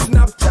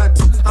 Snapchat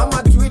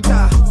ama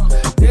Twitter.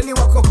 Daily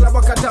wako club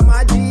wakata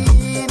maji,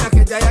 na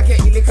keja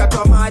yake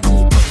ilikatwa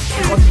maji.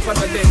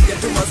 Wakipata denge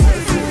tu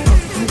maselfie,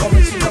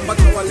 wameshinda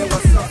mpaka wale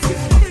wasafi.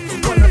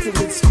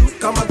 Wanatumits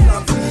kama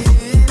Glavi,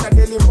 na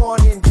daily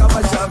morning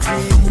kama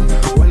Shafi.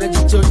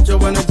 Wanajichocha,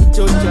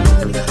 wanajichocha.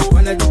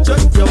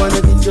 Wanajichocha,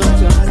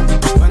 wanajichocha.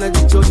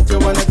 Wanajichocha,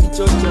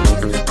 wanajichocha.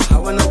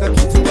 Hawana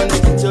kakitu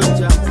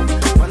wanajichocha.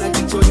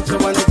 Wanajichocha,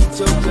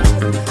 wanajichocha.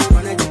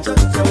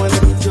 Wanajichocha,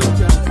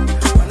 wanajichocha.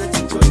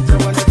 Wanajichocha,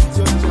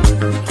 wanajichocha.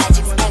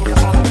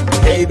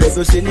 Hey baby,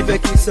 usinipe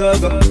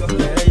kisogo.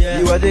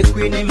 You are the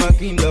queen in my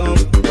kingdom.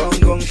 Gong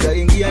gong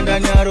shaingia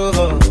ndani ya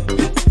roho.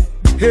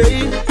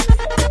 Hey,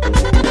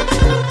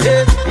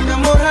 hey, ina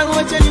mora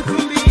wacha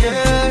nikumbie.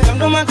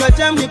 Kangoma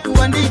katam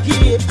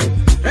nikuandikie.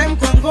 Rhyme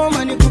kwa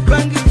ngoma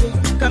nikupangie.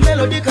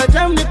 Kamelodi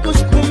katam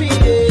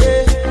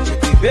nikusukumie.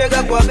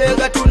 Bega kwa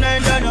bega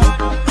tunaendana.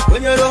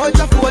 Kwenye roho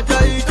chafu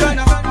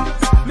wataitana.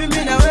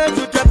 Mimi na wewe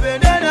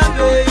tutapendana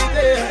baby.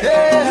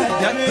 Hey,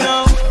 tell me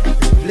now.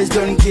 Please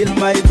don't kill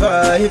my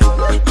vibe.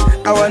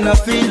 I wanna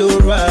feel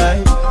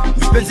alright.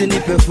 Mpenzi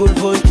nipe full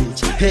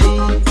voltage. Hey,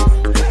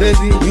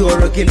 baby, you are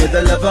rocking with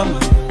the lover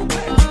man.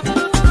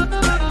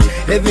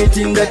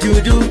 Everything that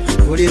you do,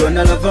 put it on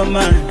a lover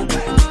man.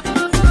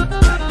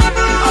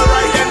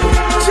 Alright,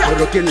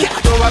 rocking it.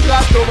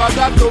 Towaga.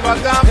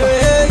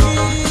 Hey,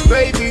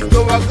 baby,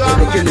 towaga.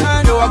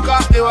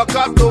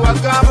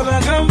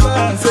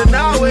 So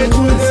now we're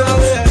doing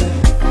something.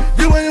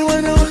 The way you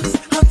wanna was,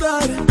 I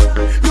thought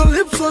it. Your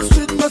lips so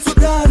sweet, but so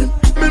got it.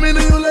 Mimi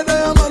ni yule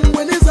diamond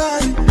when he's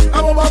high.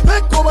 I'm over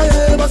back over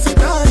here, but so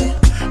die.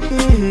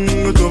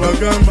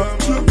 Towagamba,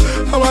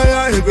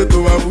 awaya ebe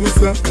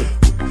towabusa.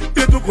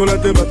 Yetu kola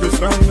te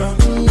batusanga.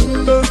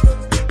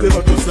 Te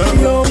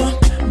batusanga.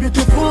 You're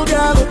beautiful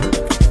girl.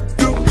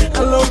 I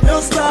love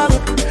your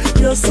style.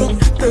 You're so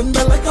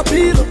tender like a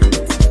pillow.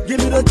 Give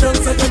me the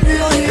chance, I can be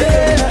your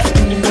hero.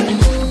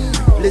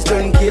 Please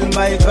don't kill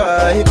my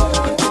vibe.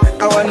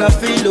 I wanna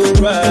feel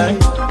alright.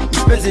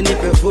 Mpenzi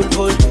nipe full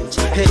voltage.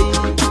 Hey,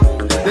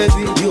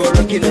 baby, you are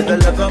rocking with the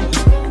lover.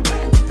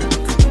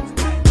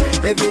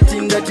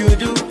 Everything that you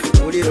do,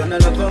 put it on a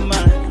lover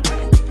man.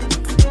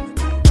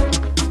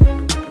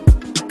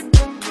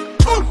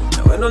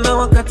 Wendo na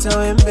wakata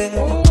wembe.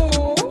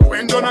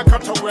 Wendo na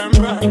kata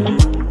wembe.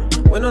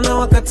 Wendo na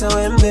wakata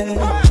wembe.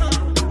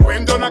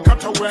 Wendo na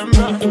kata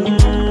wembe.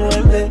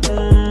 Wembe.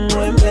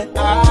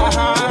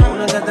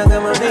 Unakata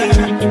kama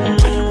baby.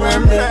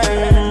 Wembe.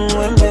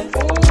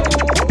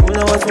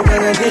 Unawasuka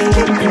na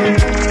dingi.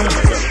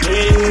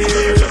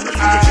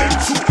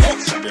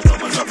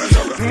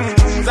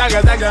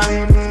 Zaga,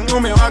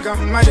 umewaka,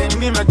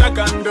 madem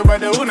nataka ndo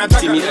bado unataka.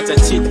 See me at a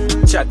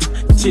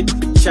chit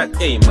chat,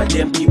 hey,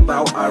 madam keep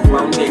out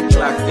around the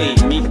clock, hey,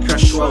 me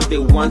crash out they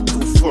want to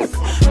fuck,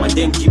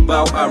 madam keep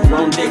out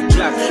around the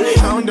clock.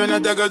 How don't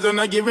nataka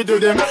don't give it to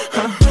them,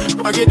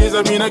 I get this,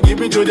 I mean I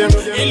give it to them.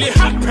 It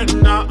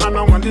happen now and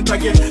I want it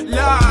again,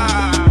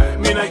 lie,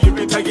 mean I give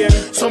it again.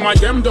 So my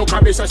dem don't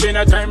come bisa say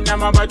na time na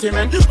my body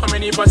man. How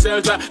many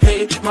parcels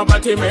hey, my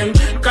body man.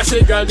 Cause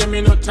a girl them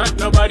me not touch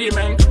nobody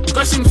man.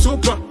 Cause him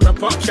super,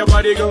 wrap up your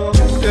body go.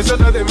 There's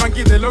another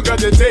monkey, they look at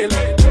the tail.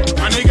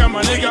 My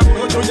nigga,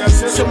 go to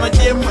yourself. So my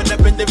dem when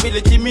up in the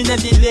village, give me na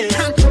delay.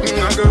 I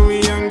go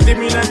young, give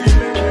me na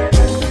delay.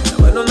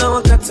 Wendo na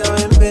wakata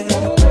wembe.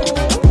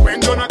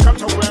 Wendo na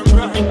kata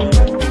wembe.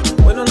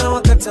 Wendo na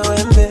wakata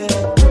wembe.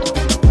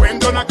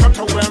 Wendo na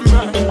kata wembe.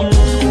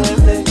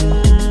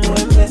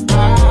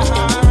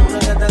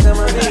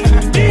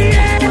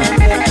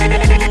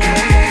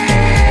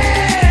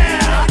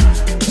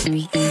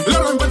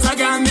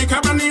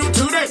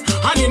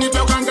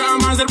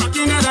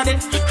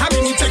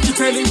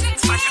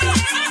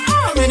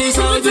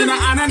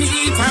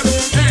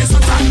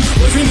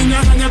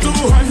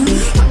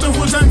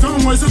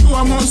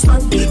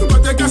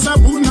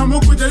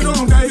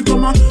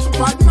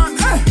 Batman,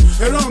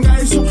 eh, long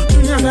guys, so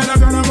you never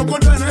gonna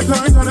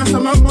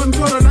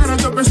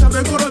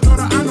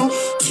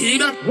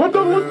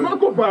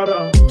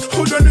para.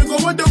 Who don't go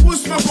with the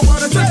bush smoke over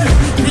the church?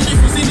 Me if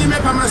you see me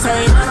pa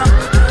masai mara.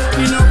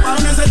 Me no pa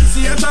me say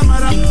see a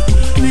tamara.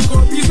 Me go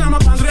peace na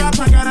mapandre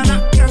apagarana.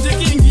 Kaje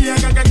kingi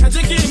gaga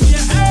kaje kingi.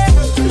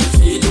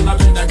 See you na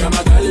benda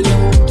kama galile.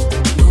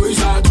 No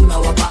isa tuna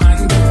wapa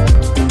ande.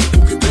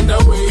 Ukipenda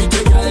way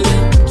te galile.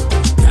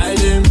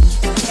 Galile.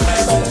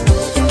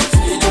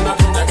 See you na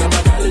benda kama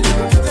galile.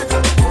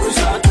 No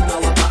isa tuna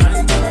wapa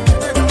ande.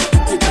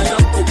 Ukipenda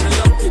 1,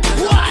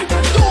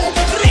 2,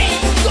 3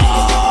 go.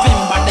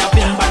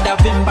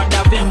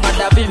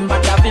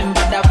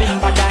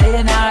 Vimbada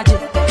energy.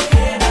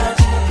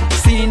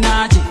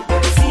 Synergy.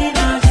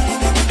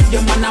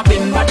 You man a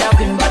vimbada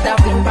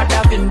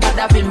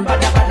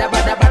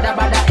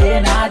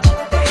energy.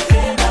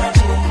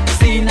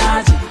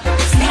 Synergy.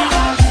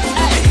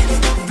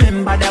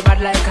 Vimbada bad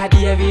like a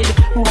David.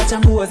 Watch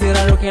and go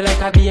zero looking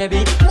like a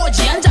baby.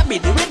 Moji and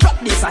Jabidi, we drop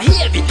this a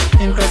heavy.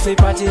 Increase the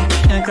party,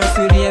 increase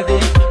the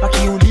raving.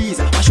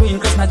 Akiuliza, masho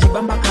increase na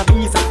jibamba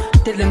kabisa.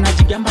 Tell them na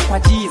jigamba kwa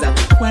Jesus.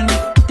 When they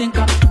think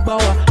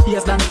about what he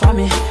has done for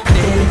me,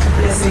 daily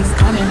blessings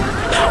coming.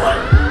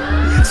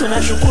 So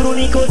nashukuru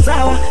niko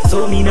sawa,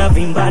 so mina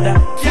vimbada.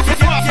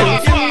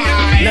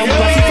 Na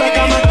mpasifa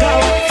kama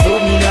kawa, so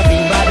mina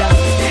vimbada.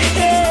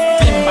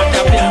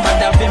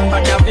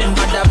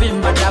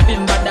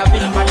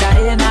 Vimbada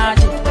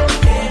energy.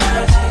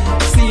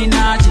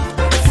 Synergy.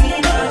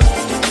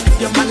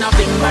 Your man a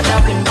vimbada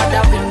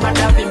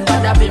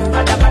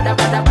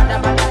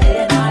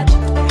energy.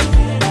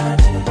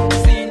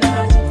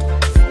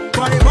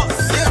 Body box,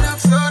 you look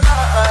so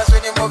nice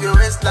when you move your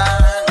waistline.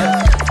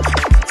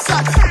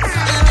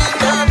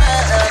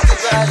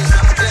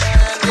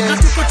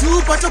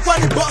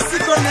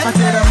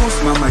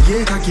 Mama,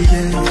 yeah, kaki,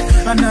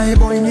 yeah. And I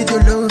boy need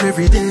your love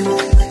every day.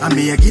 And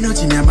me, I get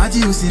out in your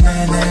maji, you see,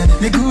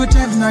 the good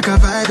times, like a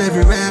vibe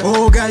everywhere.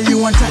 Oh, girl, you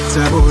want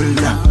touchable,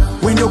 yeah.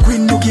 When the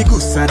queen look, you go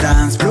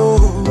dance floor.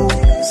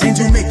 Since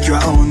you make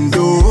your own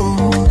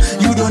door,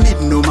 you don't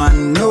need no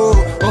man, no.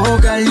 Oh,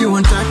 girl, you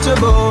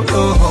untouchable.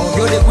 Oh,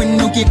 you're the queen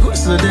look, you go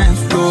dance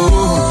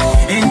floor.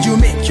 And you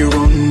make your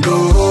own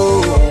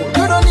door.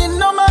 You don't need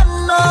no man,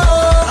 no.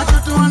 I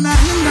thought you wanna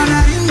ringa,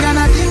 na ringa,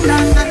 na ding,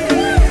 dang, dang.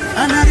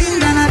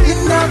 Anarinda na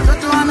dinda,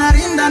 toto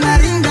anarinda na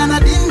ringa na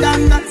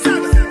dindanda.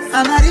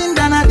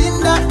 Anarinda na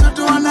dinda,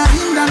 toto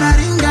anarinda na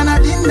ringa na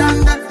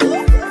dindanda.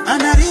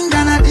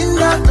 Anarinda na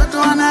dinda, toto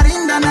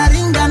anarinda na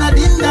ringa na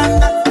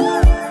dindanda.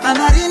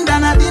 Anarinda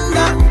na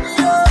dinda.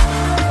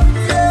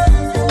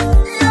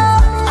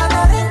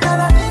 Anarinda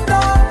na dinda.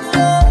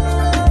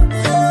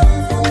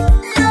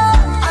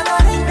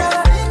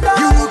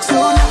 You look so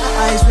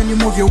nice when you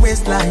move your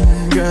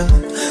waistline, girl.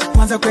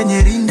 Kwanza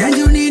kwenye ringa, and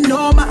you need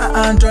no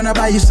man tryna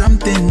buy you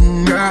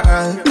something,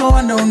 girl. No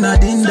one know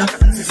nadinda.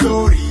 Si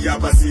sorry,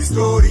 yaba si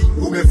story.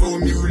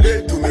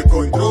 Umeformulate,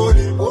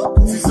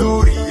 umecontrole. Si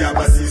sorry,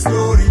 yaba si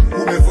story.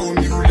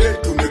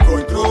 Umeformulate,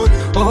 umecontrole.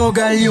 Oh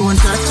girl, you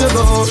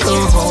untouchable.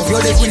 Oh,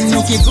 you're the queen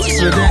who keep us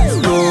to dance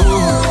floor.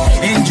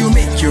 And you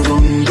make your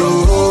own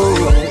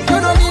door. You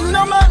don't need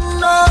no man,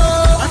 no.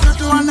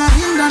 Atoto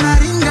anarinda, na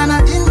ringa,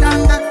 na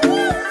dindanda.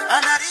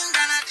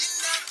 Anarinda, na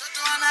dinda.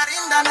 Toto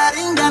anarinda, na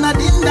ringa, na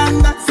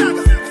dindanda.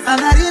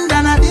 Anarinda,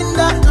 na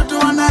dinda. Toto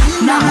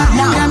anarinda, na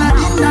ringa, na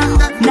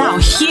dindanda. Now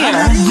hear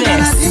this.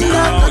 Now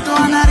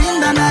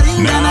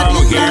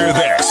hear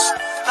this.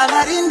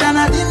 Anarinda,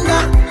 na dinda.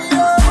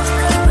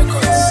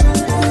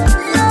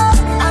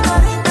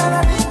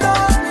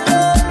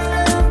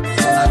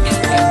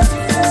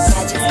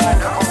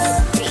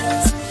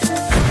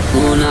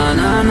 Oh na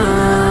na na,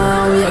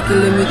 we are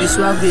killing me the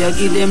swag, we are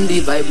give them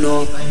the vibe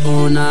no.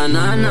 Oh na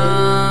na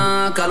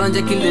na,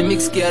 Kalonji kill the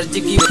mix, KRG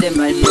give them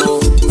vibe no.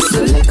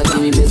 Selector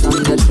give me bass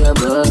on the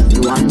treble,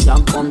 you want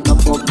jump on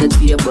top of the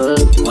table.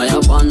 Why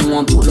up on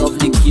one pull off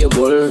the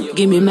cable?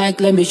 Give me mic,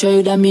 let me show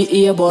you that me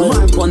able.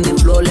 Up on the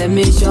floor, let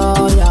me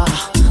show ya.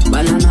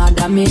 Banana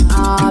that me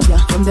have ya.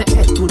 From the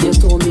head to the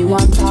toe, me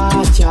want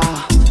touch ya.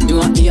 You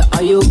want hear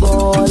how you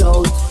ball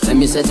out. Let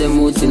me set the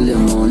mood till the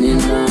morning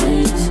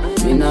night.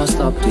 Me now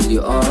stop till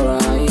you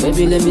alright.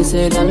 Baby, let me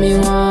say that me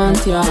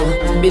want ya.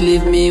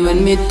 Believe me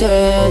when me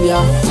tell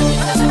ya.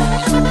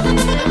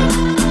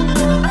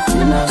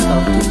 Me now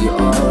stop till you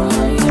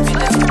alright.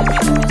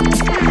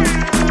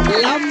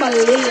 Lamba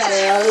lila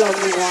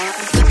lila.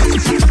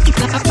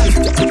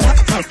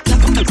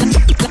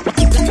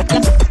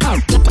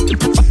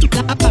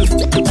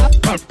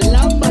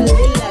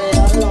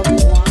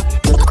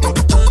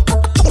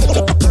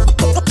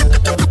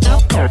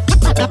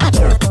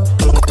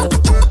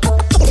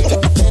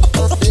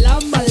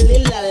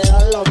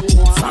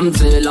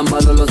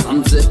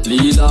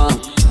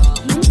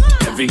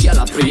 Every girl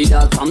a pray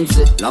that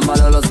something, lamba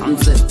lala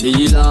something,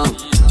 lila.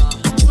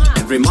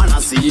 Every man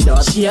a see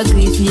that. She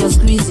agree if you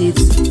squeeze it.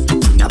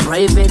 In a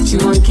private you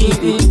won't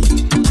keep it.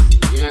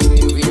 You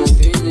agree we don't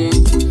feel it.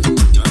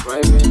 In a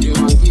private you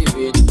won't keep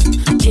it.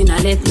 In a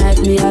late night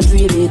me a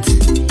drill it.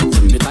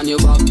 When me turn you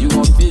back you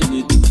won't feel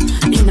it.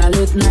 In a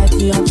late night,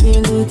 you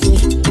feel it.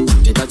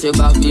 You touch your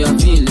back, you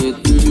feel it.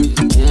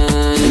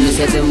 Yeah, let me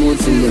set the mood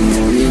till the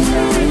morning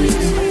light.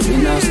 We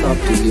not stop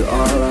till you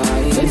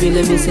alright. Baby,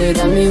 let me say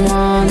that me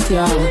want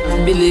ya.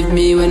 Believe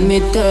me when me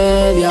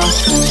tell ya. We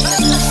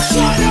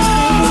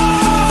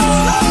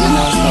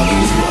not stop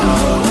till you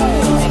alright.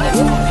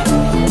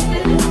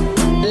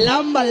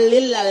 Lamba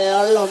lila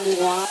lolo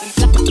mwa.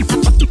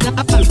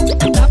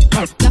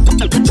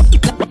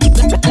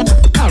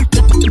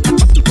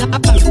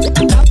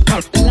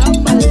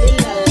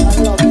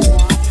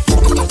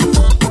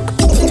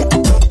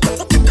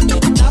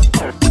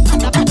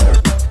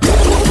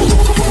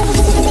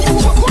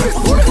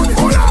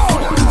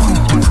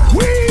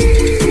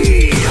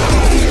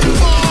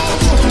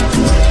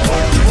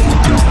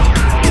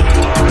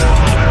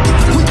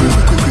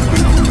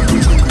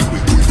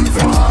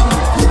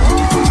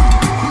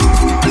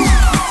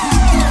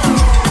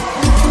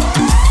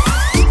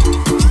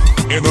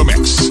 In the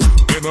mix.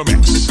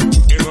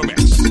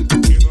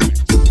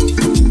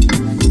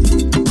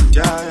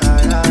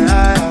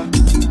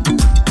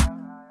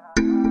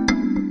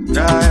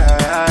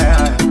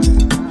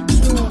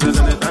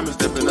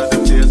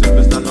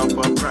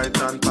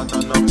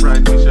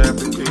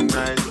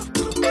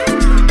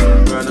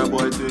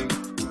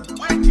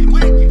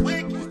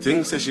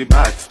 Thinks that she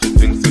bad, she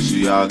thinks that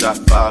she all got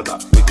fall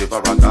back. We give her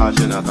a call,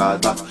 she not call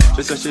back.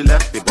 She said she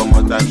left me, but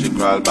more time she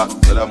crawl back.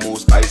 Tell her move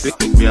spicy,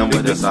 me and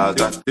with the salt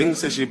got.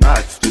 Thinks that she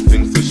bad, she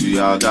thinks that she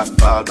all got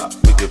fall back.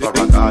 We give her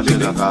a call, she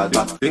not call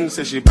back. Thinks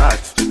that she bad,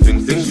 she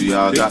thinks that she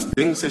all got.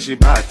 Thinks that she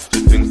bad,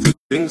 she thinks that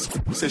things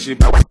say she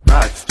bad,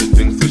 she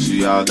thinks that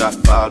she all got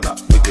fall back.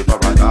 We give her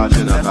a call,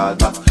 she not call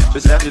back. She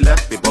said she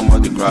left me, but more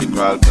time she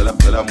crawl. Tell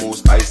her move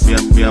spicy,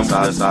 me and with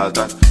the salt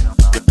got.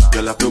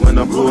 Girl, I feel when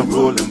I'm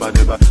rolling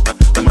body.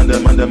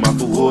 Them have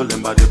to hold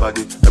them body.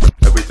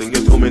 Everything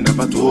you told me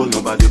never told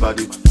nobody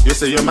body. You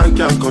say your man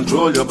can't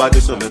control your body,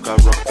 so make her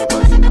rock your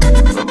body.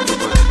 Rock your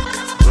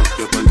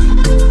body,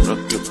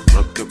 rock your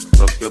body,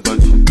 rock your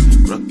body,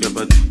 rock your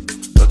body,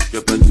 rock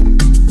your body.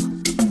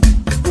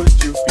 Would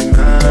you be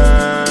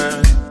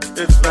mine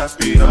if I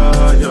be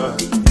all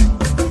yours?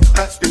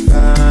 I'd be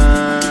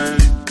fine,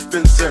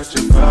 been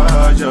searching for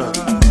you.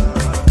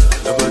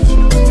 Your body,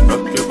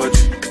 rock your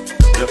body.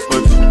 Your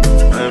body,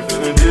 I'm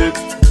feeling it.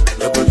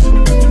 Your body,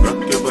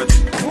 rock your body.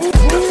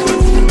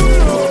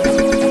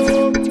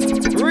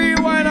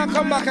 Rewind and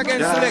come back again,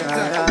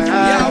 selector.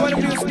 Yeah, when the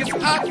music gets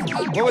hot, what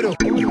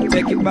we do?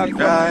 Take it back from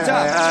the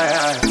top.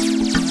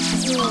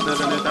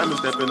 Anytime you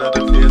step in at the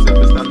place, if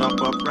you stand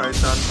up upright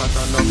and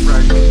pattern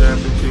upright, you share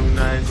everything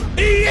nice.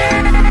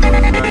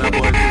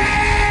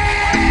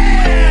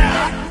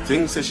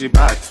 Thinks that she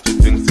bad, she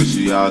thinks that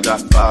she all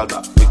got fall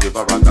back. We give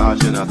her a call,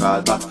 she not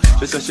call back.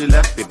 She said she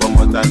left me, but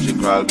more time she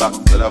crawl back.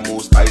 Tell her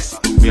move spicy,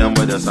 me and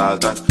with the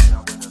salt got.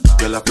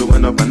 Girl, I feel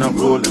when up and I'm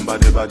rolling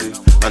body.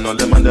 And all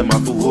them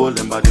have to hold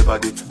them body.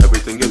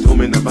 Everything you told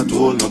me never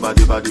told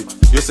nobody body.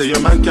 You say your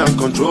man can't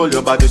control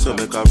your body, so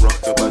make her rock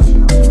your body.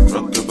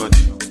 Rock your body,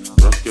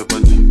 rock your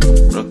body,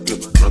 rock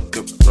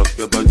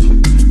your body,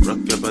 rock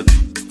your body,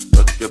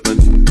 rock your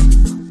body.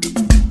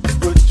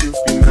 Would you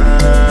be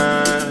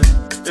mine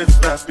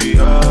if I be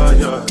all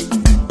yours?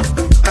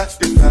 I'd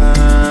be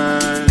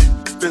fine,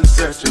 been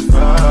searching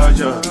for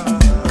you.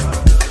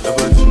 Your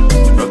body,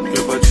 rock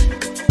your body,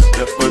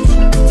 your body,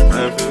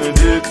 I'm feeling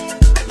it.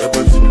 Your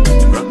body,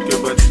 rock your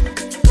body,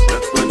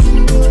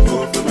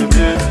 move for me,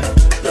 baby.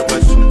 Your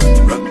body,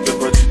 rock your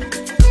body,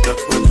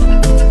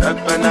 that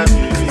banana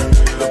baby.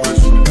 Your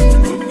body,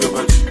 move your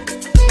body,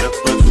 that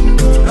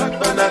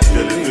banana.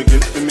 Girl, if you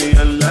give to me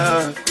a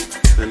love,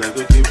 then I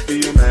go give to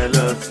you my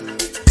love too.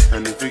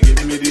 And if you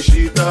give me the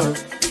sheet off,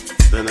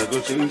 then I go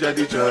change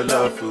the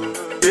jollof food.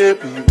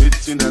 Baby,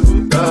 waiting I go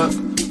talk.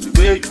 The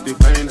way you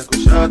define I go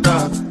shut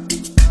up.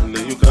 And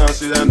then you can't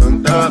sit down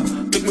on top.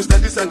 Make me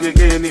start this song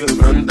again, you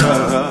run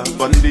top.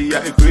 Bundy, I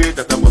agree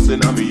that I'm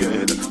busting on me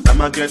head.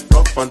 Time I get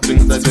rough on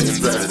things that getting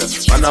better.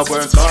 And I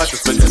work hard to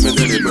get me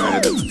daily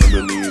bread. When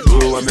me need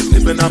you, I'm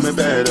sleeping on me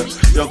bed.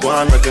 You're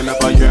going making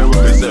up a year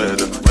what we said.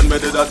 When me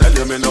did I tell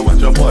you me know what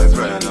your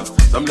boyfriend?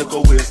 Some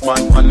little waste man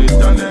on the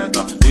internet.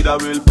 Need a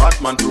real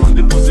Batman to run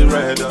the pussy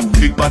red.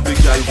 Big body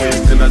girl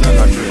wasting than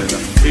a trader.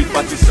 Big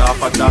body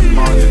soft at that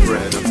morning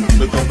bread.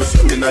 We come to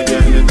swim in a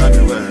year anytime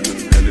you wear.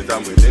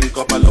 Anytime we link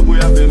up, I love we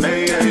have been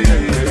made.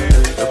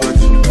 Your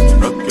body,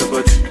 rock your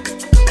body,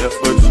 your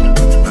body,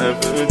 I'm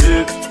feeling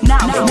it.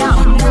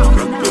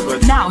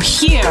 Now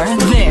hear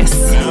this.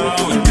 Now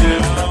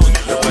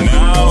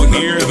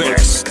hear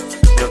this.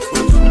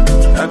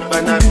 That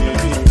banana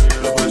baby,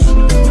 your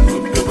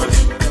body,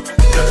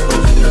 your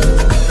body.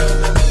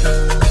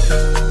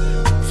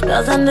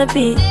 Spells on the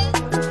beat.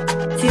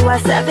 See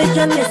what savage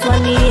on this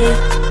one here.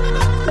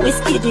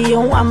 Whiskey, do you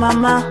want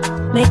mama?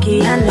 Make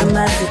it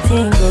animals to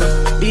tingle.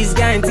 This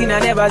kind thing I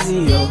never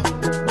see, yo.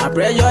 My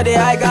pressure, the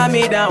high got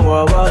me down,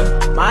 whoa,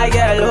 whoa. My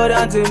girl, hold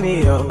on to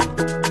me, yo.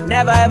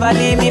 Never ever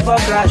leave me for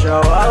crash,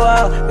 oh,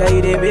 wow. Girl,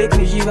 you they make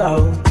me shiver,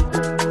 oh.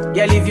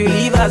 Girl, if you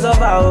leave us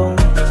over, oh.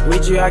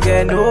 With you, I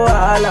get no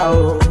allow,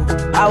 oh.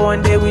 I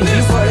want day with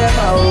you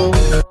forever, oh.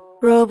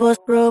 Robos,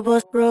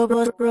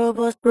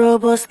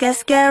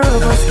 casca.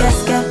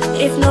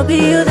 If no be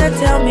you, then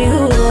tell me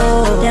who.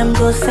 Them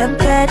go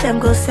sempe.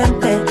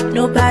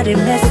 Nobody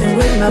messing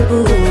with my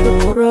boo.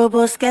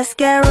 Robos,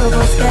 casca.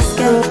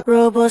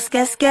 Robos,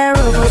 casca.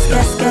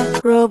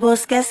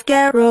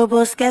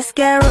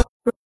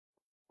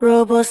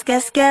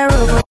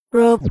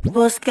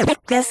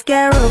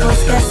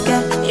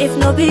 If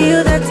no be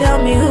you, then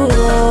tell me who.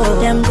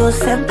 Them go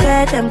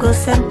sempe.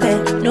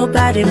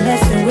 Nobody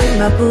messing with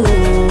my boo.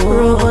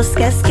 Robos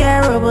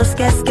casca.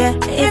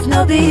 If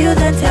no be you,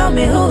 then tell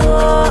me who.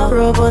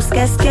 Robos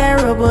casca,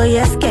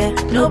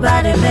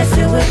 nobody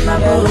messing with my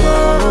boo.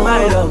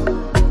 My love,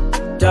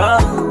 duh.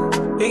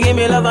 You give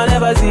me love I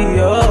never see,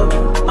 oh.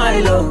 My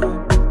love,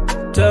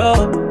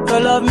 duh. Your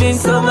love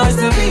means so much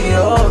to me,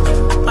 oh.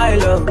 My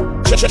love,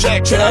 check.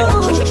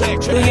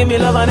 You give me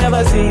love I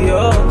never see,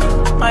 oh.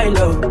 My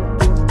love,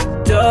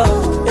 duh.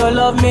 Your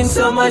love means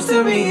so much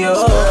to me,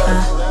 oh.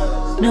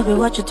 No be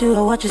what you do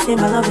or what you say,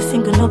 my love is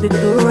single, no be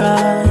plural,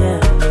 yeah.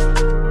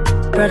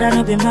 Brother,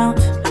 no be mount,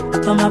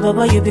 but my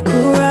baba, you be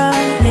cool,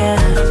 yeah.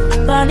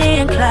 Bonnie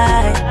and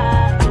Clyde,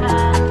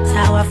 that's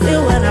how I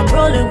feel when I'm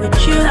rolling with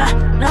you.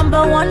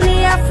 Number one,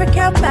 the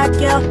African bad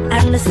girl,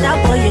 and the star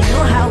boy, you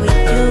know how we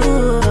do.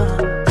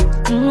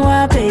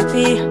 Mwah,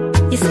 baby,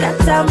 you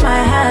scatter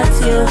my heart,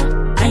 you.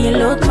 And you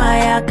load my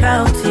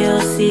account, you.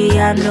 See,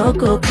 I no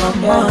go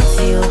come out,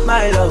 you.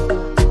 My love,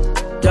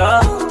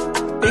 duh.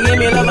 You give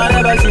me love I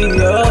never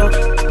see, oh.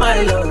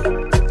 My love,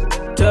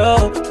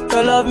 duh.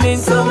 Your love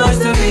means so much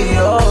to me,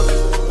 oh.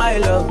 My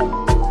love,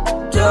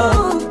 duh.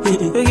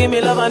 You give me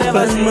love I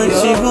never see,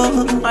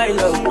 oh. My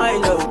love.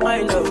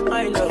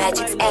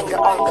 Magic's anger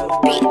on the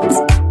beat.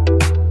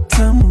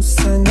 Tamu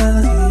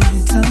sana,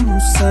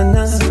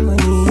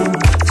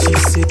 she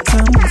said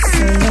tamu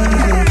sana.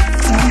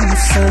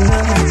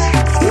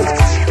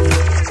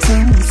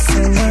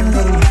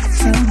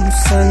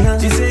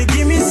 She said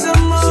give me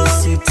some more. She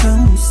said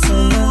tamu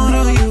sana.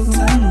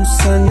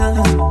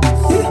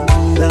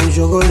 Ndam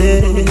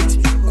chocolate,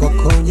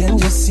 kwako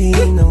ujanja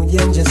sina.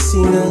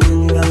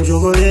 Ndam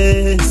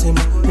chocolate,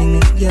 sema mimi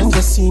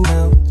ujanja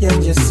sina.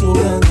 Ndam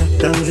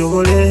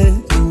chocolate,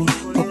 mimi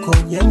kwako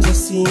ujanja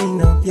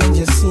sina.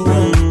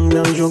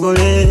 Ndam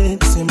chocolate,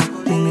 sema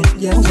mimi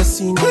ujanja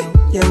sina.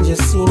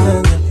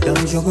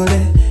 Ndam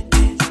chocolate,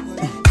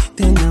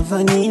 tena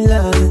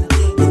vanilla,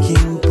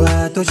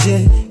 nikimpa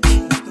toshe.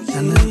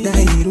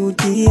 Anadai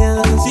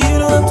rudia, so you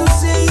don't have to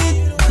say it.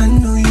 I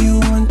know you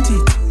want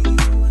it,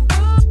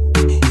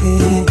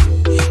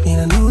 and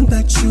I know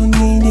that you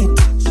need it.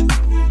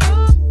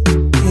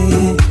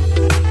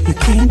 You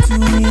can't do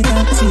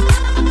without it.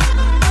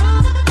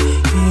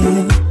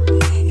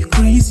 You're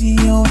crazy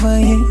over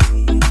it.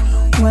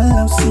 Well,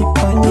 I'll see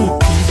panic.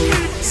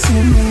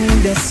 Send me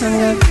the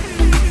song.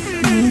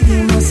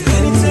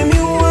 Anytime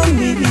you want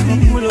me,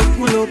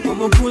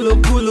 I'ma pull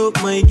up,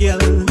 my girl.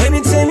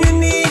 Anytime you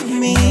need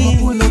me,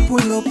 I'ma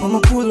pull up,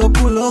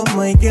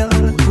 my girl.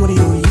 What do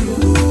you?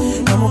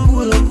 I'ma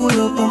pull up,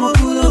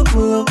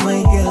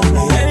 my girl.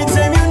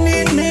 Anytime you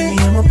need me,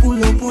 I'ma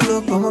pull up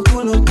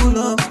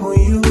for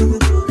you.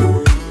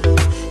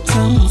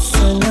 Tamu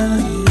sana.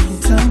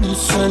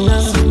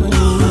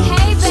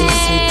 Hey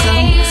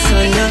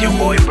babe, your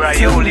boy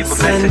Bryoli,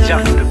 Professor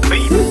Jump the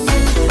beat.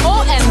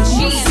 OMG,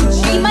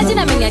 imagine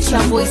I'm in your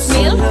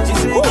voicemail.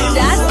 Who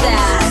does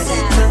that?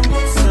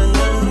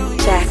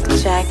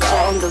 Jack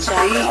on the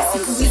beat.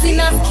 Siku hizi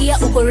nasikia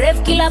uko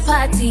rev kila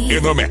party.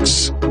 In the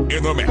mix.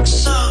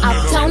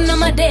 Uptown na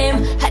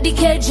madem hadi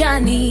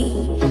Kejani.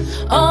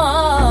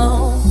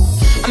 Oh,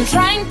 I'm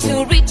trying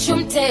to reach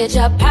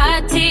mteja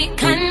party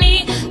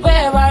kani.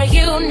 Where are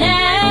you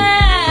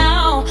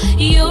now?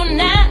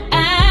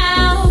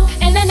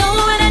 And I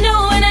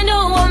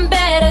know I'm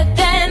better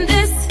than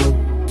this.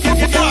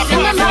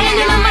 In my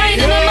mind, I'm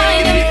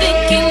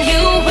thinking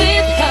you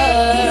with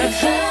her.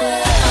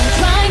 I'm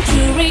trying to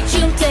reach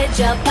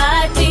mteja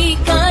party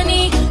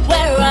kani.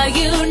 Where are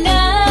you now?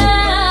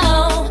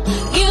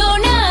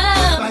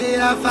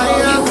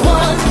 Fire. 1,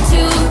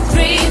 2,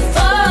 3,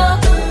 4.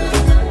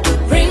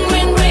 Ring.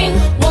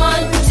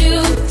 1,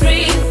 2,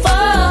 3,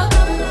 4.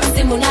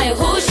 Simu nayo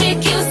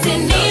hushiki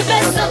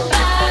usinipe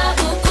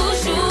sababu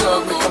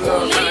kushuku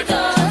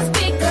kuliko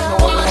speaker.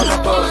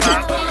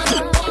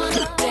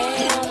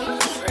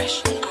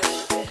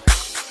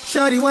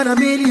 Shawty want $1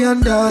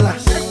 million.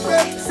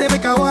 Say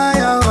make a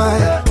wire.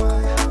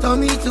 Told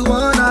me to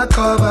wanna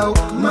cover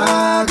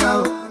my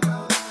girl.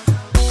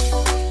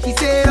 He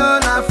said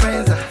all our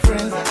friends are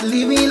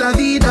leave me la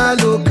vida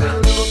loca.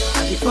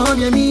 Before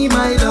me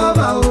my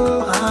lover,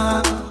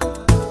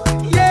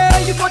 yeah,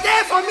 you for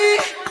there for me.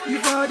 You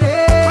for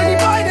there. When the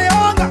boy they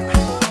hunger,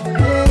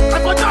 I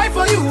for die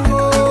for you.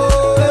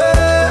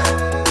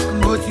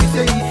 But you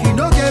say if you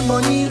don't get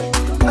money,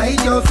 I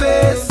hide your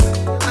face.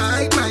 I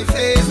hide my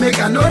face. Make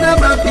another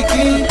man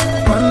picking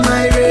on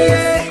my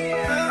race.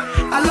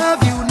 I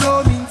love you, no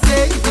mean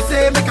say. If you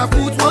say make I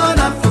put one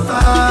up for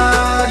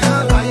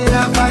fire.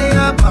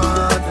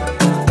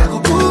 I go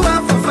put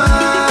one for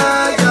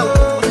fire.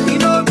 You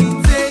know me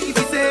say if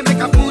you say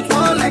make I put one.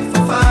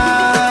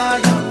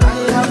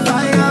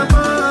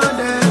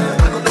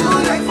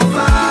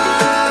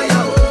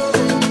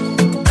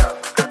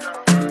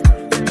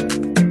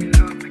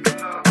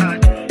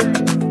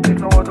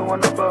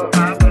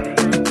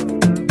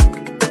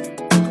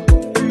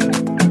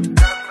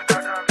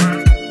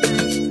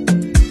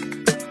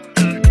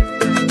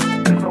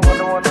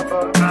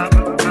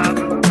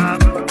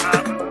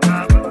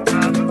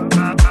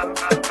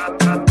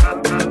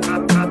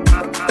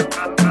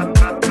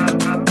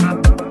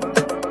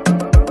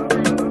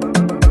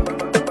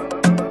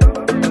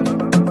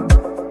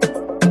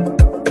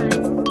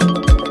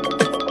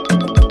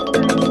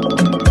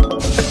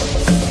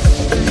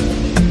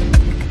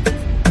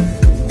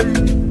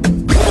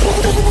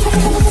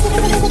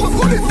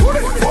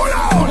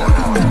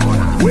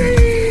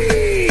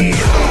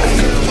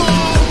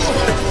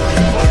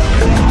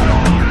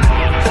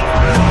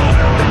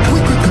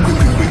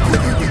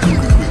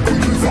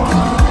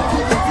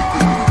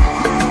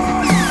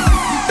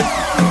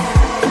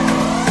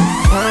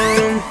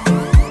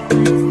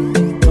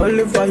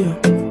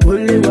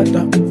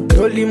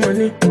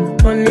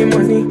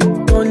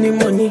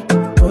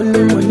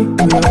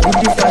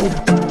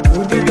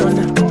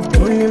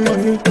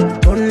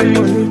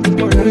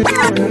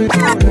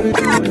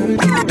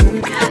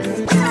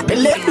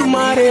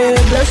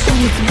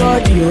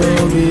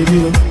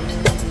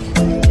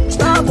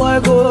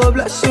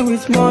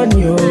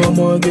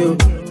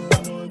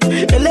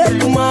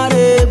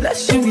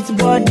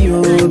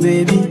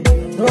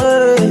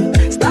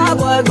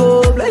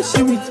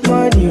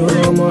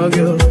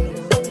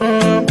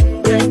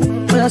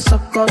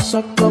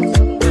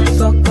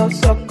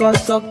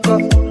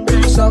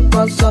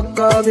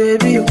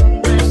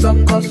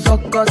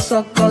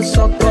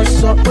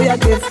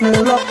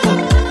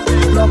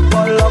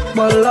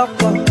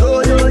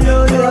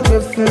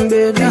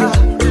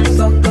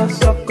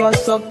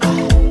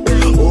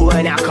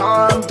 When I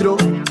come through,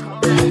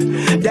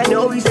 they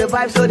know we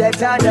survive, so they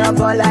turn up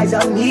all eyes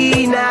on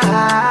me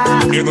now.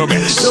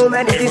 So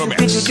many things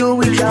we to do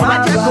with your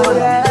mama,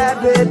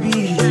 yeah,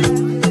 baby.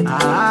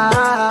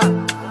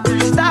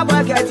 Stop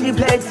getting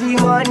plenty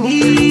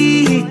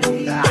money.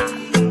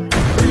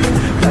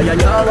 You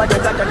know what you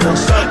gotta do.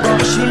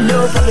 She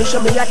love for me,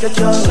 show me how to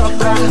do.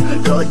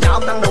 No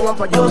doubt I'm the one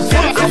for you. I'm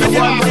the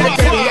one for you,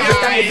 tell me every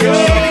time you do.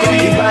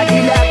 Your body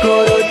like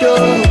Orodo.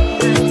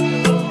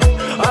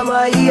 I'm a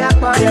here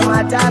for your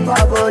matter,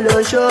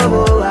 Pablo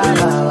show.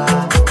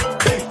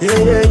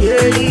 Yeah.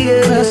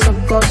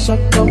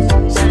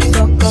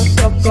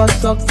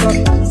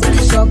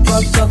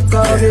 Suck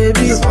up,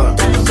 baby.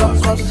 Suck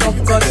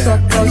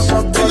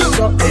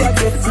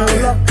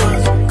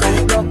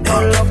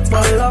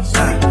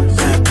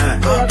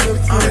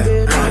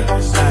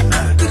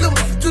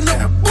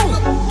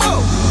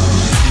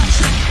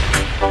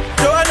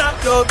Joanna,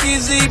 your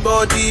busy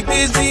body,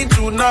 busy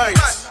tonight.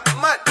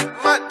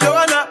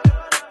 Joanna,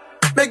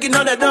 making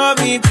all the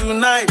dummy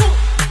tonight.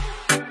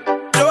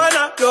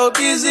 Joanna, your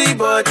busy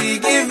body,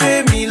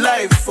 giving me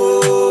life,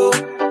 oh,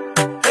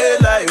 hey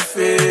life,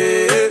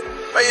 hey.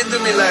 Why you do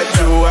me like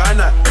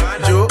Joanna,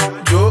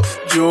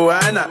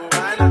 Joanna?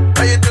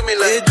 Why you do me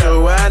like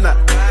Joanna,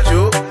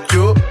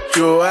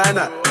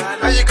 Joanna?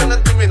 How you gonna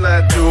do me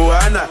like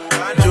Joanna,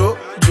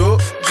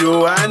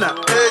 Joanna?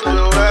 Hey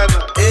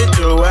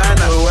Joanna,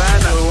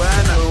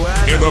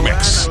 In the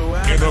mix.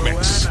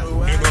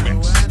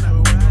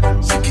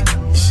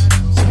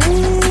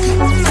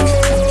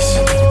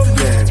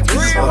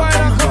 Rewind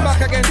and come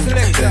back again,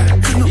 selector.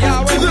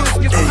 Yeah, when you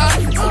skip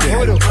up,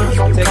 hold up,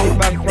 take it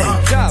back from the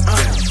top.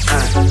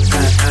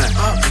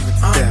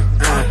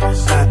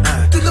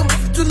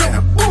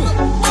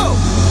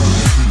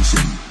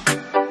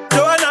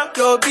 Joanna,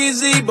 your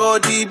busy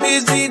body,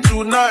 busy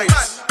tonight.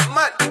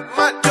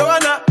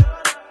 Joanna,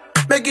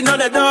 making all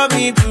the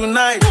dummy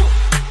tonight.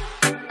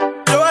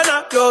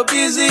 Joanna, your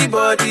busy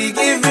body,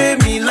 giving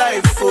me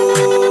life,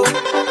 oh,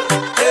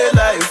 hey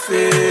life,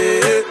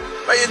 hey.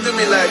 Why you do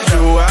me like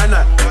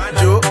Joanna,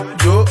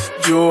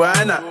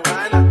 Joanna?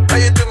 Why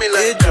you do me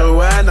like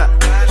Joanna,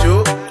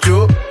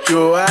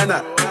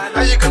 Joanna?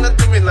 How you gonna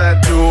do me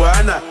like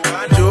Joanna,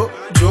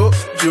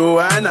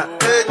 Joanna?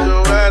 Hey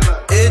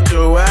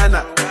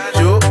Joanna,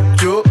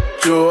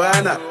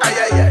 Joanna? Ay.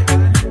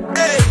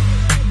 Hey,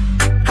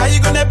 how you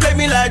gonna play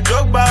me like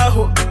Drogba,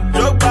 ho?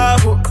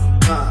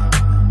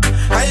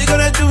 How you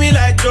gonna do me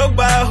like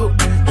Drogba, ho?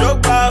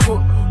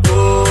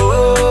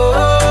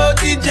 Oh,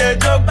 DJ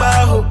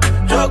Drogba, ho.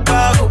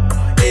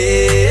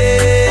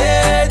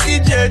 Hey,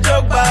 DJ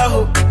Drogba,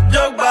 ho.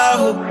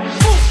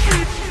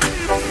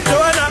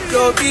 Joanna,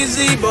 your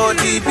busy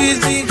body,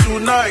 busy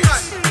tonight.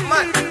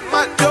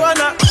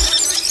 Joanna,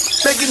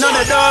 making all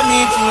the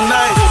dummy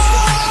tonight.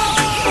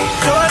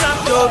 Joanna,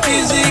 your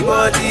busy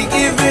body,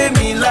 giving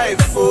me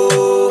life,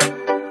 oh,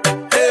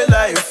 hey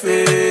life,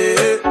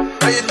 hey.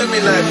 Why you do me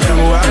like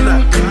Joanna,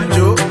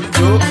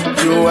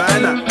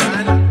 Joanna?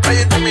 Why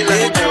you do me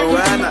like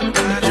Joanna,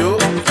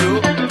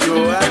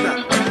 Joanna?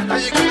 How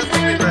you gonna do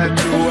me like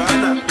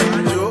Joanna,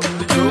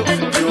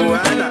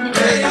 Joanna?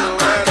 Hey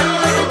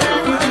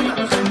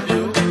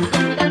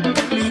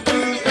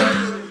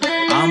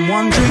I'm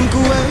one drink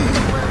away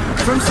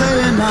from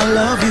saying I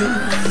love you.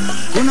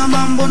 Kuna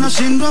mambo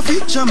nashindwa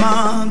ficha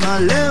mama,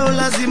 leo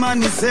lazima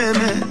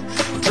niseme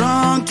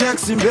Drunk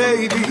texting,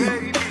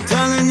 baby,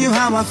 telling you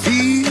how I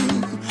feel.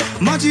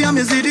 Maji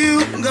yamezidi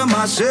unga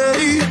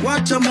masheri,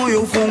 wacha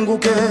moyo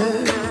ufunguke.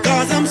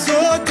 Cause I'm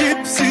so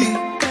tipsy,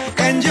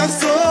 and you're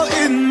so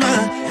in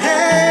my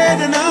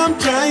head, and I'm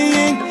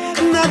trying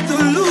not to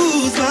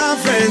lose my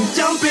friend.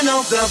 Jumping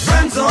off the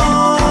friend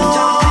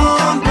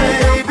zone,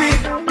 baby.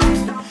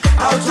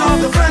 Out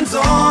of the friend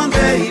zone,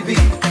 baby.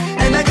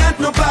 And I got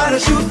no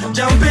parachute.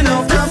 Jumping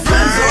off the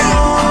friend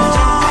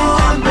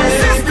zone,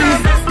 baby.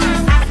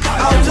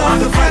 Out of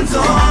the friend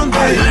zone,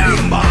 baby. And I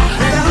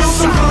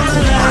hope I'm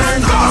gonna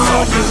land on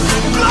you.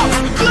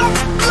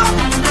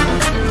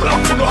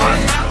 Clap to the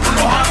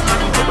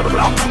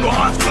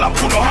hand, clap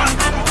to the hand.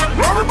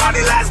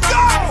 Everybody, let's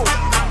go.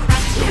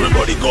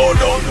 Everybody go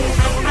down.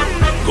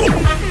 Go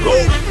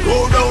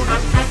down.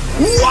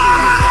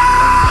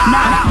 Wow!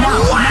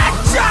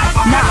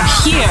 Now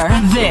hear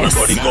this.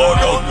 Everybody go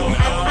down.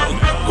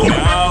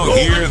 Now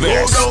hear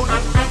this.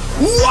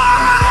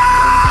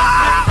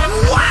 Wow!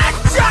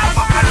 Watch out!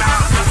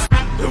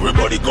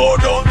 Everybody go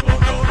down.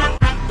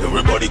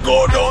 Everybody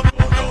go down.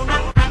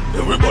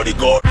 Everybody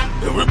go.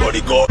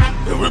 Everybody go.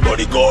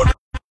 Everybody go.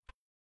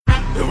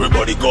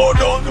 Everybody go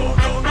down.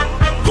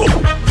 Go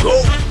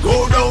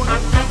down.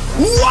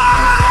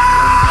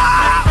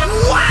 Wow!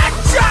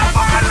 Watch out!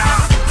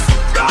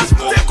 Dance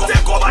move,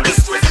 take over the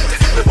street.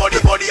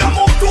 Everybody, I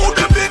move to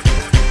the beat.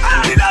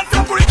 And the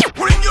dancer bring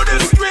you the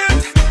street.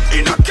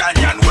 In a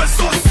canyon, we're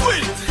so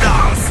sweet.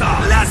 Dancer,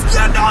 let's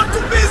get down to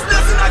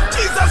business. In a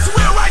Jesus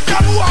way, right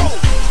and wow.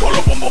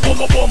 Bolo bombo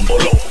bombo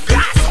bombolo.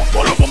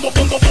 Bolo bombo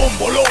bombo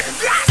bombolo.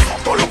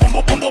 Bolo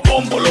bombo bombo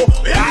bombolo.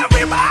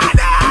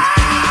 Everybody,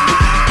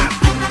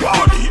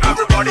 howdy,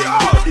 everybody,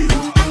 howdy,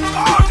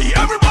 howdy,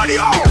 everybody,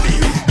 howdy.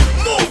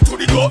 Move to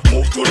the gut,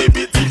 move to the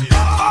beat.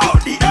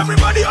 Howdy,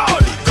 everybody,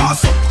 howdy.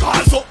 Paso,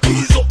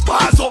 kizo,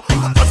 paso,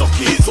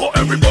 kizo.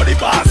 Everybody,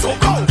 paso,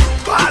 go.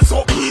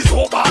 Paso,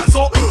 kizo,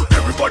 paso.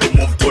 Everybody,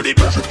 move to the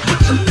beat.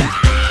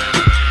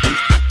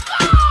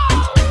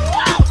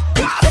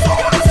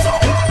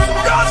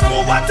 Dance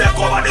move and take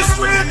over the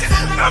street.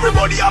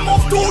 Everybody, I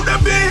move to the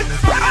beat.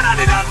 And I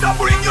didn't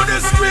bring you the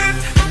street.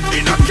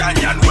 In a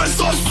canyon, we're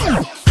so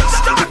sweet.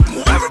 Start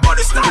move,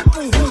 everybody start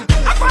move.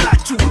 I follow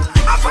you,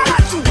 I follow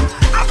you,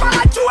 I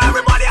follow you,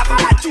 everybody, I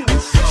follow you.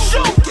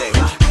 Show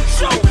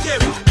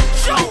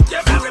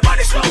them,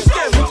 everybody show them.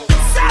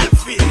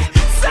 Selfie,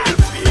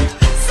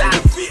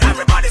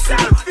 everybody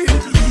selfie.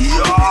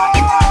 Yo!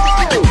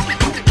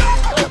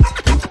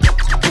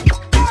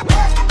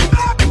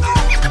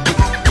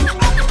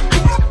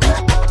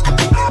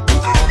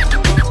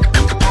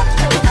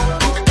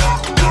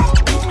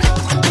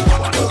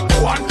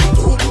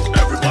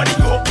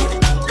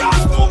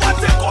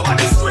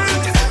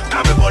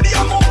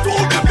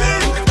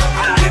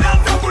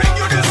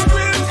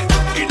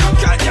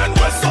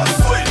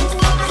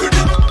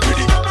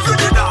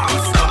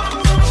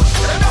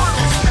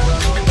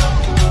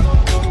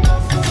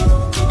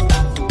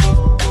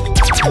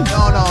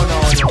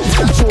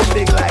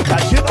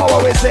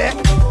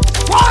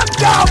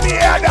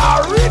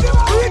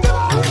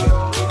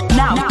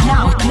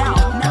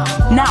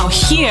 Now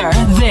hear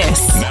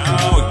this.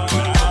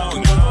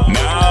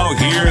 Now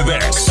hear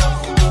this.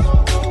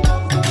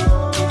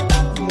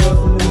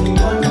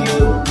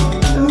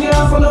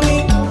 Follow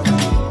me.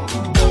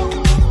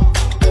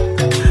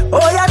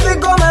 Oh, yeah,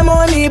 take all my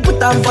money, put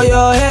them for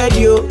your head,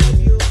 yo.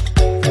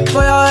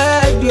 For your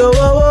head, yo.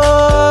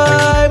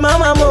 Oh,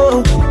 mama,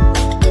 mo.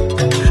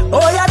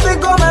 Oh, yeah,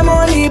 take all my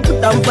money,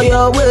 put them for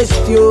your waist,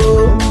 yo.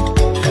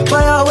 For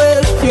your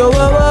waist, yo.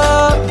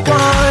 Oh,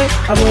 boy.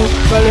 I'm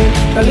calling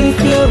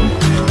you.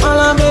 All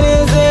I'm in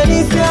is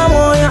this,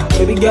 yeah.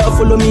 Baby girl,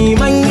 follow me,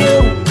 my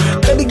yo.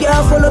 Baby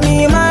girl, follow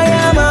me, my.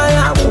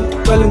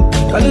 Calling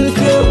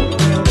you.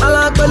 All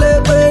I'm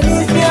calling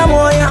this,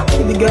 yeah.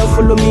 Baby girl,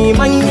 follow me,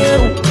 my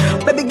yo.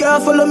 Baby girl,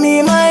 follow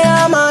me, my.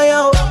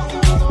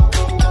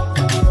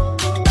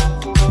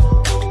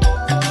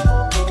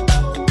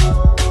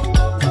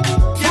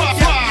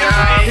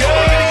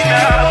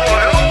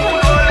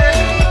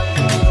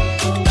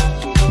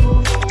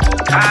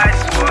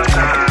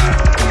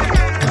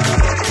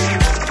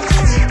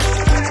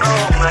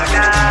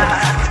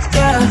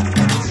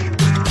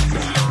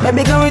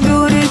 Baby, can we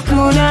do this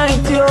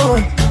tonight, yo?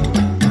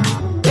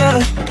 Yeah.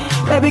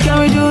 Baby, can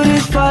we do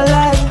this for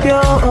life, yo?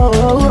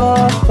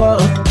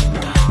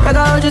 Like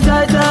I hold you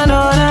tight and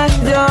all night,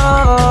 yo.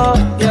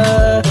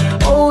 Yeah.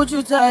 Hold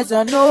you tight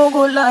and no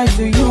go lie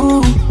to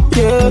you.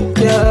 Yeah.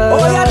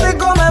 Oh, yeah,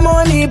 take all my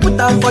money, put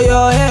them for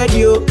your head,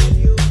 yo.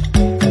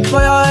 For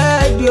your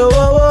head, yo.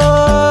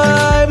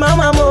 Oh,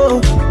 mama,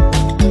 mo.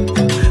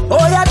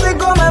 Oh, yeah,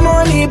 take all my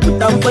money, put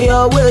them for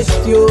your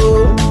waist, yo.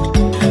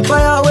 For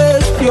your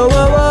waist, yo,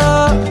 boy.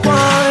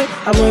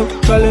 I'm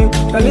calling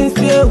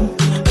still.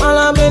 All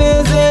I'm in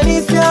is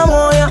this,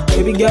 yeah.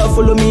 Baby girl,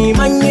 follow me,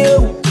 my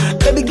yo.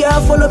 Baby girl,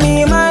 follow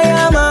me, my.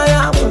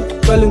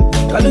 Calling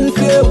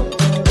still.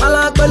 All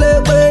I'm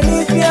calling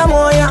this,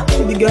 yeah.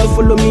 Baby girl,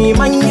 follow me,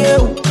 my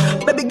yo.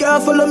 Baby girl,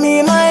 follow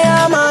me, my.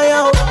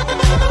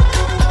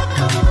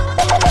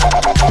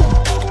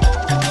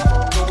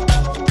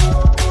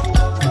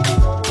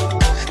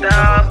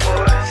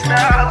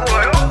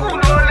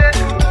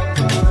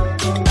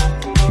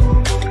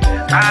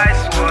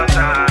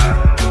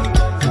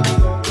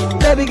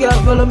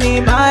 follow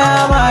me,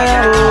 Maya,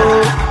 Maya,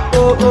 oh,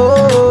 oh,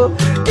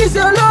 oh. This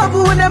your love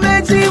who never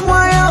met him,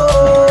 Maya,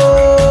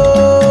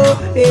 oh,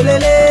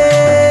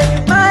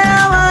 elele,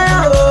 Maya,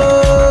 Maya,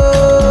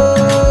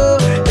 oh.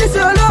 This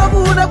your love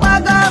who never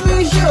got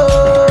me show,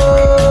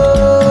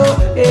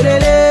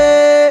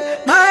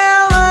 elele,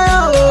 Maya,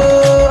 Maya,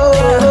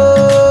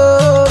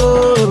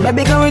 oh.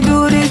 Baby, can we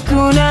do this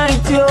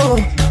tonight, yo?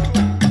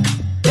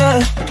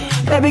 Yeah,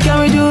 baby, can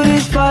we do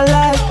this for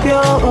life, yo?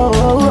 Oh,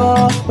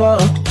 oh, oh,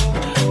 oh.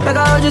 Like I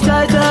hold you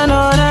tight and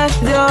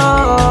honest, yo.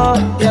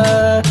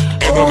 Yeah,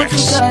 hold you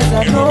tight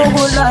and no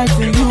good lie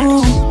to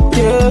you.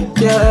 Yeah,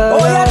 yeah.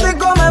 Oh, yeah,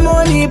 take all my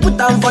money, put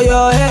them for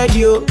your head,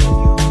 yo.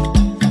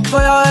 For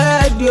your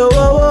head, yo.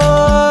 Oh,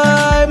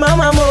 oh,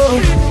 mama, mo.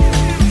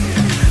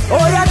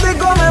 Oh, yeah,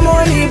 take all my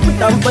money, put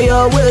them for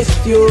your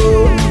waist, yo.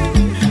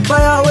 For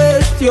your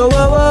waist, yo. Oh,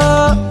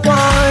 oh,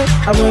 why?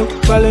 I went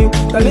calling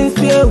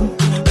still.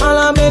 All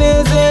I'm in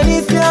is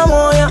this, yeah.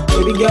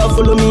 Baby girl,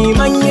 follow me,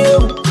 my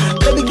you.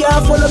 Baby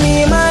girl, follow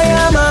me,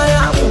 Maya,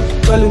 Maya.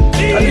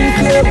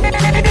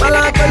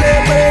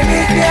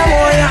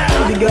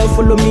 Baby girl,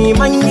 follow me,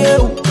 Maya.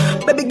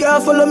 Baby girl,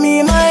 follow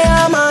me,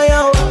 Maya,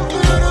 Maya.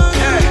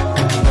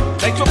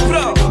 Like your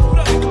bro.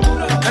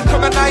 And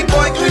come and night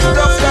boy,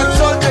 Christoph,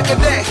 that's all take a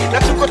day.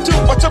 That took a two,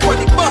 what's up on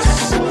the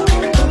bus?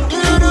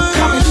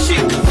 Come and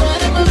shit.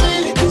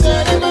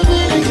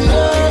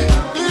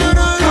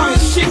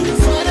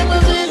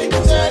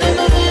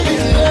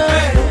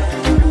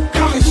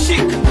 Come and shit.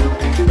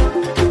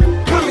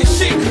 Come and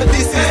shit.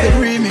 This is the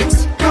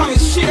remix. Come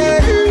and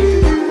shit.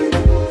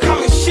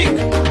 Come and shit.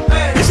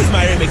 This is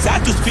my remix. I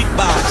had to speak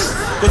bars,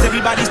 cause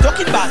everybody's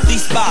talking about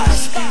these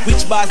bars.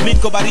 Which bars mean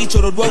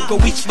Kobaricho Road Walk or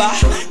which bar?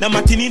 Na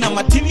matini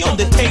on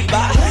the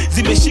table.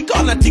 Zimeshika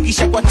on a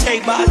tikisha kwa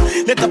table.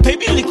 Let the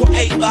baby liko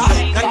 8 bar.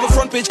 Nanko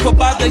front page kwa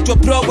bars like your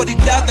bro what it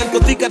does. Nanko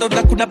thika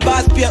na kuna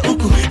bars pia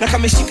uku. Na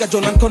kameshika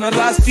John nanko na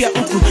ras pia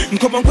uku.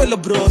 Nko mangwelo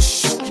bro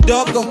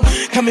dogo.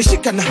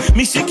 Kameshika na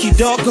mishiki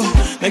dogo.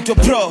 Like your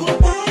bro.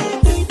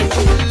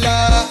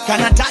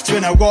 Can I touch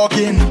when I walk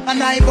in?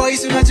 And I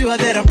boys unajua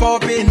that I'm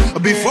popping.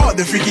 Before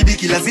the freaky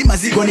dicky lazima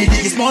zigo ni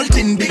digi. Small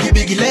tin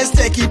biggie let's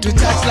take it to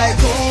touch like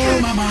oh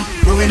mama.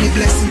 Bro any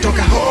blessing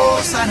toka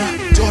ho sana.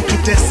 Jo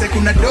tutese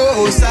kuna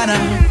do sana.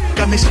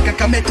 Kameshika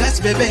kame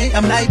touch baby.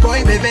 I'm like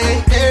boy baby.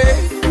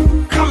 Hey.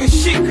 Come and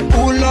shake.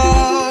 Oh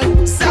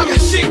Lord. Come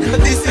and shake.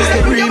 This is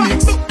the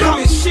remix. Come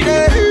and shake.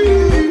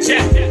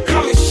 Yeah.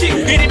 Come and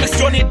shake. Mini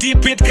mestoni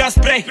deep it gas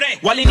spray.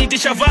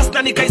 Walinitisha vast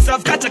na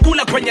nikaiserve kata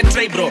kula kwenye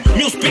tray bro.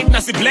 New speed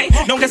na si play.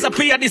 Naongeza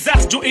pia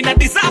dessert juu ina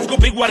deserve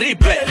kupigwa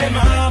replay.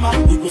 Mama,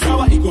 iko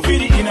sawa iko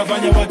vili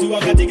inafanya watu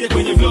wakatike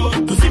kwenye flow.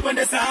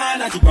 Tusipende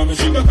sana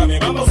tupameshika kama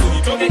bamba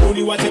usinitoke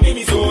uniwache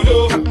mimi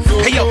solo.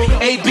 Hey yo,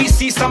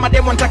 ABC some of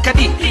them want a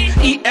D.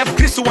 EF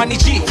Chris wani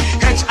G.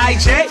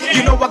 HIJ,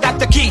 you know I got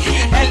the key.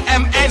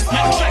 LMN,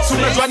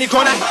 tunajua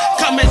niko na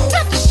come and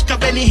touch.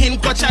 Kabeni hin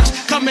kwa chat.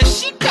 Come and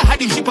shika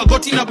hadi mshipa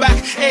got in the back.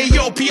 Hey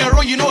yo,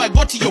 PRO, you know I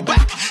got your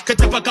back.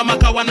 Katapa kama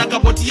kawana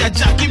kaboti ya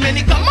Jack.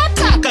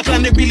 Imenikamata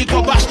kaklane bili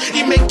kwa bash.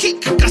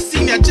 Imekick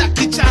kasini ya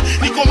Jackie Chan.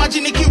 Niko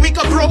maji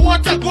nikiwika bro,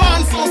 what a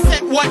guan. So say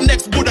what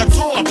next Buddha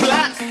throw a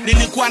plan.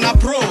 Nilikuwa na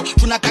pro,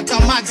 tunakata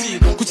maji.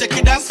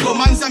 Kucheki dance floor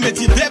manza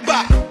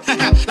metibeba.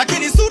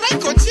 Lakini sura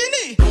iko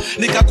chini.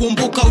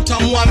 Nikakumbuka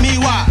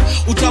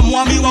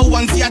utamuamiwa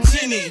uanzia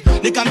chini.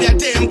 Nikamwambia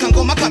dem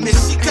kangoma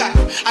kameshika.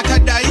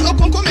 Akadai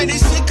okonko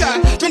menishika.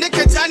 Twende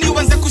ketani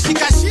uanze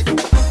kushika shit.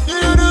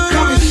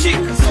 Come and shake.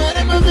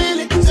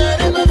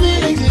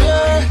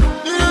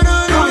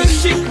 Come and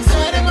shake.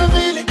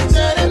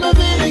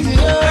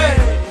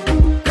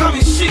 Come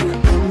and shake.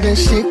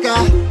 Ameshika,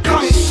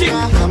 come and shake,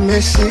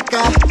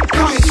 ameshika,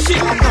 come and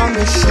shake,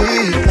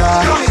 ameshika.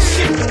 come and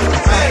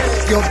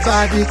shake. Your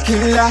body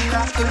killer,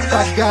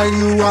 that girl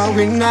you are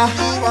winner.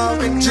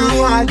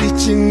 Jua di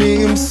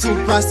chini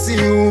msupa si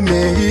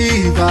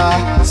umeiva.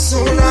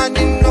 Sura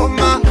ni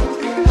noma,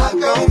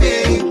 haka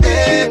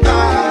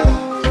umeibeba.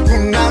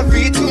 Kuna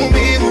vitu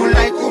mivu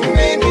like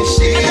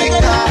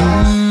umenishika.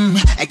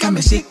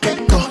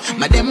 Kameshikeko,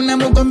 mademu na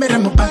mugombera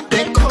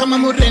mupateko. Kama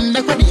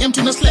murenda kwa DM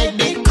tuna slide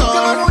deko.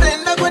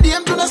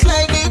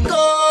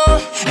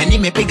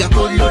 Nimepiga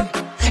kolon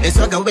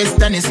Eswaga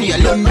western isi ya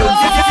London.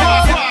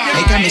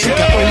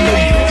 Kameshika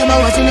kolon kama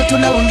wazuna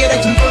tunaongera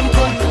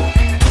chimkonko.